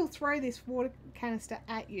 I will throw this water canister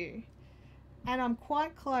at you. And I'm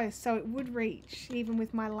quite close, so it would reach, even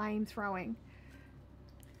with my lame throwing.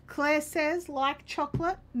 Claire says, like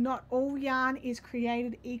chocolate, not all yarn is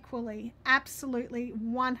created equally. Absolutely,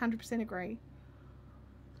 100% agree.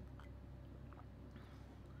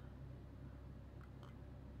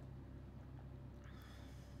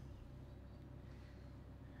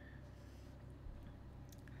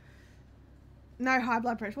 No high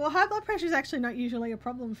blood pressure. Well, high blood pressure is actually not usually a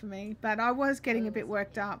problem for me, but I was getting a bit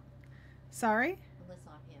worked up. Sorry? Unless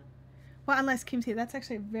I'm here. Well, unless Kim's here. That's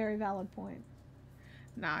actually a very valid point.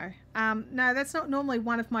 No. No, that's not normally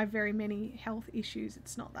one of my very many health issues.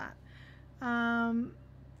 It's not that.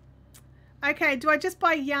 Okay, do I just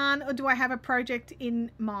buy yarn or do I have a project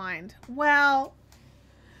in mind? Well...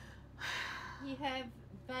 You have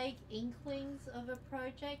vague inklings of a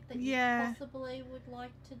project that you possibly would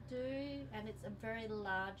like to do, and it's a very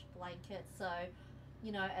large blanket, so,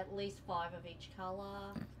 you know, at least 5 of each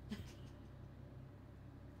colour.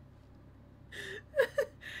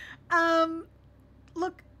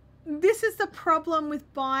 Look, this is the problem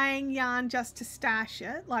with buying yarn just to stash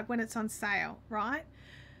it, like when it's on sale, right?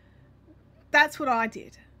 That's what I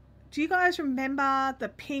did. Do you guys remember the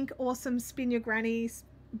pink awesome Spin Your Granny's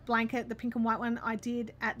blanket, the pink and white one I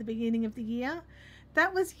did at the beginning of the year?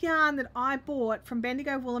 That was yarn that I bought from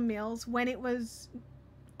Bendigo Woolen Mills when it was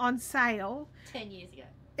on sale. 10 years ago.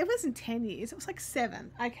 It wasn't 10 years, it was like 7,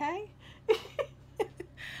 okay?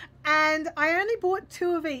 And I only bought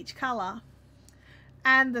 2 of each colour.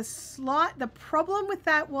 And the problem with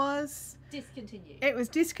that was... discontinued. It was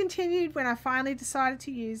discontinued when I finally decided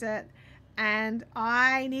to use it. and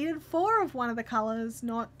I needed 4 of one of the colors,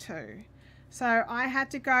 not 2. So I had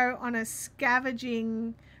to go on a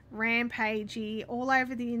scavenging rampagey all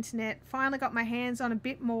over the internet. Finally got my hands on a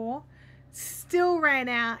bit more. Still ran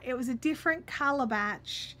out. It was a different color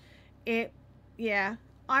batch. Yeah,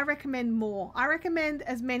 I recommend more. I recommend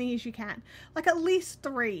as many as you can, like at least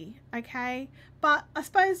 3, okay? But I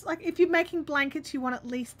suppose, like, if you're making blankets, you want at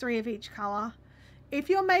least 3 of each color. If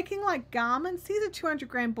you're making like garments, these are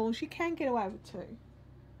 200-gram balls, you can get away with 2.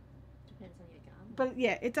 Depends on your garment. But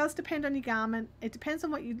yeah, it does depend on your garment. It depends on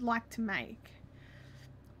what you'd like to make.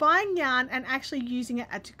 Buying yarn and actually using it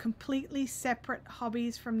are 2 completely separate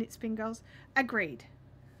hobbies from Knit Spin Girls. Agreed.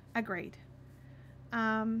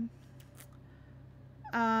 John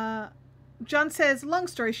says, long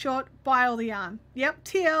story short, buy all the yarn. Yep,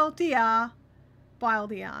 TLDR, buy all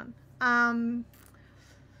the yarn.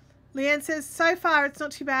 Leanne says, so far it's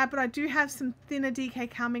not too bad, but I do have some thinner DK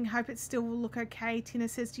coming. Hope it still will look okay. Tina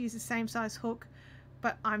says to use the same size hook,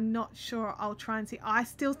 but I'm not sure. I'll try and see. I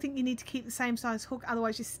still think you need to keep the same size hook,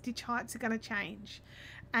 otherwise your stitch heights are going to change,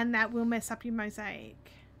 and that will mess up your mosaic.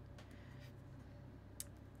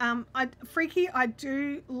 Freaky, I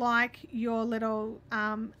do like your little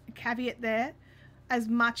caveat there, as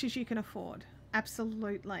much as you can afford.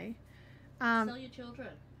 Absolutely. Sell your children.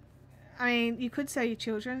 I mean, you could sell your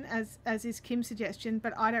children, as is Kim's suggestion,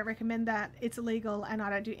 but I don't recommend that. It's illegal, and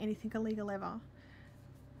I don't do anything illegal ever.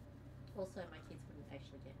 Also, my kids wouldn't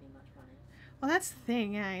actually get me much money. Well, that's the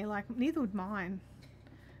thing, eh? Like, neither would mine.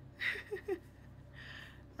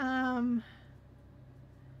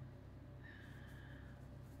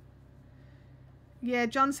 Yeah,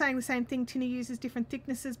 John's saying the same thing. Tinna uses different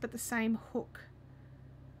thicknesses, but the same hook.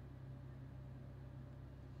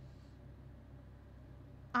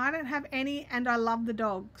 I don't have any, and I love the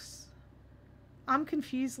dogs. I'm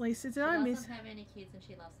confused, Lisa. Did I miss? She doesn't have any kids, and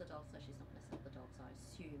she loves the dogs, so she's not going to sell the dogs, I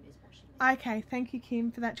assume is what she means. Okay, thank you,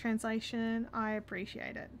 Kim, for that translation. I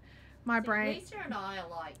appreciate it. My brain. Lisa and I are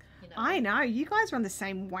like, you know. I know. You guys are on the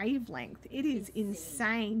same wavelength. It is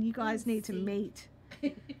insane. You guys need to meet.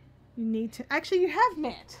 You need to. Actually, you have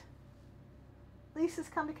met. Lisa's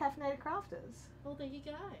come to Caffeinated Crafters. Well, there you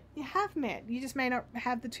go. You have met. You just may not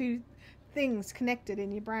have the 2 things connected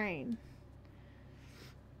in your brain.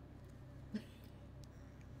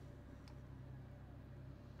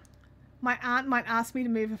 My aunt might ask me to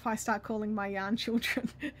move if I start calling my yarn children.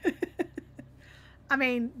 I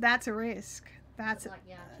mean, that's a risk. That's like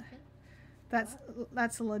yarn chicken?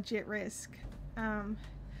 That's a legit risk.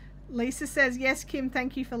 Lisa says, yes, Kim,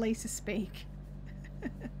 thank you for Lisa Speak.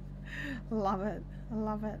 Love it. I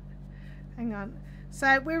love it. Hang on.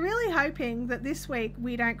 So we're really hoping that this week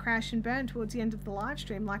we don't crash and burn towards the end of the live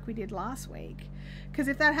stream like we did last week. Because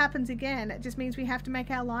if that happens again, it just means we have to make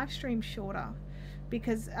our live stream shorter.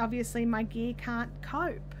 Because obviously my gear can't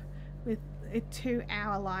cope with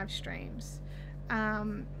 2-hour live streams.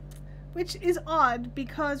 Which is odd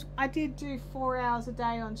because I did do 4 hours a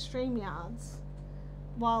day on StreamYards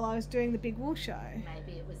while I was doing the big wool show.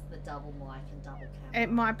 Maybe it was the double mic and double camera.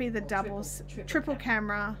 It might be the triple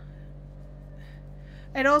camera.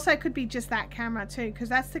 It also could be just that camera too, because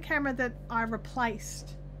that's the camera that I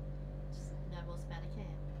replaced. Just no more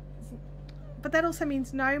Spanner-Cam. But that also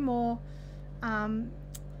means no more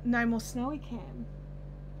Snowy Cam,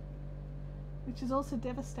 which is also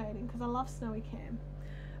devastating because I love Snowy Cam.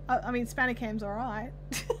 I mean, Spanner Cam's alright.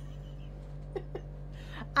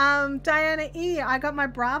 Diana E, I got my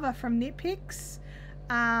Brava from Knit Picks.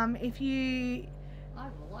 If you... I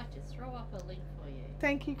would like to throw up a link for you.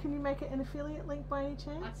 Thank you. Can you make it an affiliate link by any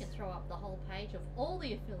chance? I can throw up the whole page of all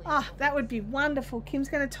the affiliate links. Oh, that would be wonderful. Kim's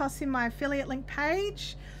going to toss in my affiliate link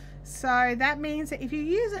page. So that means that if you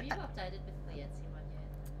use it... Have you updated with the Etsy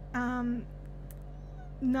one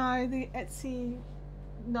yet? No, the Etsy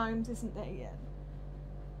Gnomes isn't there yet.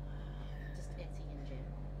 Just Etsy in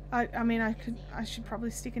general. I mean, I should probably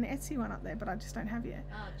stick an Etsy one up there, but I just don't have yet.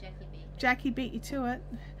 Oh, Jackie beat you to it.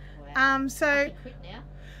 Wow. So I can quit now.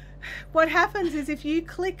 What happens is if you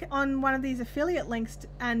click on one of these affiliate links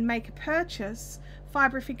and make a purchase,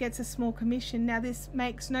 Fiberific gets a small commission. Now this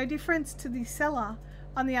makes no difference to the seller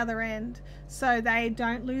on the other end, so they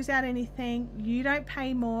don't lose out anything, you don't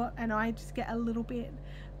pay more, and I just get a little bit.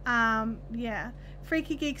 Yeah.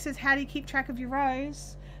 Freaky Geek says, how do you keep track of your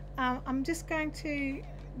rows? I'm just going to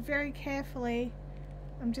very carefully,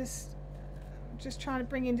 I'm just trying to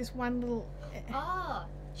bring in just one little... Oh,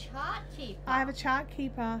 chart keeper. I have a chart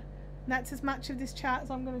keeper, and that's as much of this chart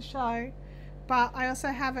as I'm going to show, but I also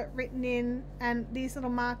have it written in, and these little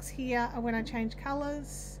marks here are when I change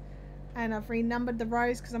colours, and I've renumbered the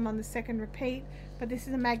rows because I'm on the second repeat, but this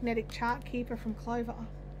is a magnetic chart keeper from Clover.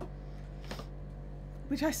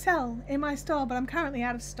 which I sell in my store, but I'm currently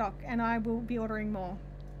out of stock and I will be ordering more.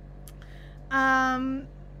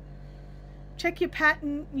 Check your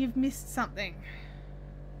pattern, you've missed something.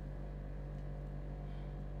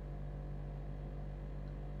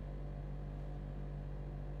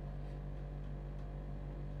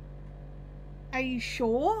 Are you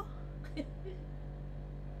sure?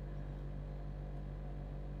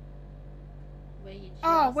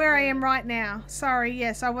 Where I am right now. Sorry,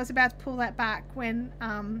 yes, I was about to pull that back when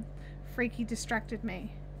Freaky distracted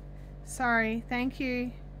me. Sorry, thank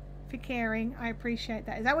you for caring. I appreciate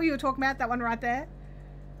that. Is that what you were talking about? That one right there?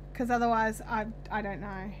 Because otherwise, I don't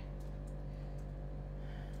know.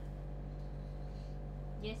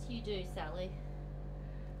 Yes, you do, Sally.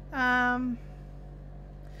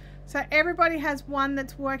 So everybody has one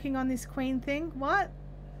that's working on this queen thing. What?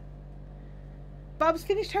 Bub's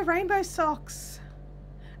finished her rainbow socks.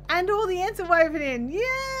 And all the ends are woven in.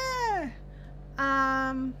 Yeah!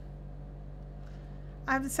 I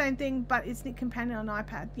have the same thing, but it's Knit Companion on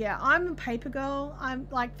iPad. Yeah, I'm a paper girl. I'm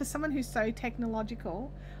like, for someone who's so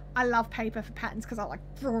technological, I love paper for patterns because I like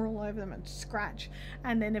draw all over them and scratch.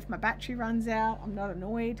 And then if my battery runs out, I'm not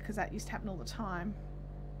annoyed because that used to happen all the time.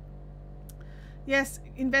 Yes,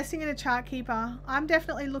 investing in a chart keeper. I'm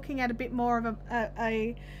definitely looking at a bit more of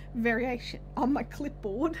a variation on my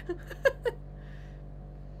clipboard.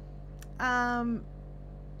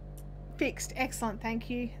 Fixed. Excellent.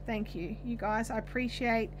 Thank you. Thank you, you guys. I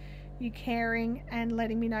appreciate you caring and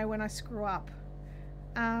letting me know when I screw up.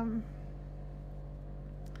 4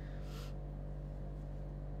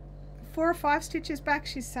 or 5 stitches back,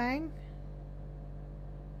 she's saying.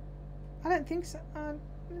 I don't think so.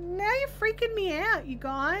 Now you're freaking me out, you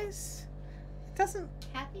guys. It doesn't...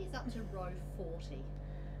 Kathy's up to row 40.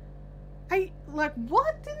 Like,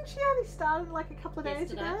 what? Didn't she only start like a couple of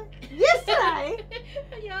days ago? Yesterday?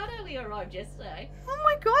 Yesterday? Yeah, I only arrived yesterday. Oh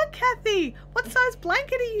my god, Kathy! What size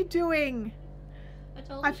blanket are you doing? I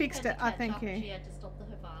told her I fixed it. I thank you. She had to stop the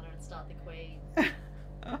Havana and start the Queen.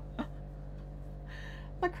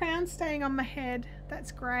 My crown's staying on my head.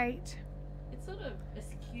 That's great. It's sort of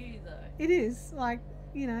askew though. It is, like,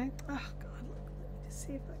 you know. Oh god, look, let me just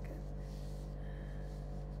see if I can.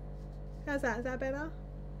 How's that? Is that better?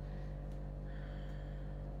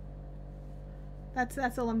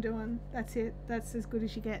 That's all I'm doing. That's it. That's as good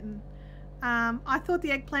as you're getting. I thought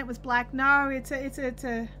the eggplant was black. No, it's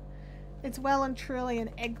well and truly an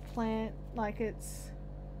eggplant. Like it's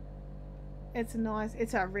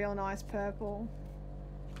a real nice purple.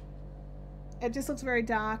 It just looks very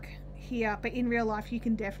dark here, but in real life you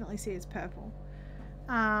can definitely see it's purple.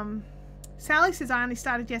 Sally says I only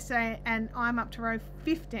started yesterday and I'm up to row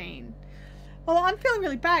 15. Well, I'm feeling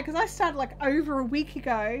really bad because I started like over a week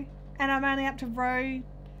ago. And I'm only up to row...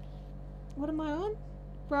 What am I on?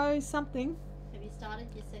 Row something. Have you started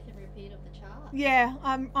your second repeat of the chart? Yeah,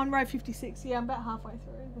 I'm on row 56. Yeah, I'm about halfway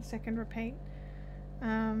through the second repeat.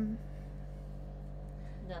 Now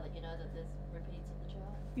that you know that there's repeats of the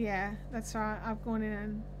chart? Yeah, that's right. I've gone in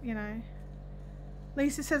and, you know...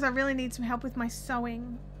 Lisa says I really need some help with my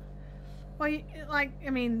sewing. Well, I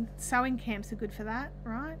mean, sewing camps are good for that,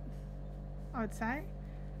 right? I would say.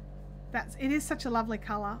 It is such a lovely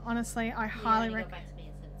colour. Honestly, I highly recommend. Got back to me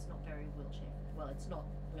and said it's not very wheelchair. Well, it's not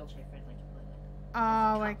wheelchair friendly completely.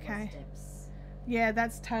 Oh, okay. Steps. Yeah,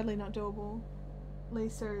 that's totally not doable.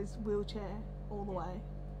 Lisa is wheelchair all the way.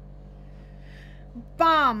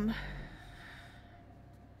 Bum.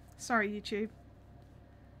 Sorry, YouTube.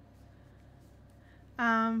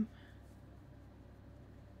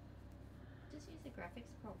 Just use the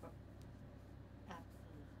graphics program.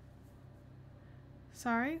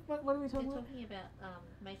 Sorry, what are we talking about? We're talking about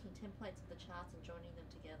making templates of the charts and joining them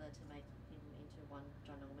together to make them into one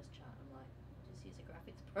ginormous chart. I'm like, just use a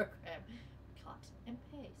graphics program, cut and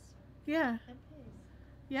paste. Yeah. And paste.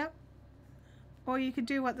 Yep. Or you could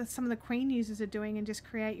do what some of the Queen users are doing and just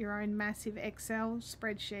create your own massive Excel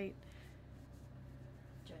spreadsheet.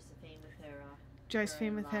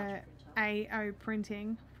 Josephine with her AO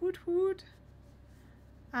printing. Woot woot.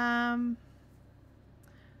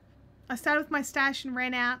 I started with my stash and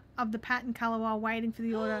ran out of the pattern colour while waiting for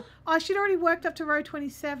the order. Oh, she'd already worked up to row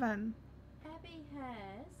 27. Abby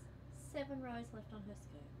has 7 rows left on her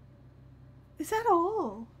skirt. Is that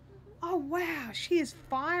all? Mm-hmm. Oh, wow. She is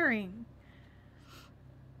firing.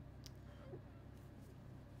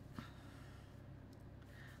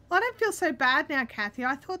 Well, I don't feel so bad now, Kathy.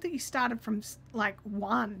 I thought that you started from, like,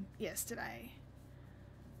 1 yesterday.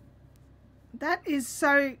 That is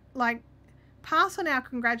so, like... Pass on our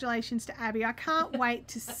congratulations to Abby. I can't wait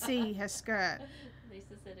to see her skirt.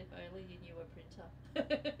 Lisa said if only you knew a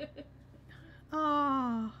printer.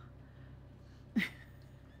 Oh.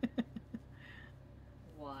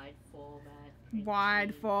 printing.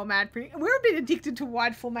 Wide format printing. We're a bit addicted to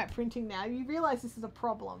wide format printing now. You realise this is a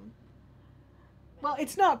problem. Well,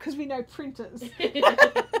 it's not because we know printers.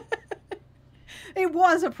 It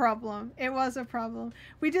was a problem. It was a problem.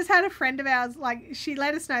 We just had a friend of ours, like, she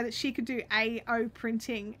let us know that she could do AO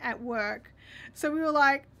printing at work. So we were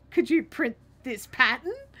like, could you print this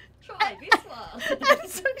pattern? Try this one. And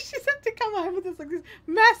so she's had to come home with this, like, this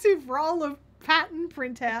massive roll of pattern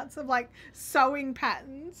printouts of, like, sewing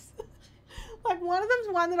patterns. Like, one of them's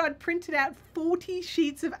one that I'd printed out 40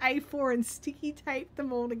 sheets of A4 and sticky taped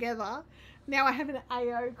them all together. Now I have an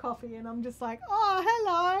AO copy and I'm just like, oh,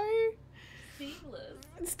 hello. Seamless.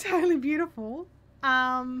 It's totally beautiful.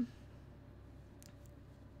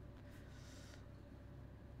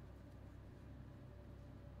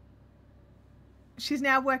 She's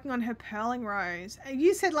now working on her purling rows.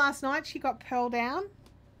 You said last night she got purl down.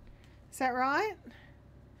 Is that right?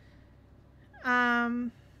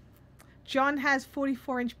 John has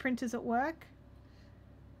 44-inch printers at work.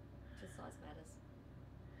 Just size matters.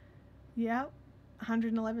 Yep.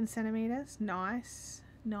 111 centimetres. Nice.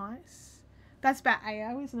 Nice. That's about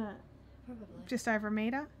AO, isn't it? Probably. Just over a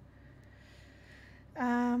metre.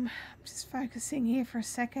 I'm just focusing here for a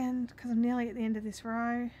second because I'm nearly at the end of this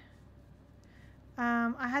row.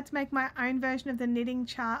 I had to make my own version of the knitting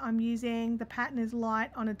chart I'm using. The pattern is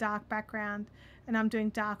light on a dark background and I'm doing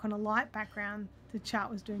dark on a light background. The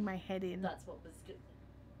chart was doing my head in. That's what was good.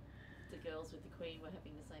 The girls with the Queen were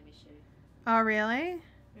having the same issue. Oh, really?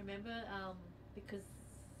 Remember, because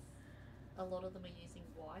a lot of them are using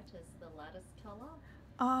white as the lattice colour.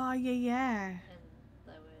 Oh, yeah. And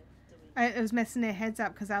they were doing... It was messing their heads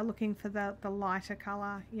up because they were looking for the lighter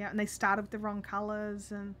colour. Yeah, and they started with the wrong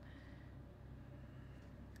colours. And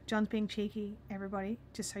John's being cheeky, everybody.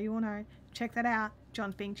 Just so you all know. Check that out.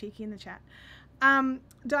 John's being cheeky in the chat.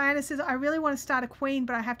 Diana says, I really want to start a Queen,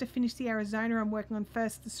 but I have to finish the Arizona I'm working on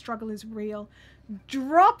first. The struggle is real.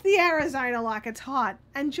 Drop the Arizona like it's hot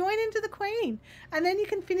and join into the Queen. And then you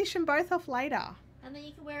can finish them both off later. And then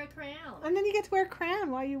you can wear a crown. And then you get to wear a crown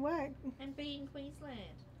while you work. And be in Queensland.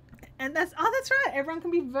 And that's right. Everyone can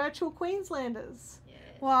be virtual Queenslanders. Yeah.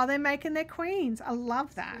 While they're making their Queens. I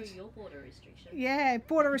love that. Screw your border restrictions. Yeah,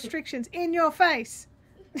 border restrictions in your face.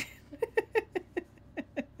 I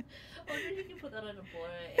wonder if you can put that on a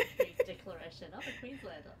border entry declaration. I'm a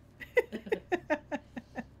Queenslander.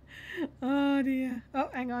 Oh dear. Oh,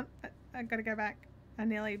 hang on. I gotta go back. I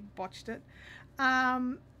nearly botched it.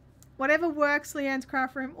 Whatever works, Leanne's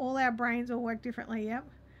craft room. All our brains all work differently. Yep.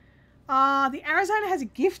 The Arizona has a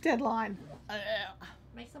gift deadline.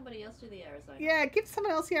 Make somebody else do the Arizona. Yeah, give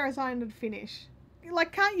someone else the Arizona to finish.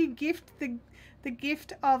 Like, can't you gift the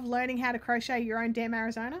gift of learning how to crochet your own damn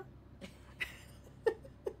Arizona?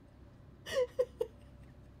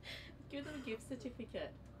 Give them a gift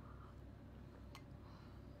certificate.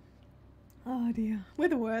 Oh dear. We're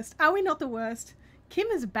the worst. Are we not the worst? Kim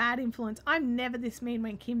is a bad influence. I'm never this mean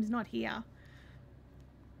when Kim's not here.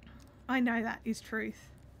 I know that is truth.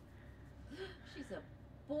 She's a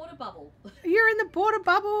border bubble. You're in the border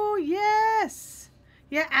bubble. Yes.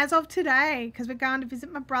 Yeah, as of today, because we're going to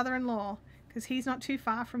visit my brother-in-law because he's not too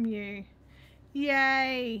far from you.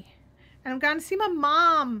 Yay. And I'm going to see my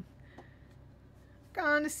mum.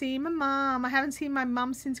 Going to see my mum. I haven't seen my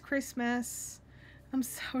mum since Christmas. I'm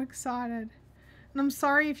so excited. And I'm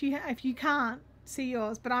sorry if you can't see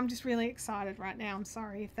yours, but I'm just really excited right now. I'm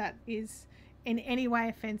sorry if that is in any way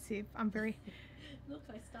offensive. I'm very... Look,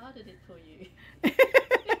 I started it for you.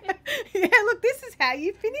 Yeah, look, this is how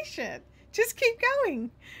you finish it. Just keep going.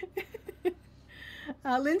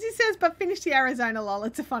 Lindsay says, but finish the Arizona, lol.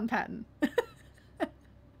 It's a fun pattern.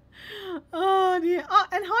 Oh, dear. Oh,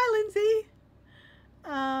 and hi, Lindsay.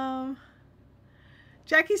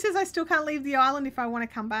 Jackie says, I still can't leave the island if I want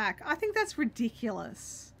to come back. I think that's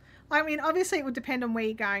ridiculous. I mean, obviously it would depend on where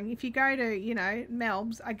you're going. If you go to, you know,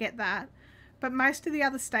 Melbs, I get that. But most of the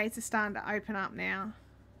other states are starting to open up now.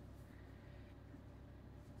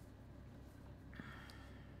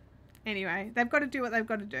 Anyway, they've got to do what they've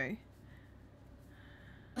got to do.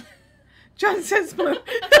 John says blue.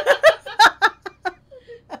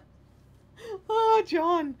 Oh,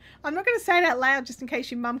 John. I'm not going to say it out loud just in case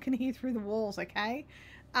your mum can hear through the walls, okay?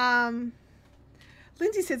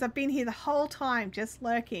 Lindsay says, I've been here the whole time just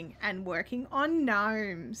lurking and working on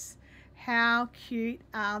gnomes. How cute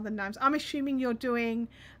are the gnomes? I'm assuming you're doing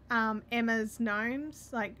Emma's gnomes.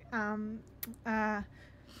 Like, oh,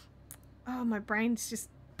 my brain's just...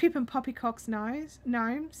 Pip and Poppycock's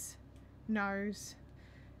gnomes.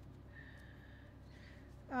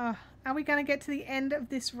 Oh, are we going to get to the end of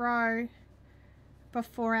this row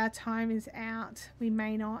before our time is out? We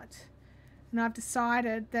may not. And I've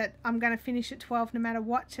decided that I'm going to finish at 12 no matter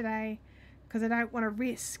what today, because I don't want to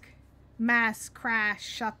risk mass crash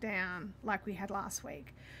shutdown like we had last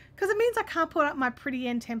week. Because it means I can't put up my pretty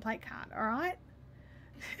end template card, all right?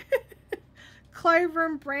 Clover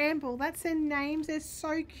and Bramble, that's their names. They're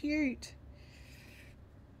so cute.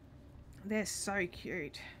 They're so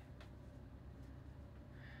cute.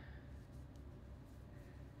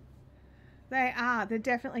 They are. They're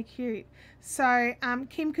definitely cute. So,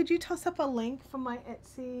 Kim, could you toss up a link for my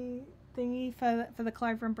Etsy thingy for the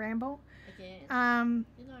Clover and Bramble? Again? Didn't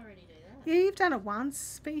I already do that? Yeah, you've done it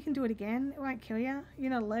once, but you can do it again. It won't kill you.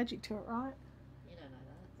 You're not allergic to it, right? You don't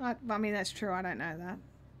know that. I mean, that's true. I don't know that.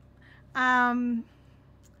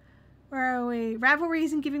 Where are we? Ravelry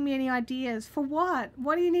isn't giving me any ideas. For what?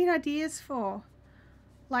 What do you need ideas for?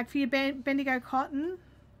 Like for your Bendigo cotton?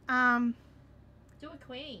 Do a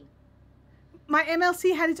queen. My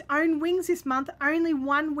MLC had its own wings this month. Only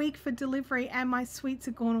 1 week for delivery and my sweets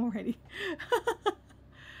are gone already.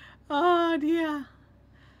 Oh dear.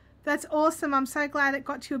 That's awesome. I'm so glad it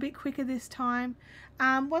got to you a bit quicker this time.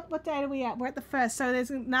 What date are we at? We're at the 1st. So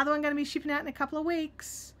there's another one going to be shipping out in a couple of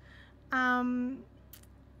weeks.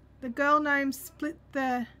 The girl gnome split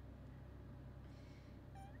the...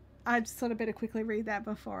 I just sort of better quickly read that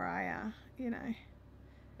before I, you know.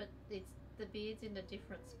 But it's the beard's in a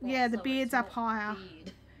different spot. Yeah, the so beard's up higher.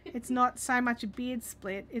 Beard. It's not so much a beard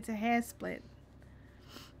split, it's a hair split.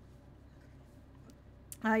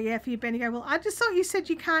 Yeah, for your Bendigo wool. I just thought you said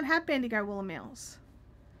you can't have Bendigo woolen mills.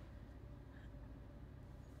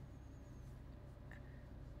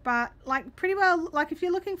 But, like, pretty well, like, if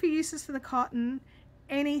you're looking for uses for the cotton,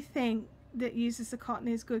 anything that uses the cotton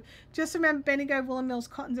is good. Just remember, Bendigo woolen mills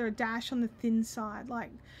cottons are a dash on the thin side. Like,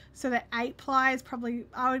 so the 8-ply is probably,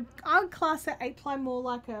 I would class that 8-ply more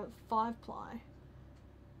like a 5-ply.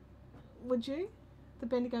 Would you? The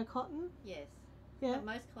Bendigo cotton? Yes. Yeah. But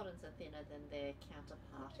most cottons are thinner than their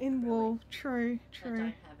counterpart. In wool. True, They true.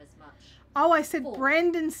 don't have as much. Oh, I said wool.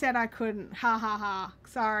 Brendan said I couldn't. Ha ha ha.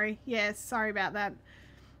 Sorry. Yes, sorry about that.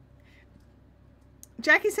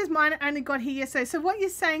 Jackie says mine only got here yesterday. So what you're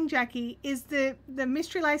saying, Jackie, is the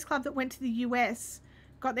Mystery Lace Club that went to the US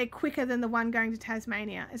got there quicker than the one going to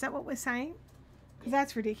Tasmania. Is that what we're saying? Because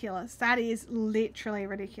that's ridiculous. That is literally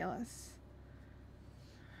ridiculous.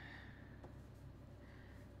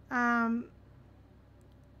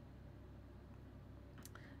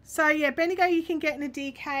 So yeah, Bendigo you can get in a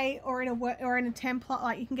DK or in a 10-ply.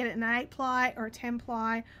 Like you can get it in an 8-ply or a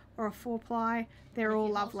 10-ply or a 4-ply. They're all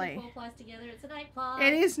lovely. 4 plies together, it's an 8-ply.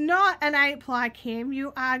 It is not an 8-ply, Kim.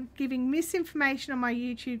 You are giving misinformation on my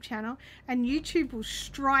YouTube channel, and YouTube will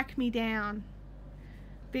strike me down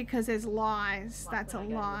because there's lies. Like that's a when I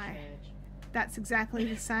go to lie. church. That's exactly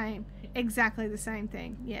the same. Exactly the same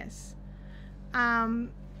thing. Yes.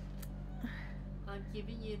 I'm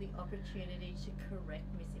giving you the opportunity to correct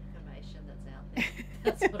misinformation that's out there.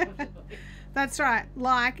 That's what I'm doing. That's right.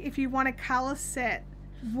 Like if you want a colour set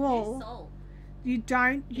wool. Use salt. You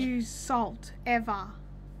don't use salt ever.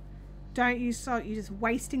 Don't use salt. You're just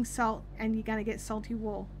wasting salt and you're going to get salty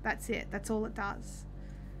wool. That's it. That's all it does.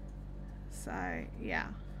 So, yeah.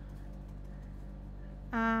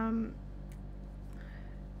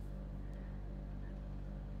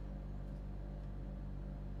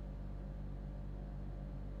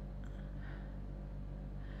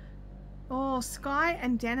 Oh, Sky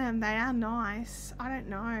and Denim, they are nice. I don't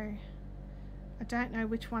know. I don't know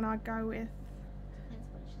which one I'd go with. Depends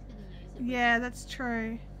what she's going to use it Yeah, that's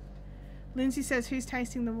true. Lindsay says, who's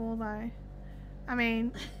tasting the wool though? I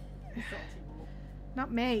mean, with. Salty wool.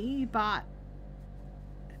 not me, but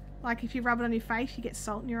like if you rub it on your face, you get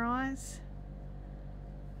salt in your eyes.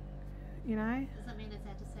 You know? Does that mean it's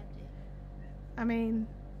antiseptic? I mean,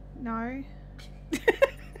 no.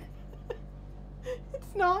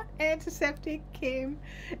 It's not antiseptic, Kim.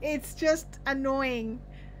 It's just annoying.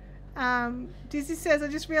 Dizzy says, I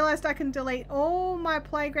just realised I can delete all my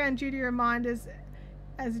playground duty reminders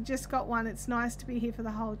as I just got one. It's nice to be here for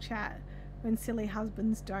the whole chat when silly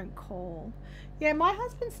husbands don't call. Yeah, my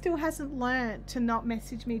husband still hasn't learnt to not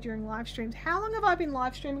message me during live streams. How long have I been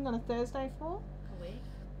live streaming on a Thursday for? A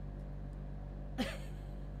week?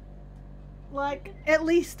 Like, at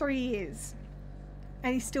least 3 years.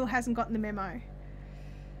 And he still hasn't gotten the memo.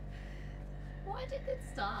 Why did it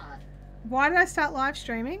start? Why did I start live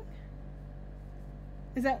streaming?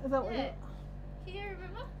 Is that Yeah. what? Can you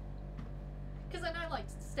remember? Because I know, like,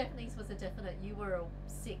 Stephanie's was a definite. You were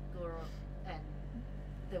sick, and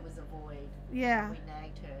there was a void. Yeah. We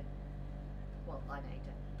nagged her. Well, I nagged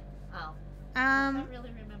her. I don't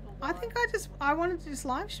really remember why. I think I wanted to just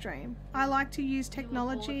live stream. I like to use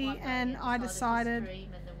technology, You were bored one day and I to decided.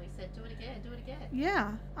 stream, and then we said, do it again, do it again.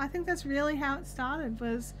 Yeah, I think that's really how it started,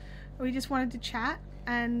 was we just wanted to chat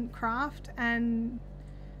and craft, and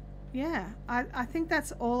yeah, I think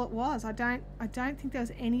that's all it was. I don't think there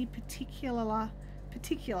was any particular,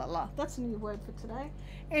 that's a new word for today,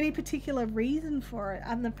 any particular reason for it,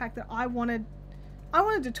 other than the fact that I wanted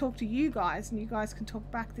to talk to you guys, and you guys can talk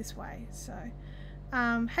back this way. So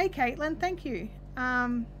hey Caitlin, thank you.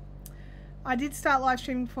 I did start live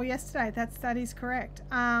streaming before yesterday. That is correct.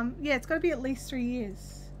 Yeah, it's got to be at least 3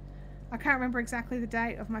 years. I can't remember exactly the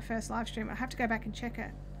date of my first live stream. I have to go back and check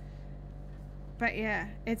it. But yeah,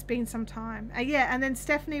 it's been some time. Yeah, and then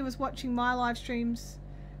Stephanie was watching my live streams,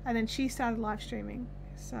 and then she started live streaming.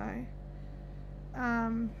 So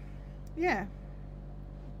yeah.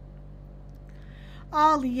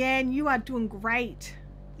 Oh, Leanne, you are doing great.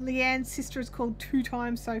 Leanne's sister has called 2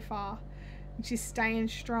 times so far, and she's staying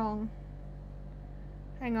strong.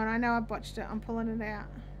 Hang on, I know I botched it. I'm pulling it out.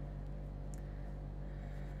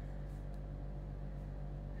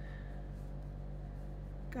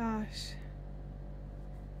 Gosh.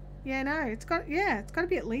 Yeah, no, it's got to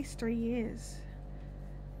be at least 3 years.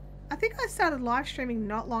 I think I started live streaming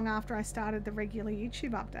not long after I started the regular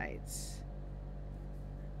YouTube updates.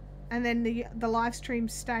 And then the live stream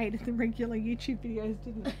stayed and the regular YouTube videos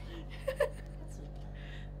didn't.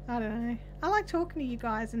 I don't know. I like talking to you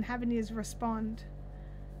guys and having you respond.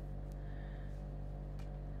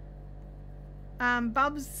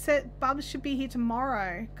 Bubs should be here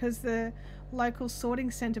tomorrow because the local sorting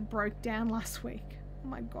centre broke down last week. Oh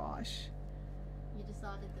my gosh. You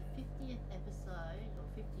decided the 50th episode or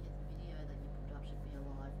 50th video that you put up should be a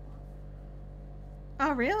live one.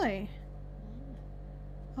 Oh really?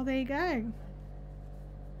 Yeah. Oh, there you go.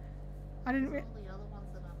 I didn't. All the other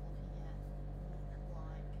ones that I'm looking at look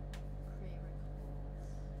like pre-records.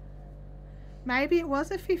 Maybe it was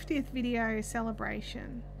a 50th video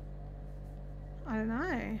celebration. I don't know.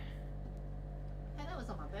 Hey, that was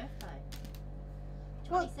on my birthday.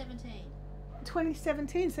 2017.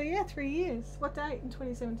 2017, so yeah, 3 years. What date in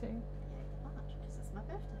 2017? Yeah, March, because it's my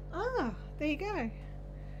birthday. Ah, there you go.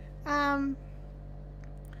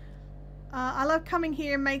 I love coming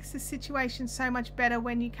here. Makes the situation so much better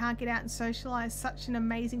when you can't get out and socialize. Such an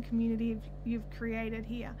amazing community you've created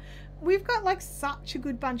here. We've got like such a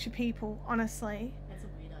good bunch of people, honestly. And some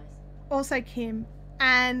weirdos. Also Kim,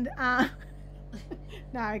 and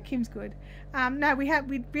no, Kim's good. No, we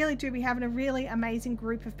really do. We have a really amazing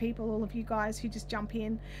group of people, all of you guys who just jump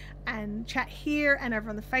in and chat here and over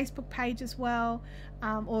on the Facebook page as well,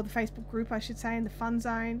 or the Facebook group, I should say, in the Fun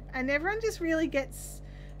Zone. And everyone just really gets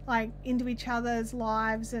like into each other's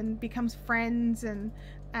lives and becomes friends, and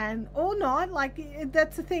or not. Like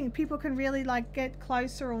that's the thing. People can really like get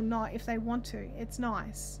closer or not if they want to. It's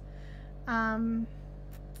nice. You can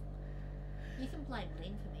blame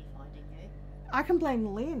Lynn for me finding you. I can blame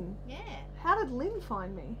Lynn. Yeah. How did Lynn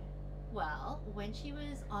find me? Well, when she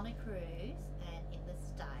was on a cruise and in the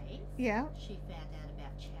States, Yeah. she found out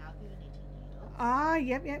about Chowgu knitting needles. Ah,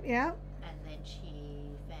 yep. And then she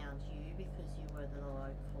found you because you were the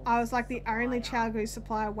local I was like the only supplier. Chowgu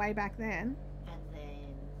supplier way back then. And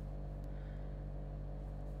then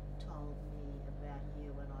told me about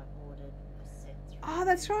you when I ordered a set through. Oh,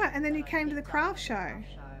 that's right. And then that you I came to the picked up craft at the show. craft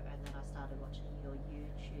show. And then I started watching your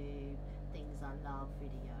YouTube Things I Love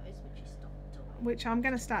videos, which you stopped doing. Which I'm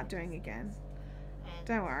going to start doing again. And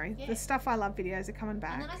Don't worry. yeah. The Stuff I Love videos are coming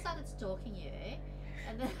back. And then I started stalking you,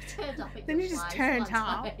 and then I turned up at Then your you just place turned one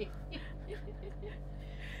up. day.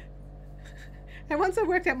 And once I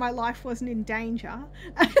worked out my life wasn't in danger.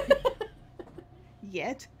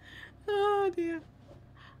 Yet. Oh, dear.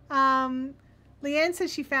 Leanne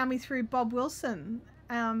says she found me through Bob Wilson.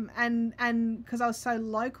 And because I was so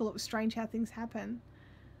local, it was strange how things happen.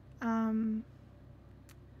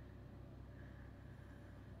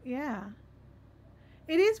 Yeah.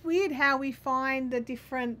 It is weird how we find the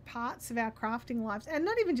different parts of our crafting lives, and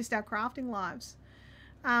not even just our crafting lives.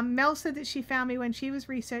 Mel said that she found me when she was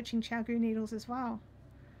researching Chowgu needles as well.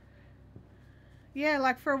 Yeah,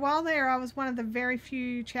 like for a while there, I was one of the very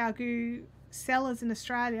few Chowgu sellers in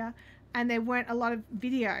Australia, and there weren't a lot of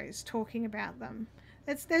videos talking about them.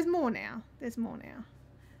 There's more now. There's more now.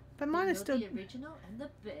 But mine You're is still the original and the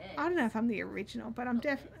best. I don't know if I'm the original, but I'm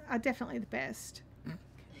definitely the best.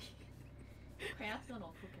 Crowd's not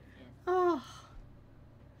all crooked yet. Oh,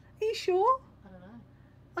 are you sure? I don't know.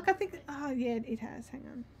 Like I think. Oh yeah, it has. Hang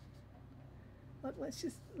on. Look, let's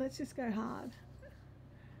just go hard.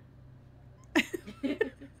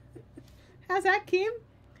 How's that, Kim?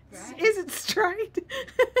 Great. Is it straight?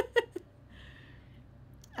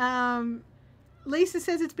 Lisa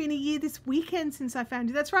says it's been a year this weekend since I found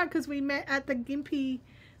you. That's right, because we met at the Gympie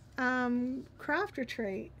Craft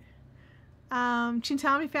retreat.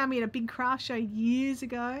 Chintami found me at a big craft show years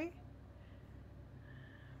ago.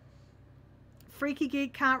 Freaky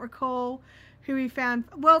Geek, can't recall who he found.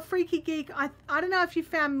 Well, Freaky Geek, I don't know if you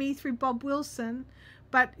found me through Bob Wilson,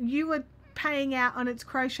 but you were paying out on its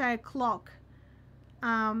Crochet Clock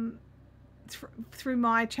through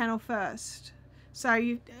my channel first.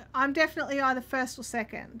 So I'm definitely either first or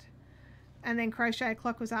second. And then Crochet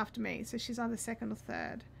Clock was after me. So she's either second or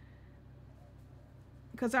third.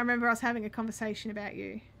 Because I remember us having a conversation about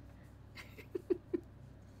you.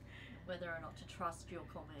 Whether or not to trust your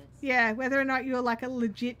comments. Yeah, whether or not you were like a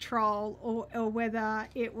legit troll or whether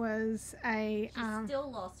it was a... She's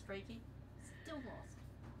still lost, Freaky. Still lost.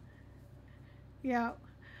 Yeah.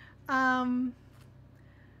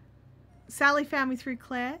 Sally found me through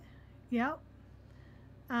Claire. Yep.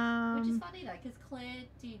 Which is funny though, because Claire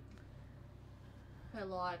did her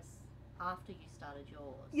lives after you started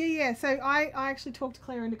yours. Yeah. So I actually talked to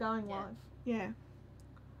Claire into going live. Yeah.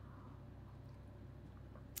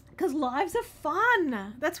 Because lives are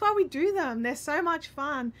fun. That's why we do them. They're so much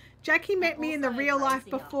fun. Jackie met me in the real life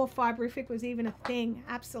before Fiberific was even a thing.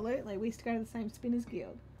 Absolutely. We used to go to the same Spinners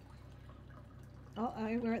Guild.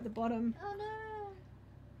 Uh-oh, we're at the bottom. Oh no.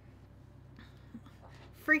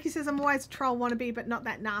 Freaky says, I'm always a troll wannabe, but not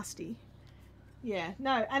that nasty. Yeah,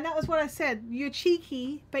 no, and that was what I said. You're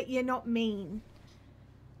cheeky, but you're not mean.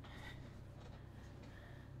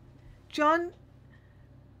 John,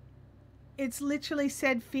 it's literally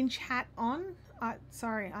said Finch hat on.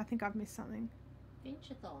 Sorry, I think I've missed something.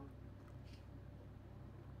 Finchathon.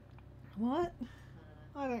 What?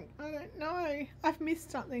 I don't know. I've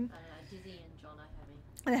missed something. I don't know. Dizzy and John are having.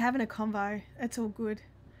 They're having a convo. It's all good.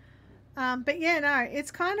 But yeah, no,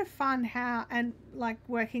 it's kind of fun how, and like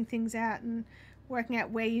working things out and working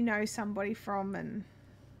out where you know somebody from. And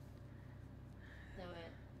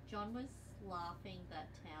John was laughing that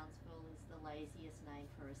Townsville is the laziest name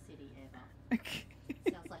for a city ever.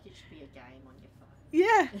 Sounds like it should be a game on your phone.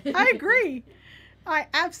 Yeah, I agree. I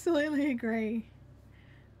absolutely agree.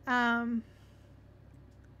 John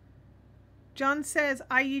says,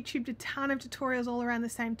 I YouTubed a ton of tutorials all around the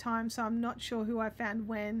same time, so I'm not sure who I found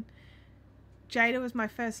when. Jada was my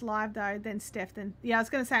first live though, then Steph, then... Yeah, I was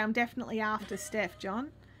going to say, I'm definitely after Steph,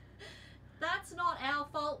 John. That's not our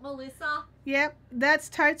fault, Melissa. Yep, that's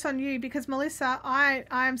totes on you, because Melissa,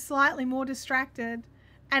 I'm slightly more distracted,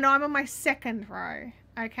 and I'm on my second row,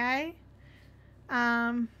 okay?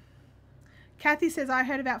 Kathy says, I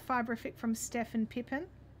heard about Fiberific from Steph and Pippin.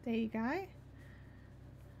 There you go.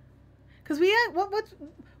 Because we are...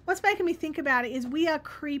 What's making me think about it is we are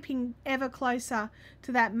creeping ever closer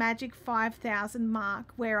to that magic 5,000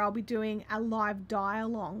 mark where I'll be doing a live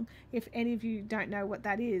die-along. If any of you don't know what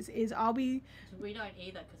that is I'll be... We don't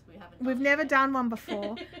either because we haven't We've never done one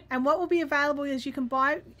before. And what will be available is you can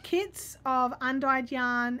buy kits of undyed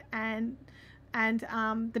yarn and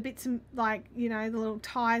the bits and like, you know, the little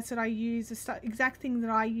ties that I use, the exact thing that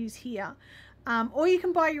I use here. Or you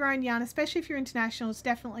can buy your own yarn, especially if you're international. It's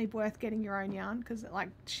definitely worth getting your own yarn because like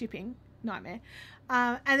shipping, nightmare.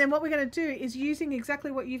 And then what we're going to do is using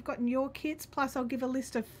exactly what you've got in your kits, plus I'll give a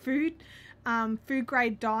list of food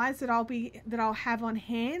grade dyes that I'll have on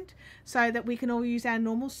hand so that we can all use our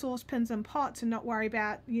normal saucepans and pots and not worry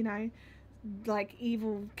about, you know, like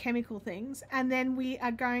evil chemical things. And then we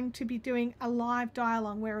are going to be doing a live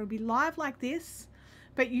dye-along where it'll be live like this,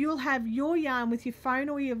 but you'll have your yarn with your phone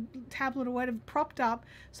or your tablet or whatever propped up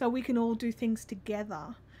so we can all do things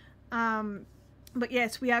together. But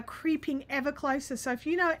yes, we are creeping ever closer. So if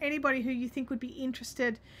you know anybody who you think would be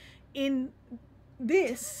interested in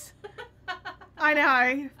this, I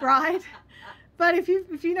know, right? But if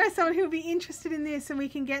you know someone who would be interested in this and we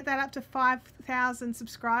can get that up to 5,000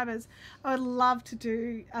 subscribers, I would love to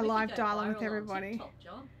do a live dialogue with everybody. TikTok,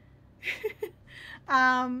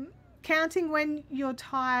 John. Counting when you're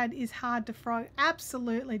tired is hard to frog.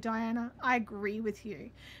 Absolutely, Diana. I agree with you.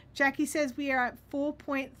 Jackie says we are at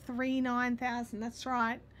 4.39 thousand. That's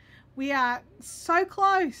right. We are so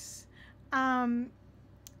close.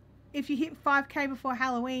 If you hit 5K before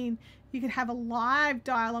Halloween, you could have a live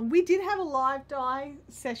dialogue. We did have a live die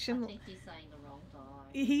session. I think he's saying the wrong die.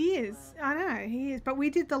 He is. I know, he is. But we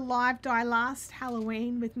did the live die last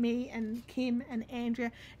Halloween with me and Kim and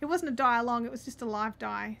Andrea. It wasn't a die-along. It was just a live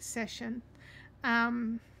die session.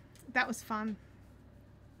 That was fun.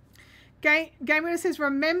 Gamer says,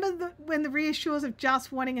 remember when the reassures of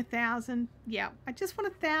just wanting 1,000? Yeah, I just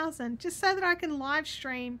want 1,000 just so that I can live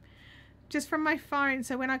stream just from my phone.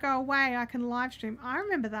 So when I go away, I can live stream. I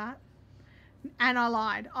remember that. And I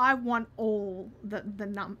lied. I want all the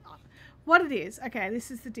number. What it is, okay,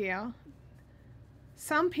 this is the deal.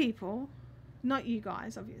 some people, not you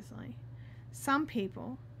guys obviously, some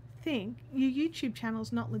people think your YouTube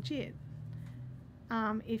channel's not legit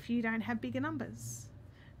if you don't have bigger numbers,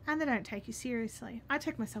 and they don't take you seriously. I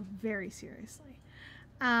take myself very seriously,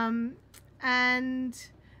 and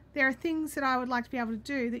there are things that I would like to be able to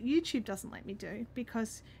do that YouTube doesn't let me do,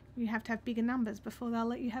 because you have to have bigger numbers before they'll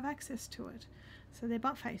let you have access to it. So they're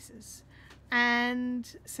butt faces.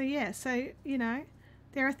 And so yeah, so you know,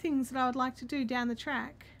 there are things that I would like to do down the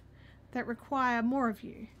track that require more of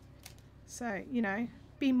you. So, you know,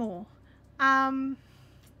 be more. Where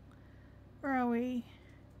are we?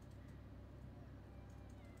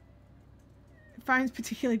 Phone's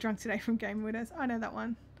particularly drunk today from Game Widows. I know that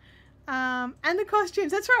one. And the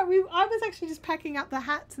costumes. That's right. I was actually just packing up the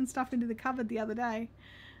hats and stuff into the cupboard the other day.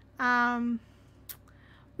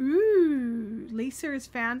 Ooh, Lisa has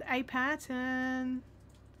found a pattern.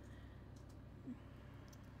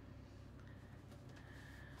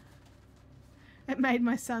 It made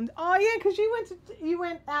my son. Oh yeah, because you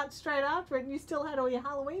went out straight after it and you still had all your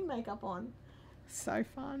Halloween makeup on. So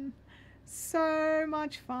fun. So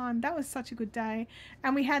much fun. That was such a good day.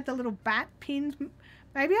 And we had the little bat pins.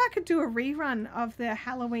 Maybe I could do a rerun of the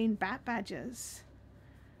Halloween bat badges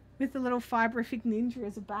with the little Fiberific ninja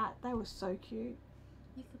as a bat. They were so cute.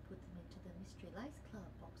 You could put them into the Mystery Lace Club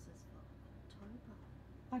boxes for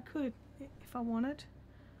October. I could, if I wanted.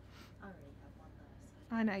 I already have one though.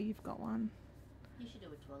 So I know you've got one. you should do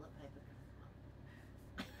a toilet paper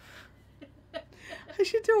one. I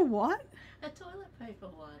should do a what? A toilet paper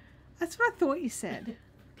one. That's what I thought you said.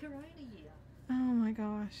 Corona year. Oh my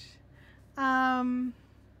gosh.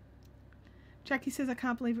 Jackie says, I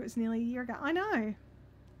can't believe it was nearly a year ago. I know.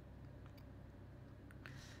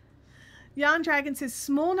 Yarn Dragon says,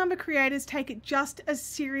 small number creators take it just as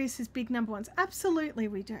serious as big number ones. Absolutely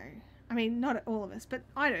we do. I mean, not all of us, but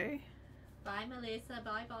I do. Bye Melissa.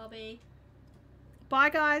 Bye Bobby. Bye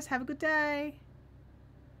guys. Have a good day.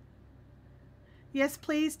 Yes,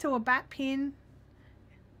 please, to a bat pin.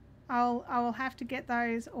 I will have to get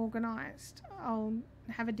those organised. I'll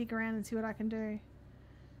have a dig around and see what I can do.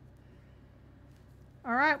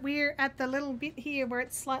 All right, we're at the little bit here where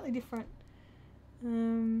it's slightly different.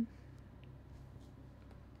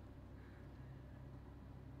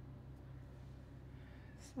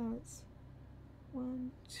 So it's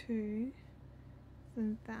 1, 2,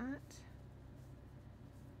 then that,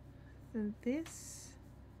 then this.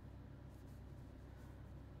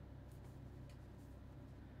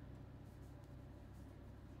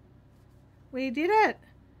 We did it.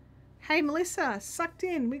 Hey, Melissa, sucked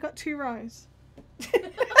in. We got 2 rows.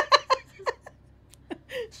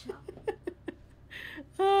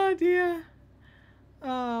 Oh, dear.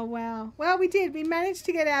 Oh, wow. Well, we did. We managed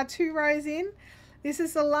to get our 2 rows in. This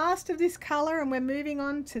is the last of this colour, and we're moving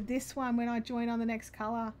on to this one when I join on the next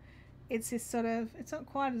colour. It's this sort of, it's not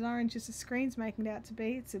quite as orange as the screen's making it out to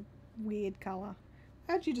be. It's a weird colour.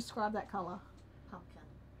 How'd you describe that colour? Pumpkin.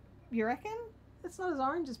 You reckon? It's not as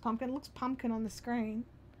orange as pumpkin. It looks pumpkin on the screen.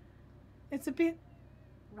 It's a bit...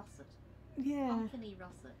 Russet. Yeah. Pumpkin-y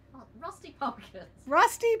russet. Oh, rusty pumpkins.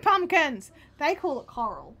 Rusty pumpkins! They call it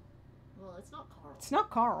coral. Well, it's not coral. It's not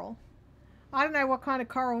coral. I don't know what kind of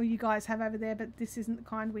coral you guys have over there, but this isn't the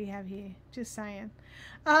kind we have here. Just saying.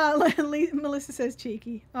 Melissa says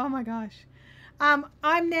cheeky. Oh my gosh. I'm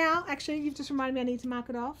now... Actually, you've just reminded me I need to mark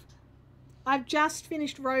it off. I've just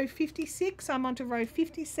finished row 56. I'm on to row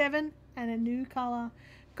 57. And a new colour.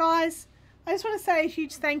 Guys, I just want to say a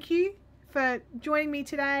huge thank you for joining me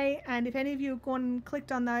today, and if any of you have gone and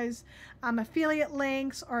clicked on those affiliate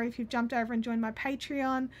links, or if you've jumped over and joined my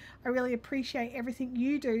Patreon, I really appreciate everything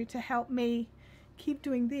you do to help me keep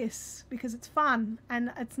doing this, because it's fun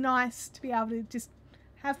and it's nice to be able to just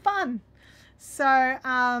have fun. So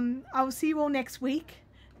I will see you all next week.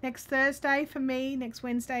 Next Thursday for me, next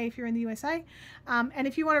Wednesday if you're in the USA, and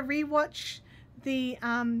if you want to rewatch the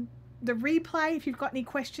replay, if you've got any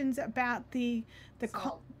questions about the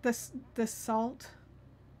salt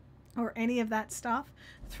or any of that stuff,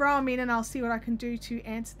 throw them in and I'll see what I can do to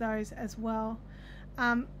answer those as well.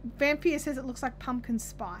 Vampire says it looks like pumpkin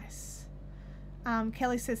spice.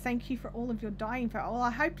 Kelly says thank you for all of your dye info. Well, I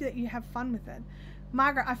hope that you have fun with it.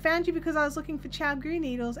 Margaret, I found you because I was looking for Chow Goo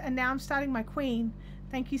needles and now I'm starting my queen.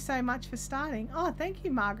 Thank you so much for starting. Oh, thank you,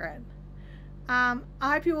 Margaret. I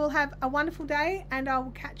hope you all have a wonderful day, and I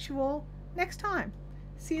will catch you all next time.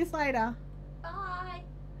 See you later.